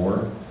sometimes more.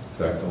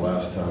 In fact, the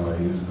last time I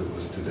used it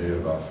was today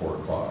about 4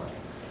 o'clock.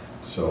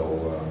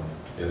 So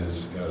it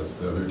is, as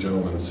the other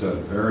gentleman said,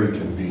 very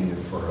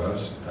convenient for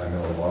us. I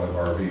know a lot of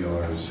RV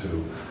owners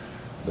who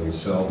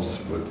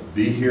themselves would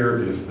be here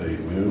if they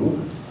knew.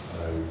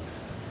 I'm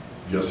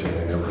guessing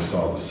they never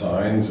saw the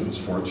signs. It was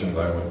fortunate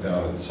I went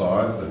down and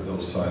saw it, but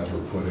those signs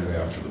were put in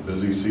after the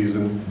busy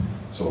season.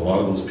 So a lot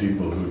of those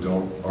people who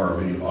don't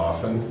RV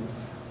often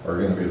are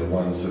going to be the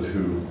ones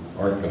who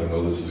aren't going to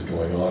know this is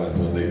going on, and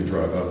when they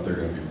drive up, they're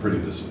going to be pretty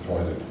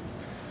disappointed.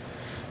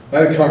 I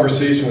had a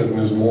conversation with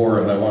Ms. Moore,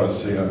 and I want to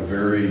say I'm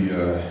very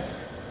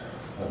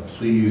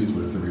pleased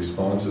with the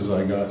responses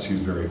I got. She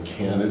was very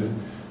candid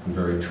and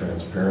very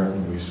transparent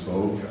when we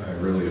spoke. I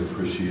really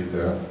appreciate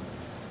that.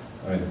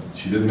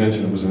 She did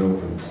mention it was an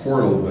open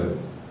portal, but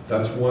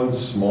that's one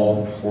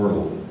small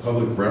portal.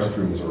 Public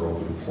restrooms are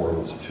open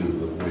portals to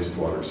the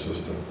wastewater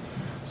system.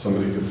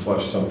 Somebody could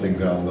flush something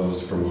down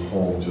those from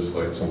home, just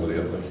like somebody,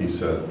 like he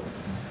said.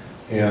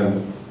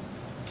 And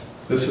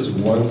this is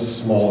one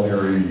small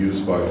area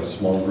used by a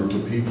small group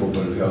of people,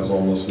 but it has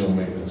almost no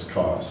maintenance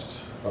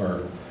costs.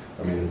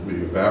 We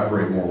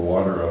evaporate more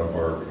water out of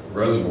our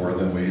reservoir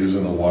than we use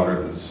in the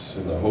water that's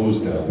in the hose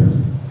down there.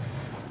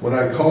 When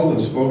I called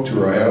and spoke to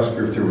her, I asked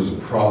her if there was a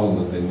problem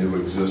that they knew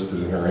existed,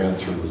 and her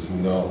answer was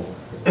no.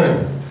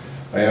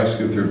 I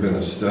asked if there had been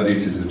a study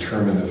to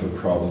determine if a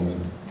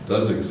problem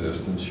does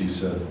exist, and she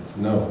said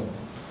no.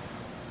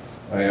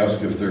 I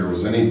asked if there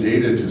was any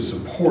data to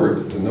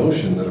support the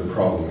notion that a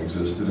problem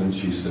existed, and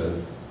she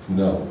said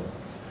No.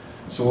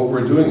 So what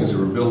we're doing is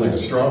we're building a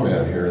straw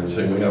man here and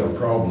saying we have a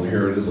problem,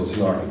 here it is, let's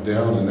knock it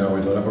down, and now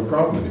we don't have a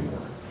problem anymore.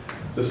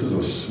 This is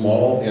a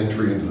small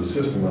entry into the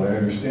system, and I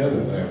understand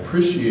that, and I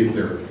appreciate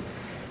their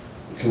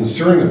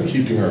concern of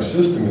keeping our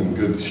system in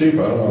good shape.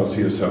 I don't want to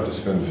see us have to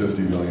spend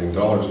 $50 million,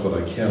 but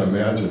I can't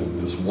imagine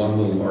this one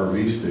little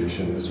RV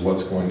station is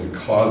what's going to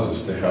cause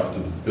us to have to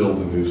build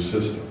a new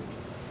system.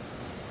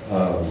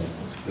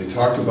 They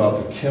talked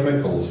about the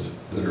chemicals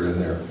that are in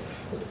there.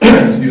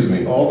 Excuse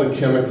me, all the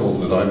chemicals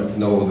that I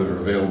know that are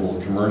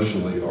available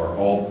commercially are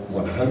all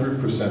 100%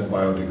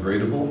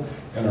 biodegradable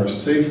and are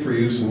safe for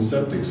use in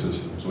septic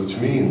systems, which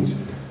means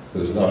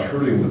that it's not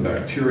hurting the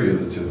bacteria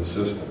that's in the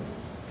system.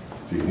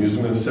 If you can use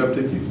them in a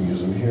septic, you can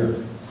use them here.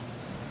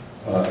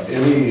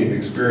 Any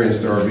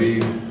experienced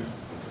RV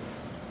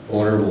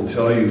owner will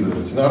tell you that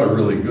it's not a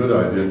really good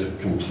idea to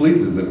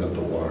completely limit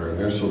the water in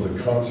there, so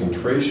the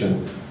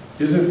concentration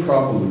isn't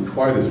probably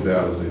quite as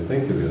bad as they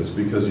think it is,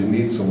 because you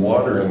need some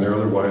water in there,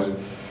 otherwise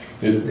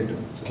it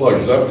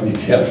plugs up and you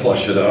can't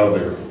flush it out of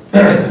there.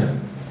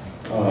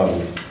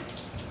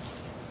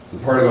 The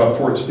part about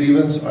Fort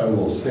Stevens, I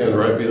will stand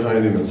right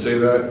behind him and say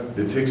that.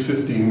 It takes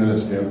 15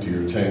 minutes to empty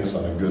your tanks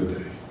on a good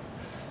day.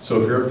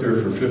 So if you're up there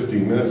for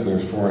 15 minutes and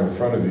there's 4 in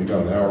front of you, you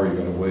got an hour, you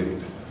got to wait.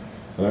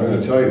 And I'm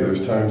going to tell you,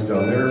 there's times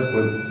down there,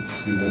 but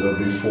excuse me, there'll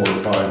be 4 or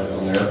 5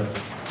 down there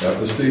at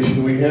the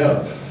station we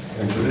have.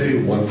 And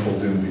today, 1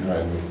 pulled in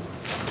behind me.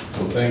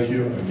 So thank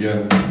you.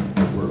 Again,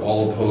 we're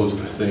all opposed,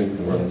 I think,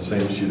 and we're on the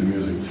same sheet of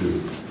music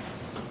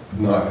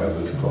to not have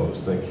this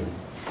closed. Thank you.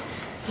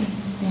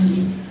 Thank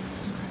you.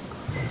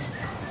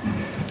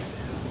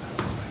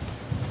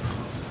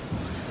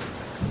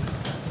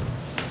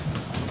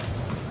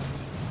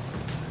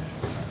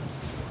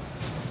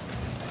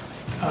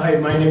 Hi,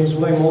 my name is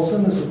William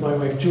Olson. This is my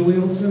wife Julie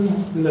Olson.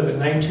 We live at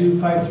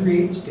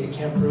 92538 State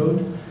Camp Road.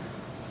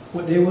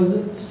 What day was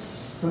it?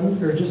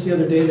 Sunday, or just the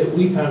other day that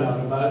we found out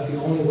about it.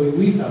 The only way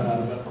we found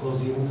out about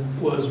closing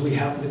was we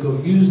happened to go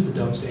use the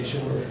dump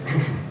station,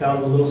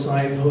 found a little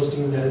sign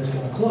posting that it's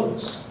going to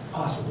close,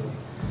 possibly.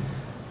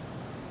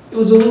 It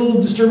was a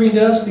little disturbing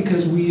to us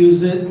because we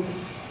use it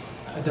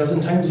a dozen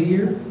times a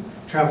year,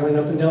 traveling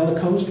up and down the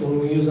coast when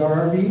we use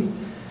our RV.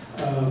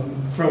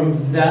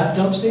 From that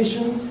dump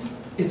station,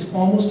 it's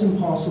almost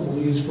impossible to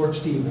use Fort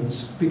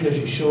Stevens because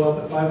you show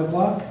up at 5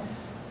 o'clock,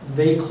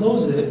 they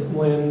close it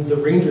when the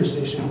ranger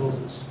station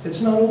closes.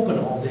 It's not open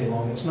all day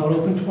long. It's not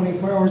open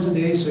 24 hours a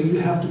day, so you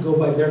have to go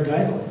by their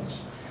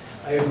guidelines.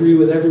 I agree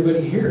with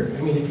everybody here.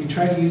 I mean, if you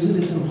try to use it,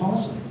 it's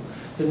impossible.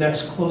 The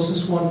next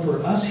closest one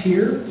for us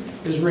here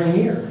is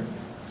Rainier.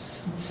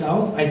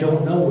 South, I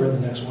don't know where the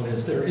next one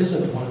is. There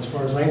isn't one as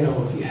far as I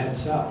know if you head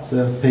south.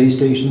 The pay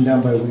station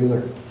down by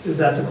Wheeler. Is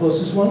that the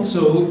closest one?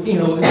 So, you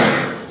know,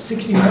 it's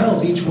 60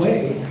 miles each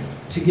way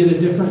to get a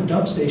different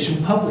dump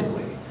station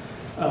publicly.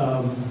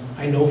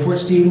 I know Fort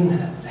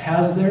Stevens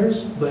has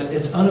theirs, but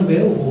it's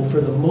unavailable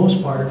for the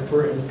most part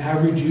for an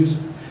average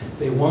user.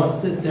 They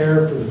want it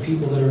there for the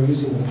people that are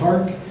using the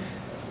park.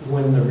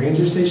 When the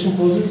ranger station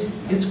closes,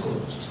 it's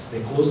closed.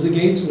 They close the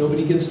gates,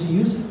 nobody gets to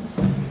use it.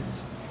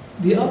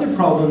 The other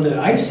problem that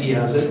I see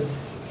as it,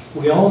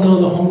 we all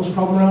know the homeless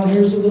problem around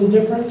here is a little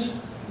different.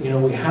 You know,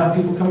 we have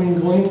people coming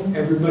and going.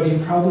 Everybody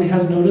probably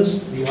has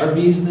noticed the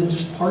RVs that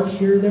just park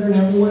here, there, and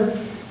everywhere.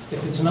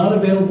 If it's not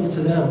available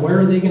to them, where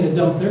are they going to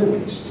dump their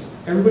waste?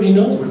 Everybody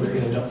knows where they're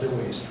going to dump their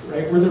waste,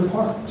 right? Where they're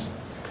parked.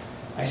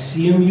 I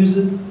see them use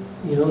it.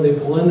 You know, they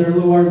pull in their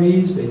little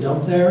RVs, they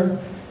dump there.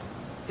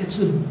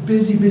 It's a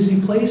busy,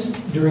 busy place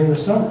during the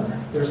summer.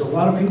 There's a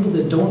lot of people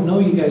that don't know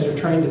you guys are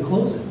trying to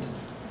close it.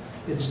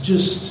 It's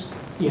just,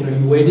 you know,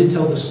 you waited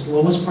till the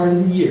slowest part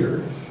of the year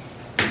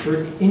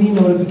for any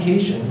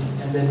notification,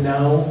 and then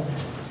now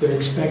they're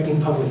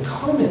expecting public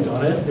comment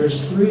on it.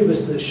 There's 3 of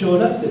us that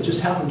showed up that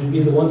just happened to be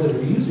the ones that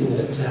are using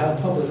it to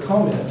have public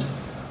comment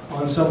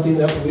on something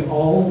that we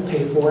all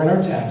pay for in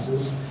our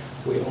taxes.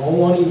 We all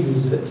want to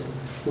use it.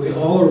 We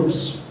all are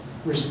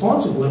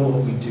responsible in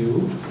what we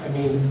do. I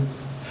mean,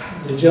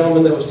 the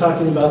gentleman that was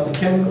talking about the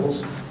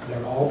chemicals,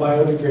 they're all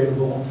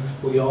biodegradable.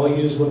 We all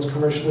use what's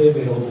commercially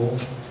available.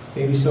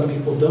 Maybe some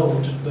people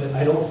don't, but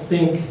I don't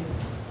think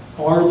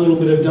our little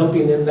bit of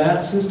dumping in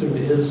that system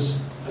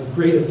is a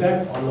great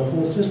effect on the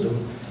whole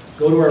system.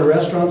 Go to our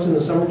restaurants in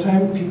the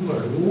summertime, people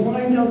are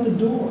lined out the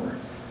door.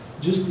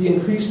 Just the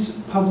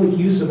increased public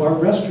use of our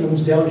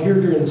restrooms down here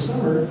during the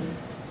summer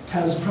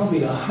has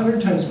probably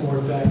 100 times more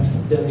effect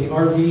than the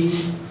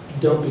RV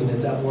dumping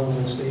at that one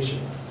little station.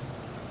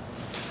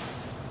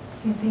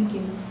 Okay, thank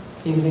you.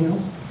 Anything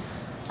else?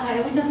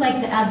 I would just like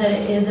to add that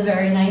it is a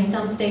very nice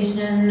dump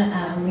station.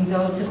 We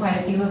go to quite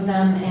a few of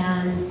them,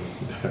 and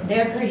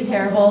they're pretty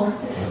terrible.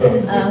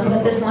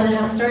 But this one in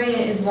Astoria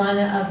is one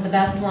of the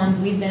best ones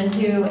we've been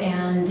to,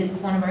 and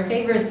it's one of our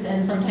favorites.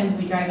 And sometimes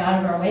we drive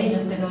out of our way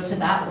just to go to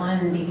that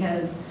one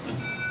because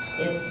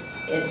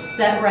it's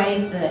set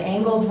right, the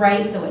angle's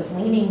right, so it's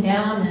leaning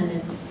down and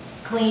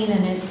it's clean,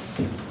 and it's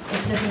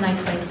just a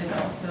nice place to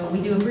go. So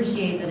we do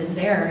appreciate that it's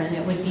there, and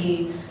it would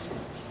be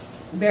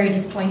very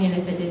disappointing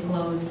if it did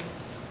close.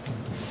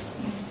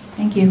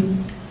 Thank you.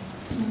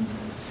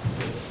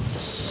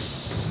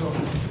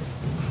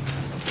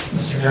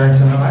 Mr.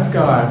 Harrington, I've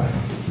got,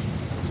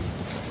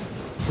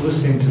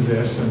 listening to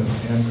this,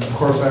 and of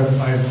course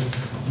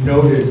I've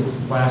noted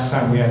last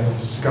time we had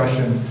this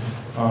discussion,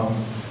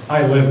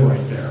 I live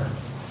right there.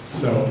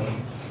 So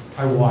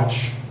I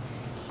watch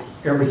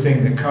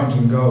everything that comes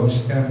and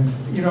goes. And,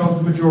 you know,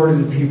 the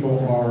majority of the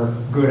people are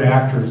good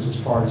actors as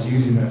far as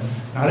using it.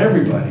 Not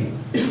everybody.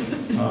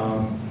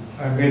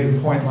 I made a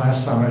point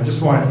last time, I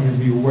just wanted you to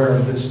be aware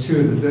of this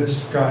too, that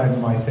this got into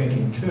my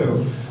thinking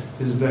too,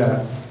 is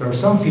that there are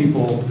some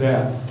people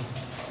that,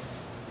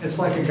 it's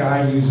like a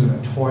guy using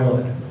a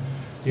toilet.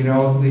 You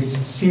know, they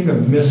seem to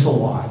miss a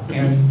lot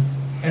and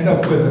end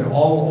up with it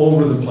all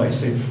over the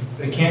place.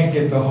 They can't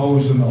get the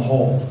hose in the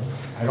hole.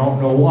 I don't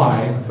know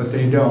why, but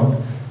they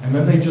don't. And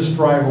then they just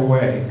drive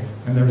away,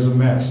 and there's a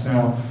mess.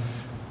 Now,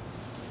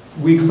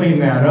 we clean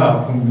that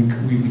up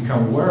when we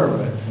become aware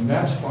of it, and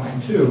that's fine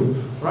too.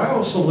 But I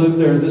also live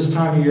there this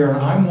time of year, and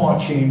I'm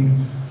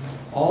watching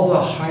all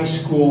the high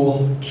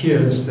school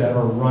kids that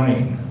are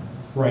running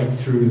right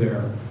through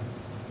there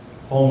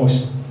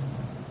almost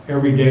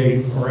every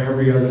day or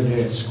every other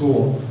day at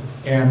school.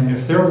 And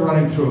if they're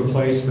running through a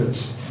place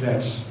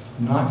that's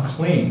not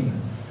clean,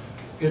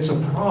 it's a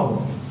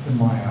problem in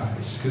my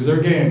eyes, because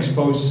they're getting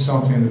exposed to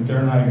something that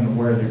they're not even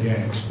aware they're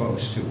getting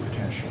exposed to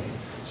potentially.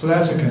 So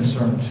that's a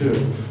concern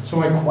too. So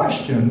my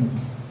question,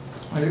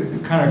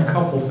 kind of a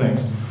couple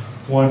things.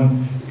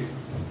 One,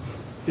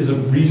 is it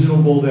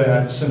reasonable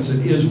that since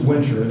it is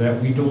winter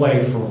that we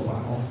delay for a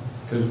while?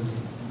 Because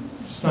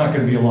it's not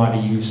going to be a lot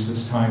of use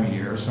this time of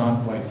year. It's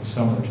not like the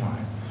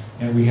summertime.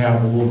 And we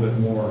have a little bit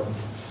more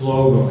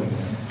flow going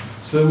in.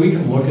 So that we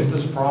can look at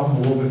this problem a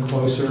little bit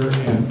closer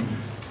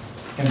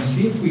and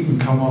see if we can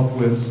come up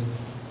with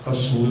a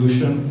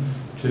solution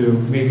to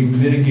maybe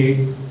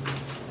mitigate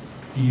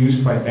the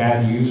use by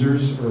bad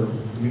users, or,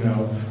 you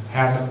know,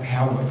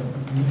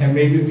 and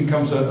maybe it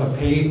becomes a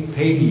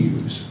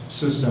pay-to-use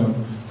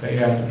system that you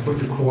have to put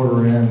the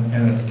quarter in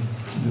and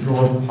the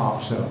door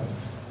pops up.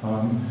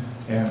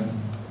 And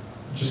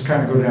just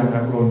kind of go down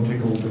that road and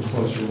take a little bit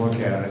closer look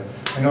at it.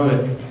 I know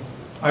that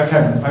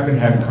I've been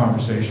having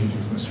conversations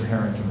with Mr.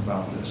 Harrington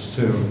about this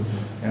too,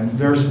 and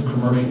there's some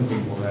commercial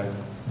people that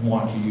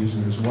want to use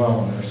it as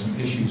well, and there's some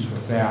issues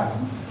with that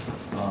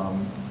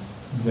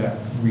that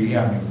we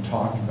haven't even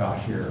talked about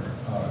here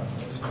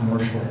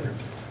commercially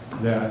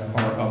that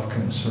are of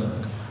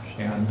concern.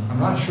 And I'm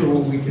not sure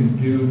what we can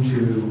do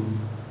to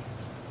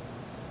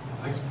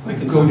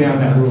go down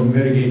that road and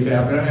mitigate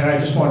that. And I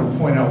just wanted to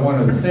point out one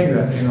other thing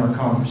that in our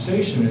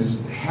conversation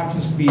is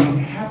happens to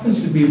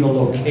be the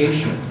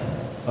location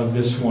of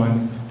this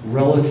one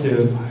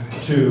relative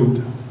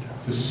to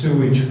the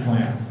sewage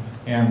plant.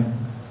 And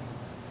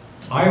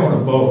I own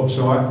a boat,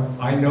 so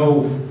I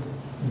know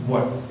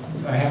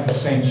I have the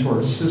same sort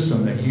of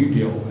system that you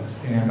deal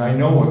with, and I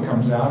know what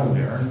comes out of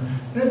there. And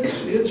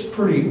it's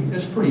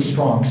pretty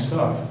strong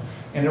stuff,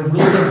 and it really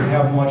doesn't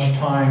have much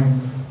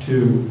time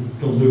to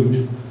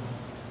dilute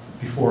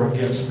before it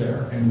gets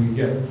there, and we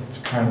get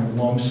kind of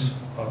lumps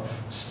of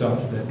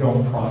stuff that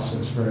don't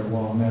process very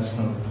well, and that's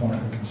another point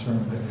of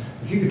concern. But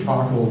if you could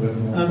talk a little bit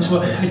more.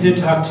 So I did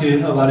talk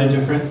to a lot of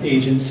different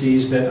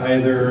agencies that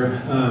either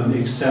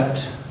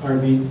accept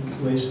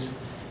RV waste,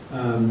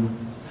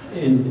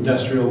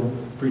 industrial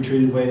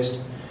pre-treated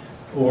waste,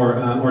 or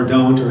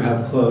don't, or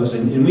have closed.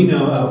 And we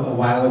know a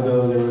while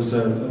ago there was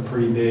a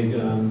pretty big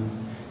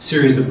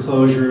series of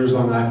closures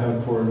on the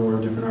I-5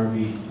 corridor, different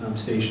RV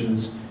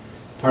stations.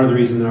 Part of the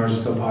reason that ours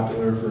is so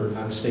popular for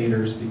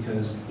out-of-staters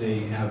because they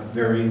have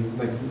very,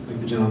 like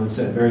the gentleman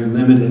said, very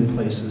limited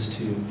places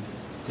to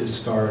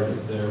discard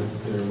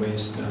their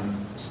waste,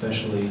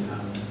 especially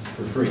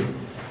for free.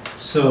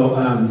 So,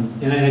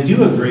 and I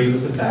do agree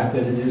with the fact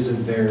that it is a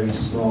very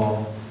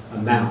small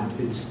amount.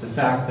 It's the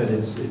fact that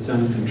it's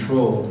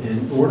uncontrolled.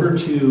 In order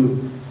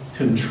to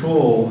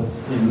control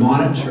and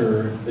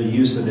monitor the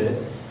use of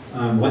it,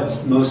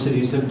 what most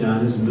cities have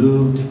done is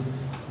moved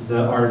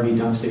the RV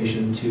dump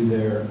station to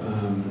their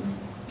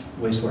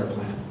wastewater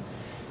plant.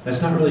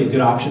 That's not really a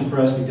good option for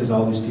us because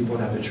all these people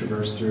have to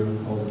traverse through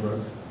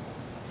Holbrook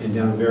and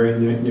down a very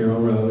narrow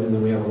road, and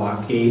then we have a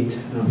locked gate.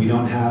 We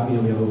don't have,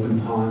 we have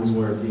open ponds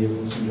where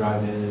vehicles can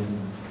drive in, and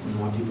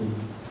we want people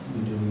to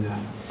be doing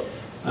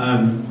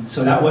that.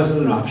 So that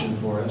wasn't an option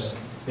for us.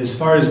 As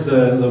far as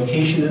the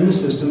location in the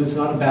system, it's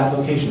not a bad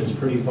location. It's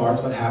pretty far.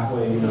 It's about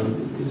halfway.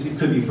 It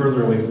could be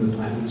further away from the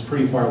plant, but it's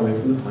pretty far away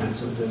from the plant,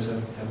 so it does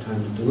have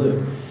time to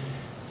deliver.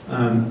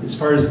 As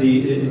far as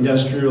the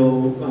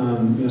industrial,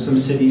 some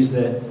cities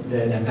that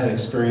have had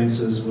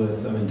experiences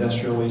with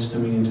industrial waste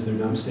coming into their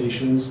dump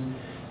stations,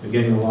 they're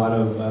getting a lot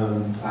of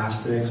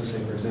plastics. Let's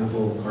say, for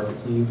example, carpet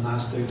cleaning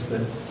plastics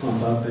that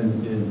clump up.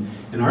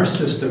 In our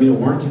system,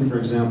 Warrenton, for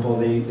example,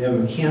 they have a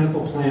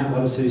mechanical plant. A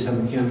lot of cities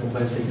have mechanical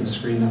plants. They can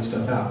screen that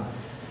stuff out.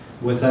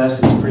 With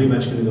us, it's pretty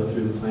much going to go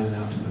through the plant and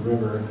out to the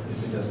river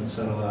if it doesn't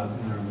settle out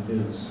in our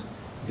lagoons.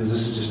 Because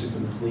this is just a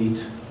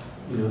complete,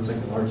 it's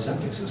like a large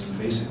septic system,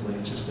 basically.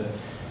 It's just a,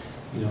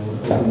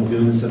 open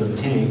lagoon instead of a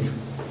tank.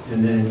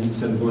 And then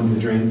instead of going to a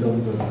drain field,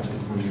 it goes out to the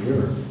Columbia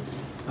River.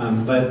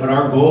 But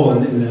our goal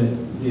in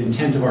the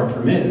intent of our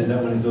permit is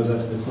that when it goes out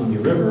to the Columbia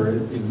River,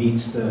 it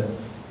meets the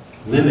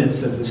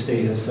limits that the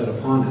state has set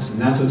upon us.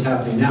 And that's what's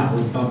happening now.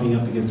 We're bumping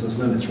up against those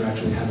limits. We're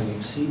actually having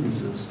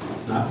exceedances,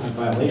 not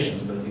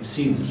violations, but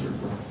exceedances. We're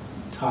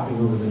topping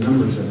over the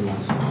numbers every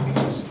once in a while,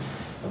 which is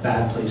a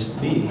bad place to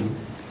be.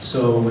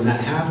 So when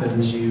that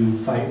happens, you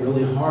fight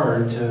really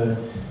hard to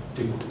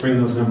bring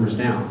those numbers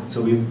down.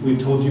 So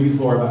we've told you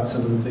before about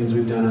some of the things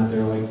we've done out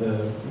there, like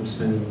we're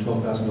spending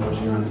 $12,000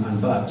 a year on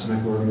bugs,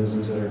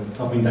 microorganisms that are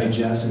helping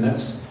digest, and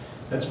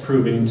that's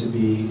proving to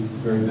be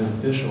very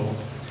beneficial.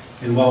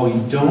 And while we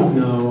don't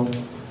know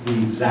the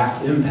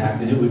exact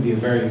impact, and it would be a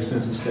very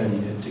expensive study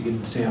to get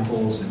the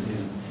samples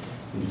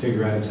and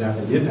figure out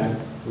exactly the impact,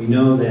 we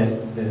know that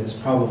it's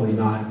probably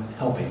not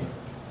helping.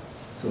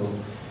 So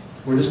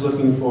we're just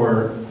looking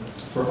for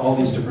all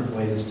these different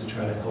ways to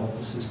try to help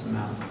the system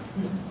out.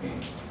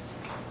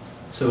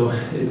 So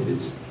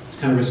it's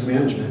kind of risk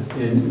management,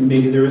 and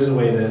maybe there is a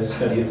way to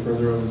study it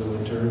further over the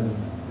winter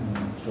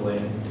and delay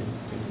it.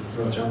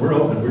 We're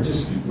open. We're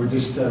just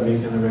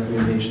making a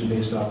recommendation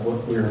based off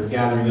what we're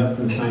gathering up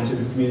from the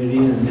scientific community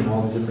and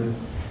all the different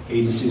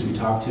agencies we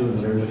talk to and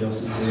what everybody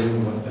else is doing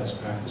and what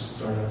best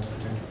practices are to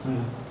protect your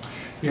plant.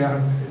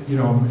 Yeah,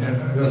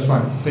 and that's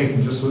fine.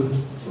 Thinking just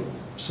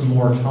some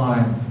more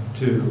time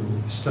to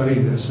study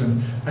this,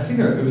 and I think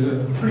it was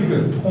a pretty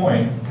good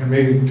point, and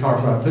maybe talk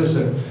about this,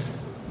 that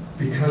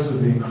because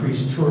of the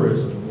increased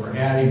tourism, we're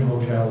adding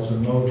hotels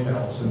and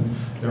motels, and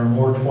there are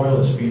more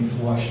toilets being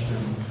flushed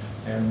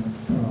and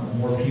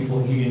more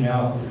people eating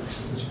out.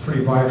 It's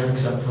pretty vibrant,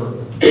 except for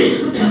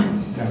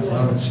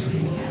 11th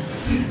Street.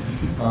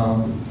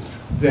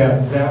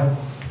 That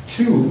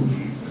too,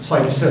 it's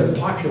like you said, the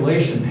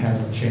population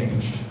hasn't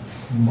changed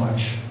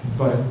much,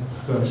 but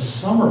the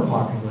summer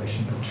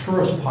population, the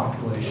tourist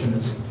population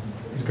is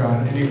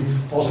gone. And you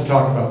also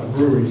talk about the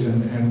breweries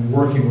and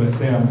working with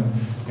them,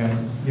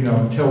 and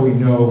until we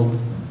know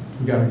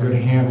we got a good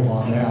handle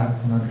on that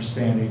and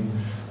understanding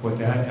what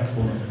that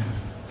effluent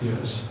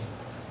is.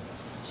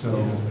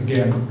 So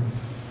again,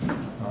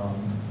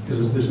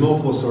 there's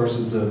multiple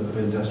sources of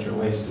industrial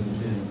waste,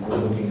 and we're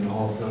looking at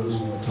all of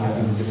those, and we're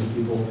talking to different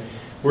people.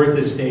 We're at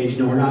this stage,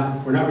 we're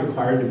not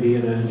required to be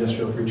in an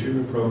industrial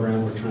pretreatment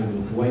program. We're trying to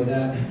avoid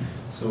that.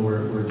 So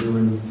we're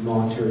doing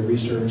voluntary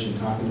research and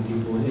talking to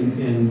people,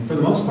 and for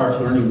the most part,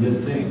 learning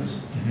good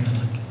things.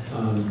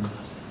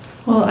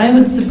 Well, I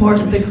would support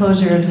the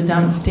closure of the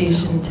dump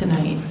station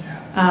tonight.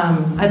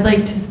 I'd like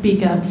to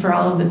speak up for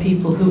all of the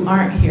people who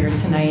aren't here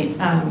tonight,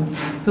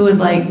 who would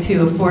like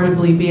to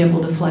affordably be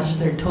able to flush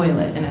their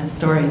toilet in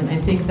Astoria. And I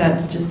think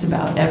that's just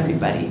about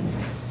everybody.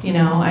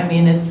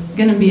 It's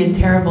going to be a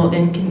terrible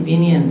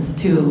inconvenience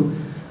to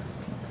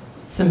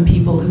some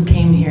people who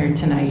came here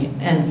tonight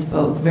and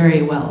spoke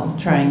very well,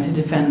 trying to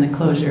defend the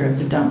closure of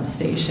the dump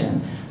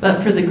station.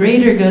 But for the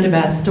greater good of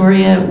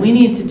Astoria, we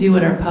need to do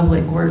what our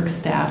public works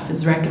staff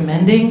is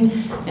recommending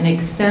and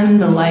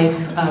extend the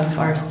life of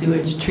our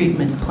sewage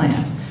treatment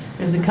plant.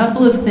 There's a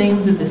couple of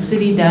things that the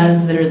city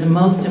does that are the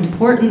most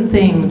important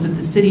things that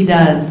the city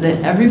does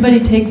that everybody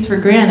takes for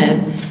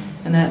granted,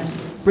 and that's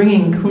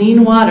bringing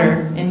clean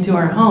water into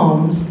our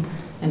homes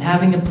and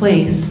having a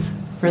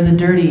place for the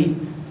dirty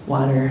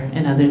water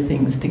and other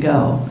things to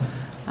go.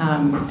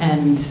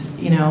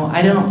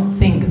 I don't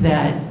think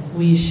that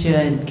we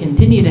should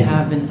continue to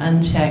have an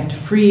unchecked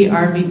free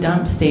RV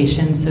dump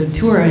station so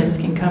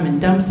tourists can come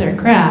and dump their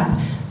crap,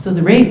 so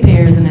the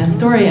ratepayers in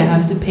Astoria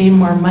have to pay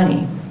more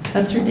money.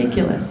 That's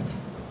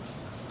ridiculous.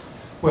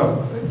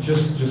 well,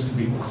 just to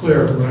be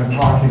clear, what I'm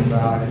talking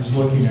about is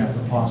looking at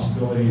the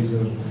possibilities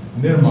of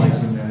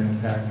minimizing that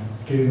impact,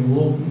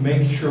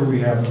 making sure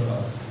we have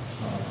a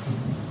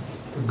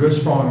good,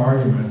 strong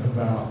argument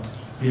about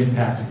the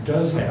impact it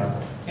does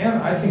have.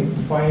 And I think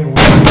finding a way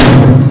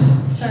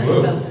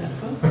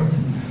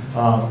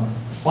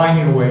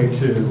finding a way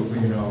to,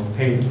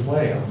 pay to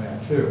play on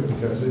that too,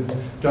 because it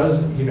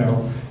does,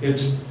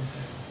 it's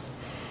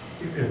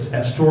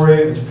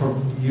Astoria is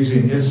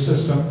using its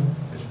system,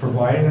 it's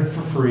providing it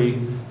for free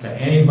to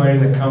anybody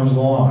that comes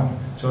along.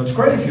 So it's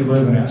great if you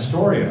live in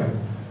Astoria,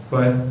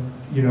 but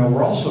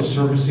we're also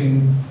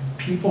servicing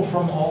people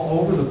from all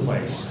over the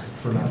place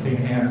for nothing.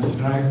 And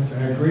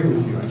I agree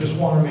with you. I just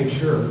want to make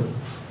sure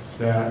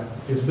that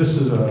if this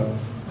is a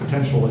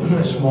potential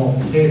small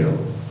potato,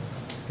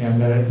 and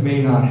that it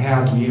may not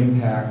have the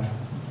impact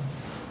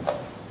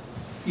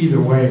either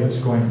way that's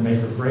going to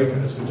make or break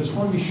us. I just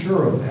want to be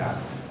sure of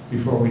that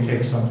before we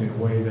take something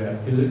away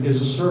that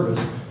is a service.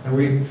 And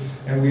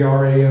we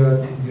are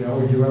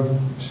we do have a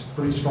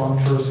pretty strong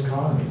tourist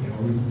economy.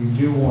 We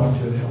do want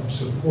to help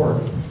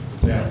support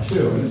that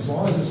too. And as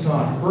long as it's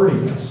not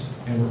hurting us,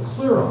 and we're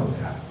clear on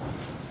that,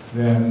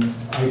 then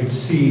I could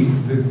see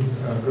the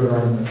good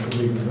argument for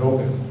leaving it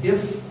open.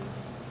 If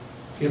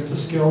the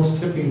scale's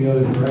tipping the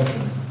other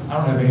direction, I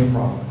don't have any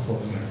problem with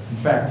closing it. In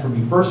fact, for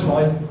me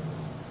personally,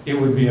 it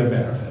would be a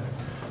benefit.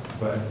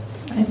 But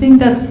I think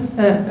that's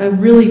a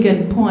really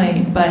good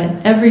point,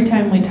 but every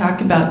time we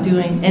talk about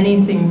doing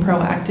anything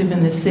proactive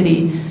in the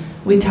city,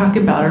 we talk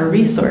about our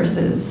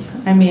resources.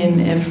 I mean,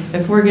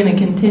 if we're going to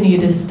continue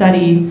to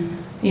study,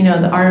 you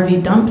know, the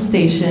RV dump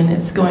station,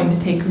 it's going to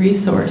take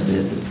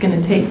resources. It's going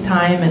to take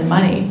time and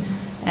money.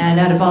 And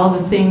out of all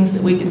the things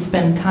that we could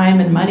spend time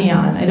and money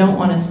on, I don't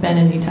want to spend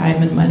any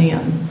time and money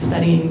on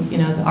studying, you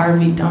know, the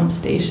RV dump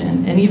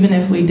station. And even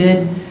if we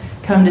did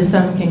come to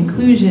some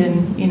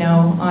conclusion, you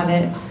know, on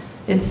it,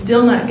 it's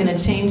still not going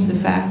to change the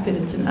fact that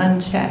it's an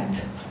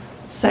unchecked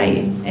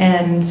site.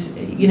 And,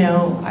 you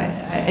know,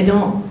 I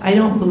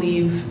don't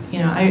believe, you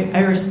know,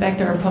 I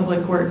respect our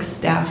public works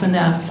staff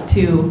enough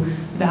to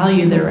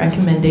value their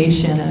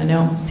recommendation, and I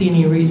don't see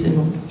any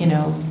reason, you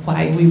know,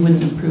 why we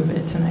wouldn't approve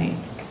it tonight.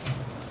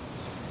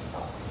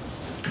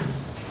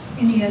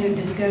 Any other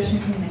discussion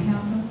from the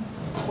council?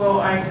 Well,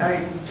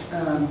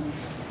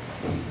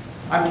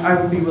 I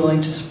would be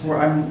willing to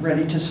support, I'm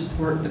ready to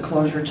support the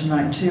closure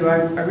tonight too.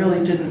 I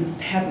really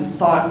hadn't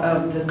thought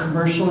of the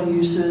commercial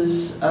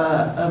uses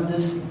of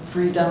this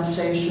free dump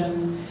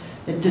station.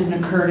 It didn't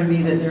occur to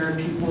me that there are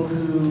people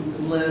who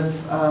live,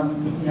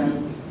 you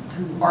know,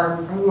 who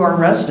are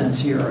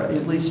residents here,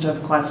 at least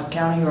of Clatsop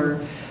County,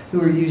 or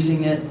who are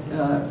using it,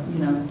 you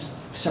know,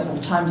 several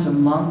times a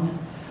month.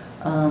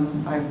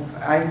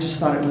 I just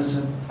thought it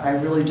was I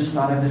really just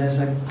thought of it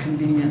as a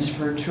convenience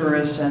for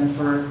tourists and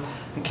for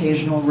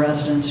occasional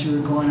residents who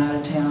are going out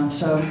of town.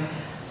 So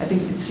I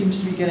think it seems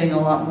to be getting a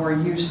lot more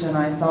use than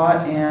I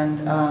thought. And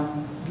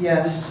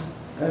yes,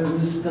 it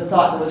was the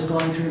thought that was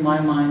going through my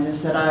mind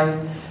is that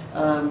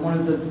one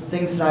of the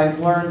things that I've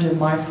learned in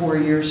my 4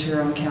 years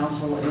here on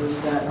council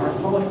is that our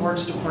public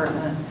works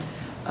department,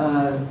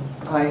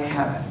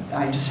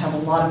 I just have a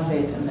lot of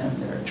faith in them.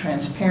 They're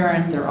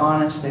transparent, they're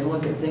honest, they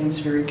look at things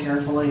very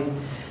carefully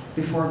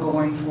before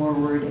going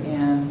forward,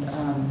 and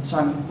so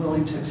I'm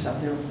willing to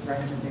accept their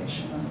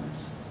recommendation on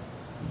this.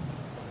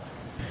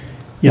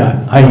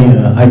 Yeah, I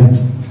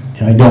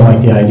don't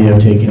like the idea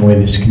of taking away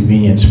this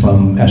convenience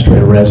from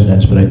Astoria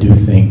residents, but I do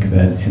think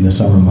that in the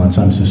summer months,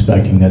 I'm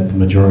suspecting that the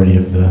majority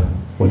of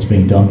what's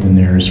being dumped in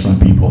there is from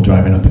people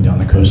driving up and down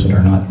the coast that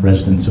are not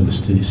residents of the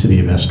city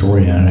of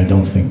Astoria, and I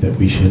don't think that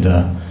we should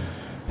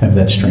have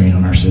that strain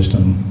on our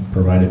system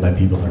provided by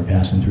people that are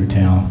passing through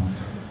town.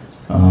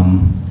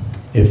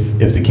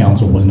 If the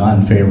council was not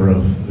in favor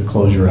of the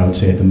closure, I would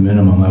say at the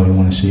minimum, I would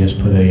want to see us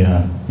put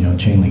a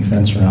chain link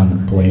fence around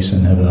the place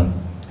and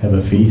have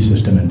a fee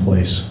system in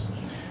place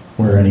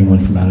where anyone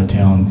from out of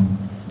town,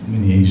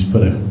 you just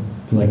put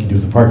like you do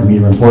with the parking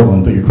meter in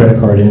Portland, put your credit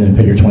card in and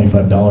pay your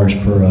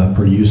 $25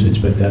 per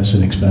usage, but that's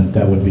an expense.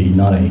 That would be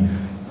not a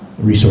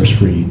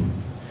resource-free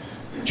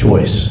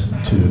choice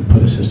to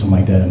put a system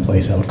like that in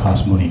place. That would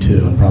cost money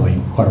too and probably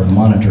require a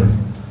monitor.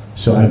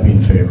 So I'd be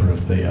in favor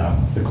of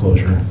the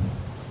closure.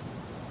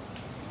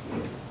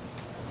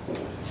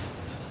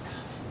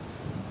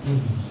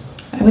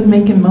 I would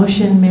make a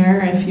motion, Mayor,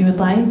 if you would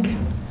like.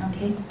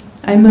 Okay.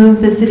 I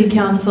move the City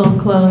Council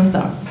close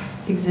the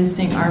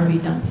existing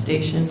RV dump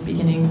station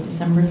beginning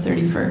December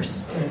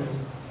 31st.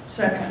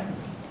 Second.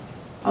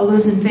 All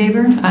those in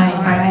favor?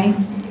 Aye.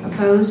 Aye.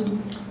 Opposed?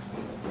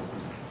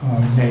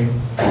 Nay.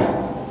 Okay.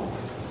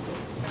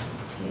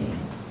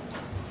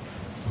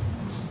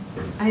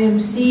 Item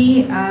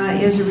C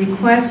is a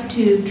request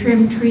to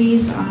trim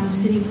trees on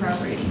city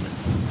property.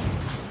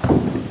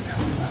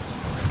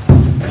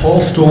 Paul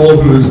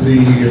Stoll, who is the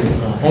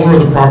owner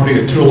of the property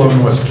at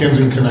 211 West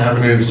Kensington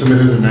Avenue,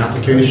 submitted an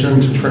application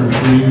to trim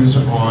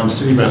trees on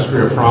City of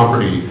Astoria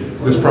property.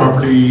 This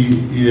property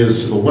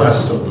is to the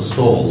west of the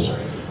Stolls.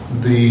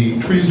 The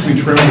trees to be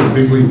trimmed are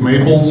big leaf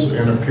maples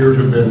and appear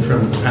to have been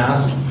trimmed in the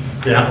past.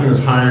 The applicant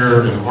has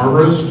hired an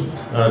arborist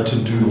to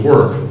do the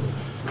work.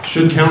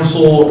 Should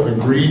council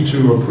agree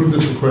to approve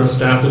this request,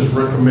 staff has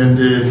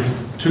recommended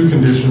 2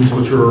 conditions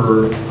which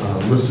are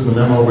listed in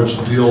the memo, which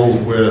deal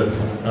with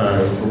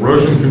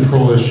erosion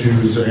control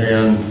issues,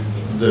 and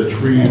the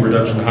tree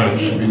reduction height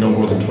should be no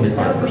more than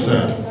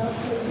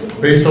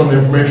 25%. Based on the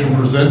information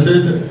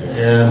presented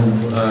and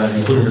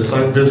including a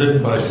site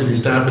visit by city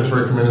staff, it's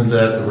recommended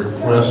that the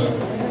request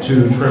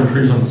to trim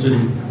trees on city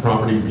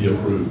property be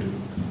approved.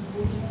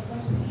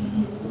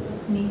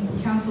 Any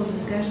council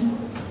discussion?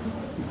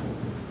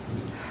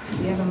 Do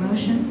we have a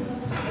motion?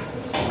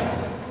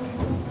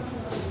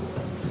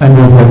 I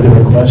move that the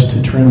request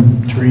to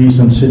trim trees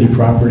on city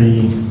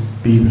property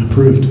be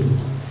approved.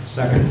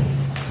 Second.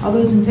 All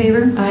those in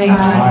favor? Aye.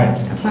 Aye.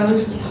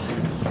 Opposed?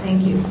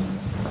 Thank you.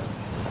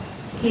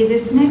 Okay,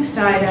 this next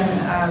item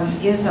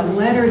is a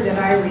letter that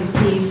I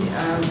received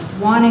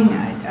wanting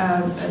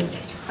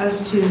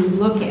us to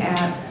look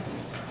at.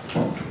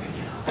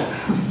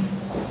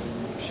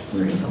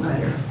 Where is the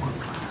letter?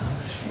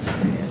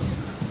 There it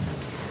is.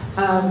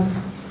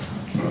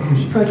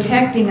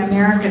 Protecting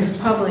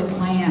America's public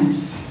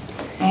lands.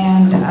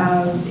 And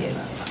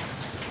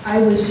I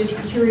was just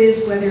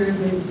curious whether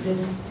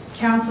this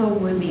council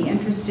would be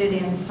interested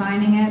in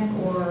signing it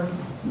or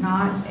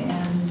not.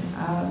 And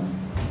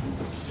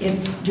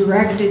it's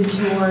directed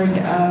toward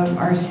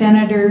our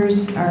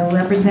senators, our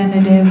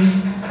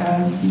representatives,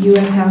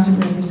 U.S. House of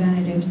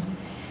Representatives,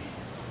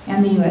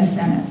 and the U.S.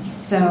 Senate.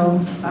 So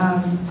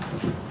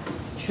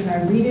should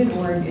I read it,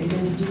 or do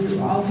you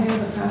all have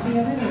a copy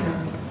of it,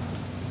 or?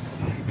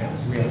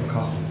 Yes, we have a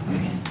copy.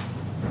 Okay.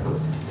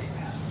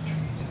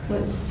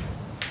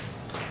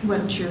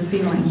 What's your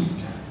feeling?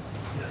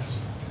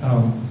 Yes.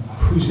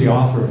 Who's the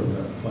author of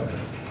the letter?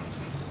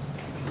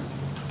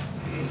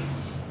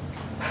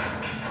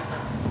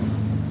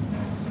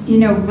 You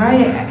know,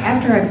 right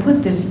after I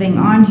put this thing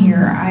on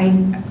here, I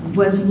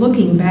was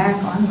looking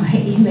back on my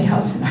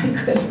emails and I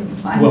couldn't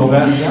find it. Well,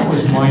 that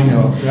was my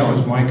note. That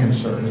was my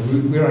concern.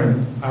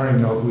 I don't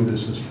even know who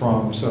this is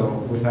from,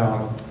 so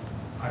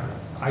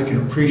I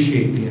can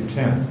appreciate the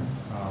intent.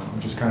 I'm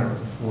just kind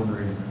of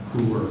wondering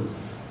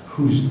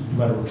whose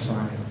letter we're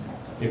signing,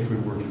 if we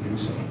were to do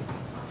so.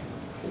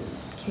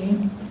 Okay.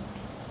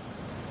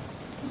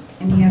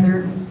 Any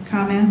other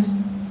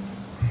comments?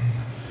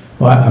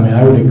 Well, I mean,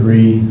 I would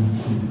agree.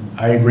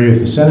 I agree with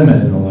the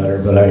sentiment in the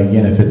letter, but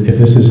again, if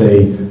this is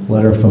a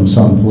letter from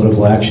some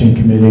political action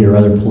committee or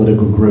other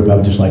political group, I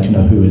would just like to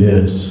know who it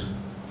is.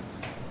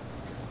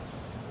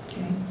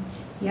 Okay.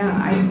 Yeah,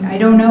 I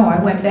don't know.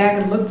 I went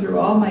back and looked through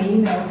all my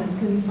emails and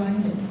couldn't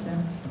find it, so.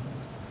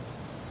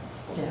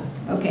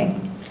 Yeah. Okay.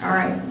 All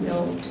right.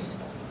 We'll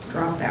just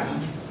drop that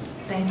one.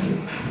 Thank you.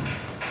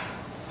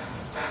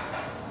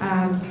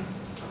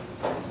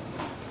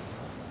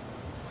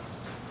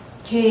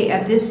 Okay,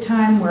 at this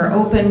time, we're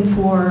open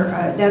for,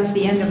 that's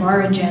the end of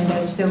our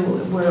agenda, so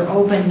we're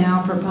open now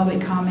for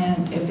public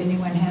comment if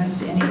anyone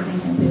has anything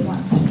that they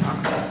want to talk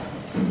about.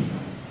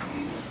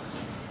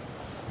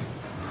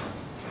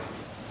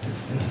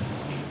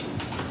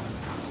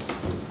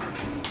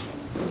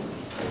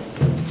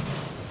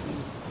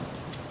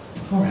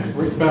 All right,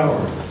 Rick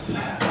Bowers,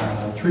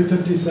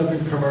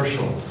 357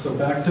 Commercial. So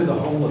back to the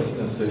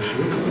homelessness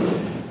issue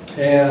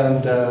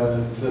and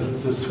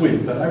the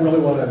sweep. But I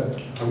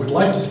would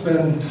like to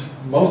spend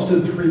most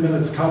of the 3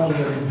 minutes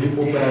complimenting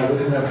people, but I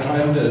wouldn't have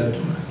time to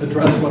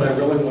address what I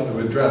really want to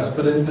address.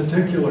 But in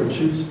particular,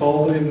 Chief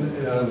Spaulding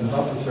and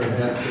Officer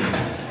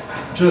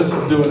Hanson just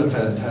doing a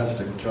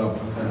fantastic job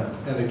with that.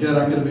 And again,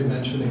 I'm going to be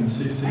mentioning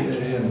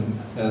CCA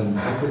and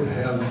Helping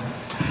Hands.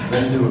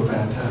 They do a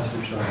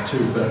fantastic job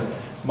too. But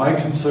my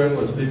concern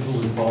was people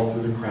who fall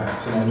through the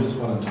cracks, and I just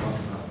want to talk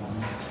about one.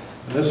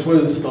 And this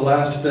was the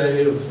last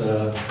day of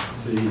the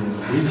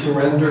We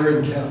Surrender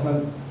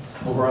encampment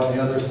over on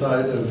the other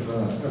side of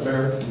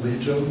American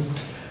Legion.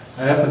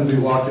 I happened to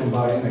be walking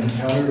by and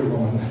encountered a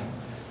woman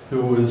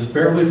who was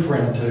fairly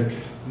frantic,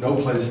 no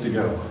place to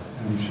go.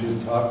 And she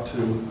had talked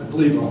to, I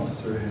believe,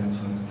 Officer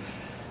Hanson.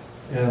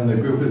 And the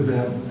group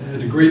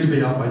had agreed to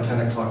be out by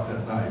 10 o'clock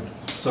that night.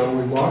 So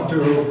we walked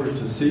her over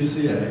to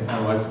CCA.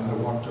 My wife and I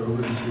walked her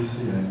over to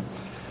CCA.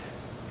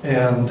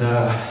 And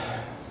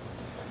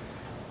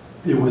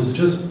it was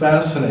just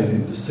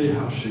fascinating to see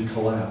how she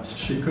collapsed.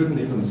 She couldn't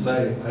even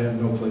say, I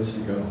have no place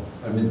to go.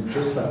 I mean,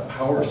 just that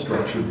power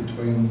structure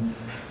between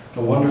the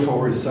wonderful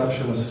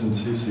receptionist and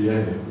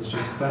CCA. It was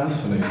just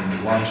fascinating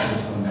to watch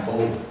this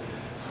unfold.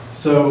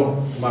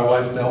 So my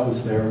wife Nell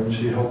was there, and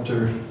she helped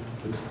her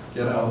to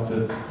get out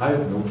that I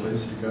have no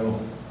place to go.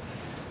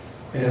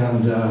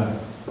 And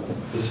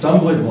the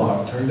stumbling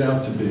block turned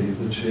out to be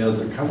that she has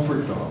a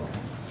comfort dog.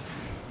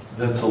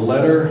 That's a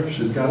letter,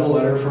 she's got a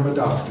letter from a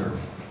doctor,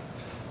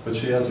 but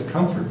she has a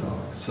comfort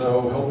dog.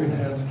 So Helping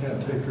Hands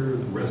can't take her,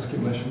 the rescue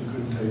mission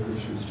couldn't take her.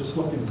 She was just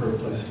looking for a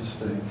place to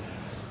stay.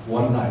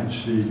 One night,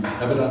 she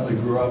evidently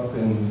grew up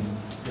in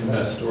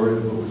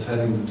Astoria, but was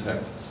heading to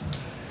Texas.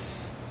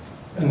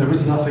 And there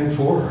was nothing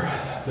for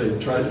her. They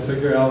tried to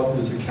figure out,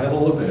 is a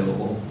kennel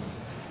available?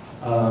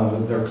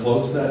 They're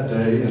closed that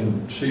day,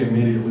 and she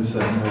immediately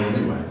said no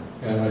anyway.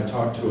 And I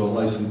talked to a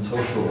licensed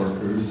social worker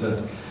who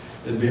said,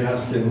 it'd be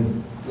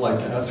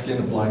like asking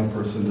a blind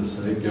person to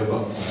say, give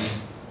up my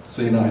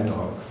senile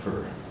dog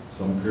for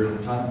some period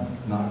of time.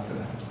 Not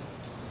gonna happen.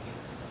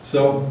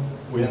 So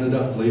we ended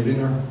up leaving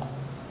her,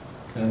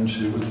 and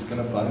she was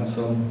gonna find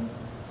some,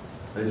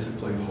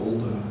 basically, hole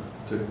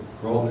to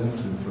crawl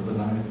into for the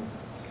night.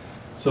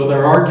 So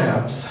there are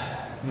gaps,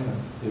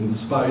 in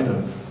spite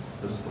of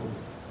just the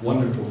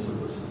wonderful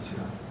services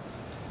here.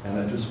 And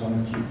I just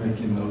want to keep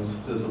making those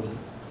visible.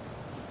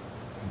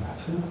 And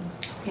that's it.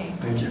 Okay.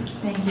 Thank you.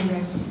 Thank you,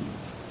 Rick.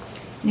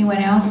 Anyone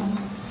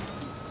else?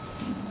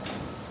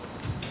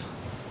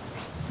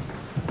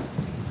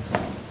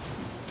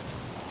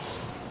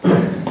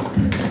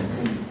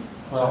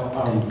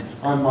 Well,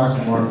 I'm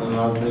Michael Martin, and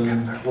I've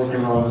been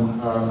working on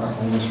a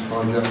homeless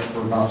project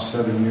for about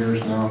 7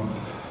 years now.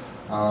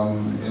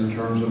 In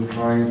terms of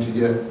trying to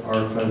get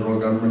our federal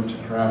government to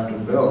craft a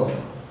bill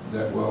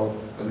that will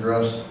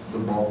address the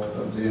bulk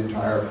of the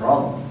entire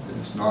problem.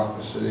 It's not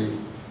a city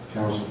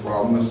council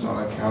problem, it's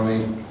not a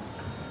county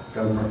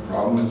government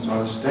problem, it's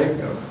not a state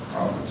government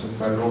problem, it's a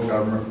federal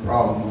government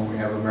problem when we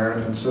have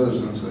American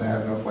citizens that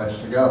have no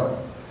place to go.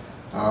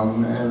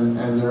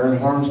 And they're in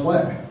harm's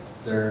way.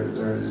 There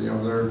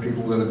are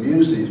people that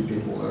abuse these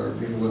people, there are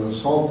people that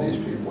assault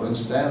these people and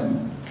stab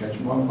them, catch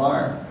them on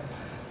fire.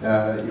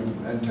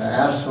 And to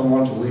ask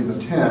someone to leave a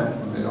tent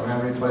when they don't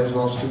have any place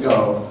else to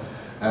go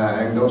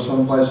and go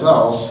someplace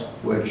else,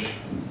 which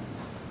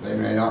they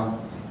may not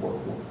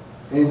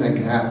anything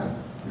can happen.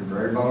 You're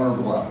very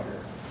vulnerable out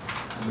here.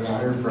 I've been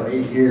out here for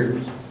 8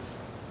 years.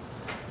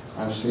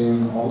 I've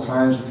seen all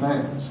kinds of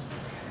things.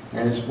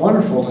 And it's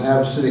wonderful to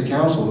have a city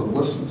council that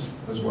listens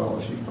as well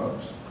as you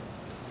folks.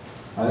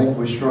 I think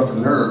we struck a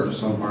nerve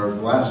somewhere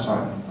the last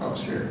time I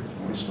was here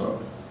when we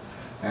spoke.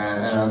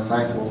 And I'm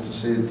thankful to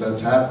see that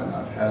that's happened.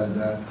 I've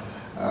had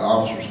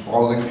Officer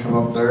Spaulding come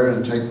up there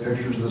and take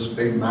pictures of this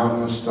big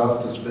mountain of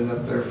stuff that's been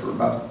up there for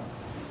about,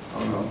 I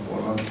don't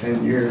know,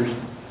 10 years.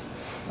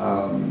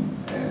 And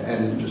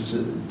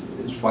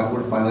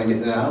we're finally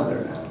getting it out of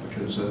there now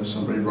because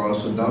somebody brought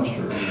us a dumpster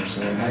and they're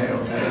saying, hey,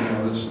 okay, you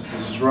know,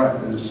 this is right.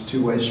 It's a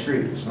two-way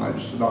street. It's not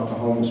just about the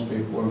homeless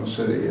people in the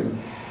city, and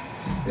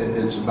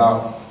it's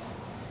about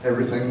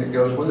everything that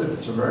goes with it.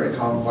 It's a very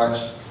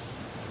complex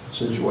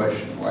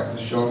situation. Like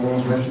this gentleman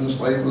was mentioning, this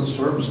lady with a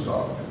service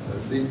dog.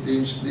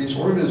 These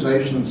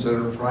organizations that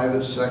are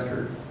private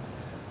sector,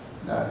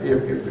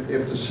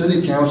 if the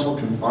city council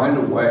can find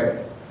a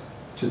way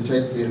to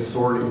take the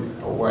authority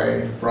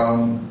away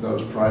from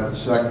those private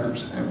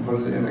sectors and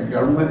put it in a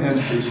government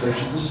entity such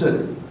as the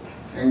city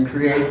and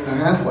create a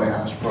halfway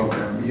house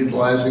program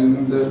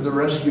utilizing the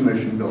rescue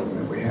mission building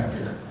that we have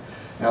here,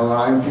 and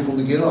allowing people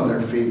to get on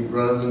their feet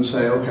rather than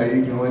say, okay,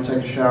 you can only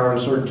take a shower at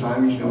a certain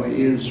time, you can only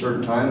eat at a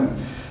certain time,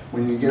 and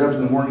when you get up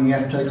in the morning you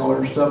have to take all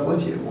your stuff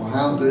with you.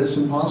 Well, it's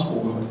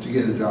impossible to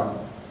get a job.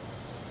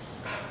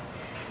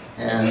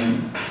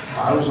 And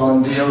I was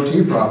on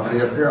DOT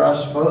property up here. I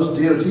suppose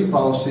DOT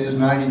policy is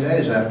 90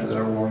 days after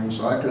their warning,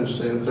 so I could have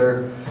stayed up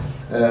there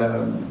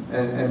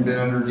and been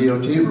under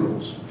DOT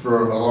rules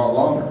for a lot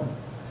longer.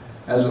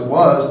 As it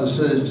was, the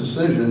city's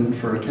decision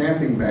for a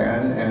camping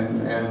ban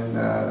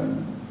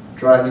and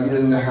trying to get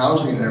into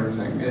housing and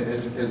everything,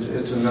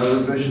 it's another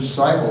vicious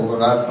cycle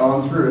that I've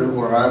gone through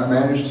where I've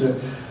managed to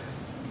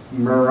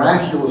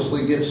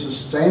miraculously get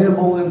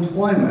sustainable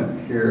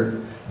employment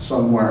here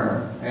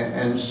somewhere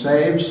and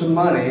save some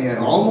money and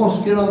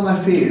almost get on my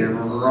feet.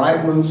 And right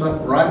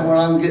when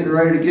I'm getting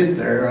ready to get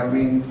there, I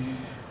mean,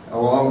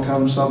 along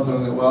comes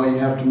something that, well, you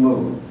have to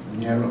move.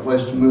 And you have no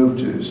place to move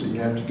to, so you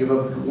have to give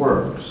up your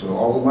work. So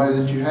all the money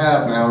that you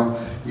have now,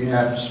 you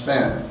have to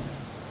spend.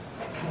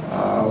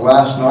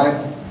 Last night,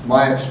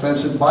 my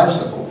expensive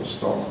bicycle was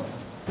stolen.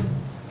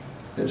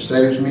 It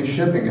saves me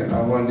shipping it.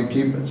 I wanted to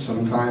keep it.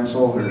 Some kind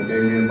soul here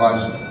gave me a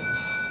bicycle.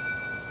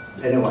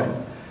 Anyway,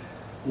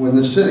 when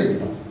the city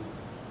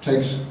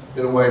takes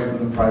it away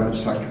from the private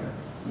sector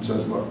and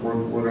says, look,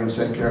 we're going to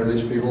take care of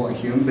these people like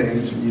human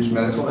beings and use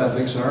medical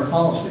ethics in our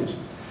policies,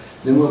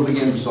 then we'll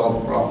begin to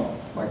solve the problem,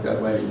 like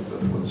that lady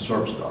with the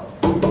service dog.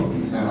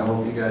 And I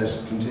hope you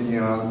guys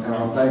continue on. And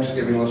on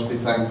Thanksgiving, let's be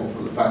thankful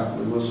for the fact that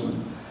we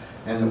listen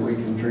and that we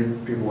can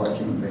treat people like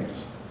human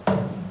beings.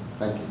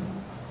 Thank you.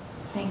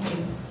 Thank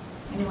you.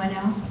 Anyone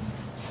else?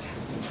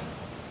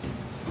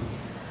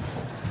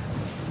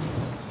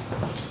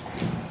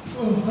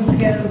 Once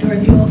again, I'm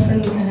Dorothy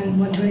Olson and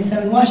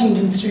 127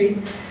 Washington Street.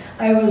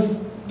 I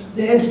was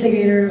the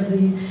instigator of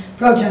the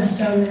protest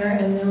down there,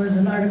 and there was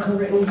an article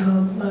written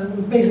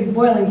called Basic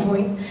Boiling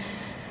Point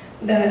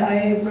that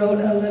I wrote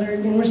a letter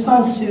in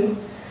response to.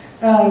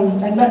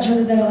 I'm not sure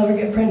that that'll ever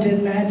get printed,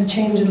 and I had to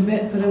change it a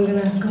bit, but I'm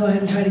going to go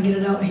ahead and try to get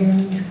it out here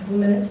in these couple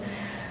of minutes.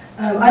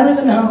 I live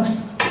in a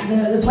house.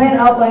 The plan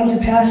outlined to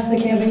pass the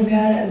camping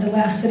ban at the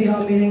last City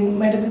Hall meeting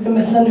might have been a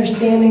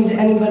misunderstanding to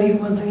anybody who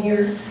wasn't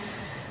here.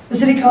 The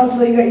City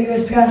Council, you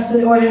guys passed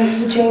the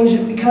ordinance to change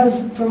it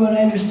because, from what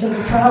I understood,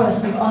 the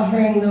promise of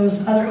offering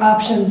those other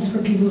options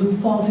for people who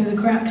fall through the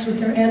cracks with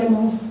their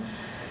animals,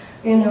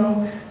 you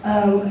know.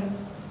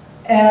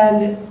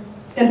 And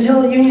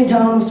until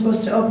Uniontown was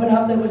supposed to open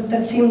up,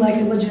 that seemed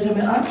like a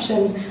legitimate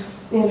option,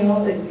 you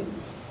know.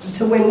 It's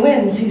a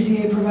win-win.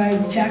 CCA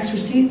provides tax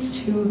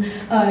receipts to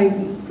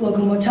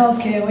local motels,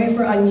 KOA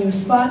for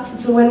unused spots.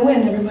 It's a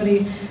win-win.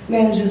 Everybody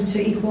manages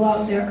to equal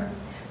out there.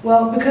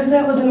 Well, because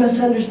that was a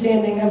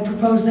misunderstanding, I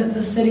proposed that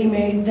the city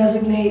may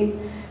designate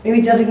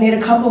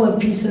a couple of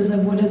pieces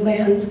of wooded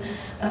land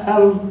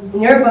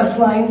near a bus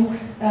line,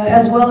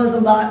 as well as a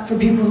lot for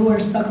people who are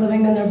stuck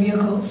living in their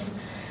vehicles.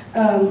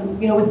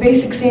 You know, with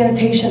basic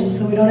sanitation,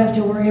 so we don't have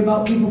to worry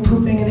about people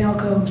pooping in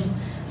alcoves.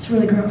 It's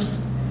really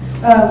gross.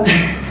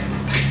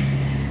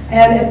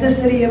 And if the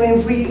city, I mean,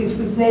 if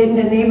we've made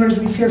the neighbors,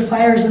 we fear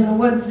fires in the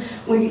woods.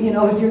 You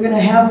know, if you're going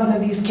to have one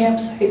of these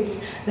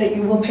campsites that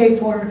you will pay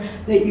for,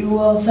 that you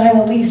will sign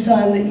a lease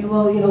on, that you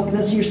will, you know,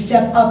 that's your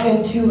step up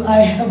into, I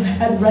have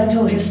had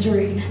rental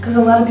history, because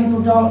a lot of people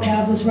don't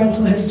have this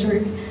rental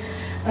history.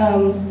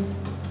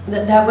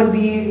 That would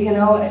be, you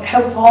know,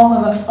 help all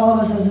of us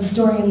as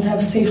Astorians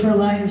have safer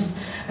lives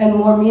and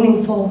more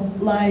meaningful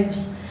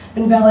lives,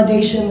 and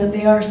validation that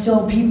they are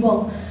still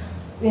people.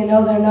 You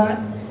know, they're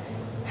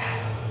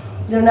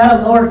not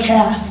a lower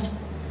caste.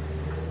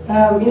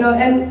 You know,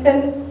 and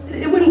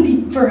it wouldn't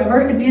be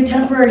forever. It'd be a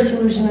temporary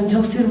solution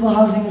until suitable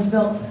housing is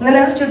built. And then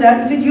after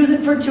that, you could use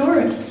it for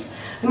tourists.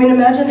 I mean,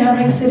 imagine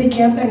having city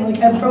camping.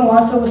 Like, I'm from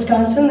Wausau,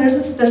 Wisconsin.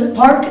 There's a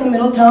park in the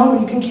middle of town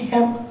where you can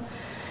camp.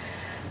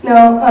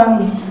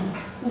 Now,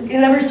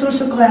 in every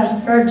social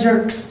class, there are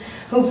jerks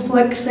who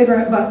flick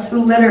cigarette butts,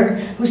 who litter,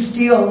 who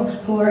steal,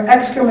 who are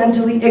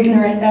excrementally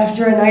ignorant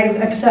after a night of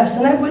excess.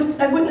 And I've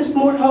witnessed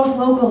more house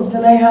locals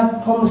than I have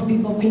homeless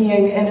people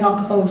peeing in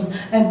alcoves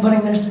and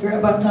putting their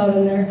cigarette butts out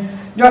in there.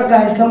 Drunk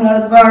guys coming out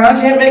of the bar, I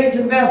can't make it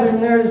to the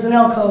bathroom, there is an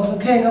alcove,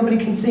 okay, nobody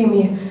can see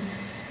me.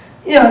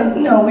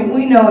 No,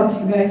 we know it's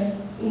you guys.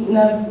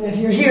 If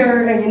you're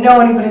here and you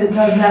know anybody that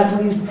does that,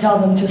 please tell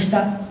them to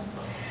stop.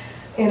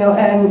 And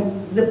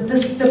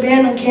the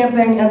ban on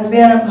camping and the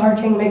ban on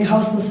parking make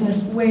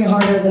houselessness way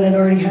harder than it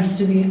already has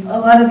to be. A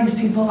lot of these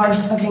people are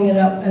sucking it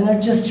up, and they're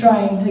just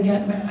trying to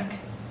get back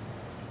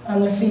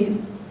on their feet.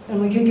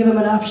 And we could give them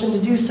an option to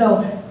do so.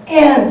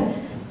 And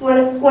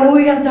when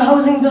we got the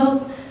housing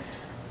built,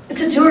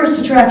 it's a tourist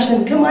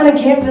attraction. Come on and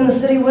camp in the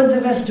city woods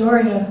of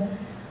Astoria.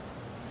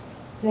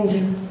 Thank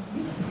you.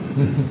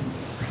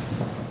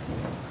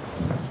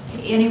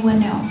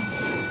 Anyone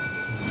else?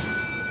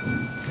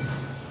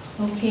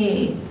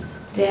 Okay,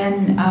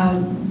 then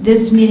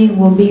this meeting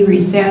will be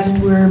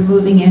recessed. We're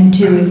moving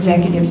into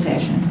executive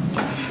session.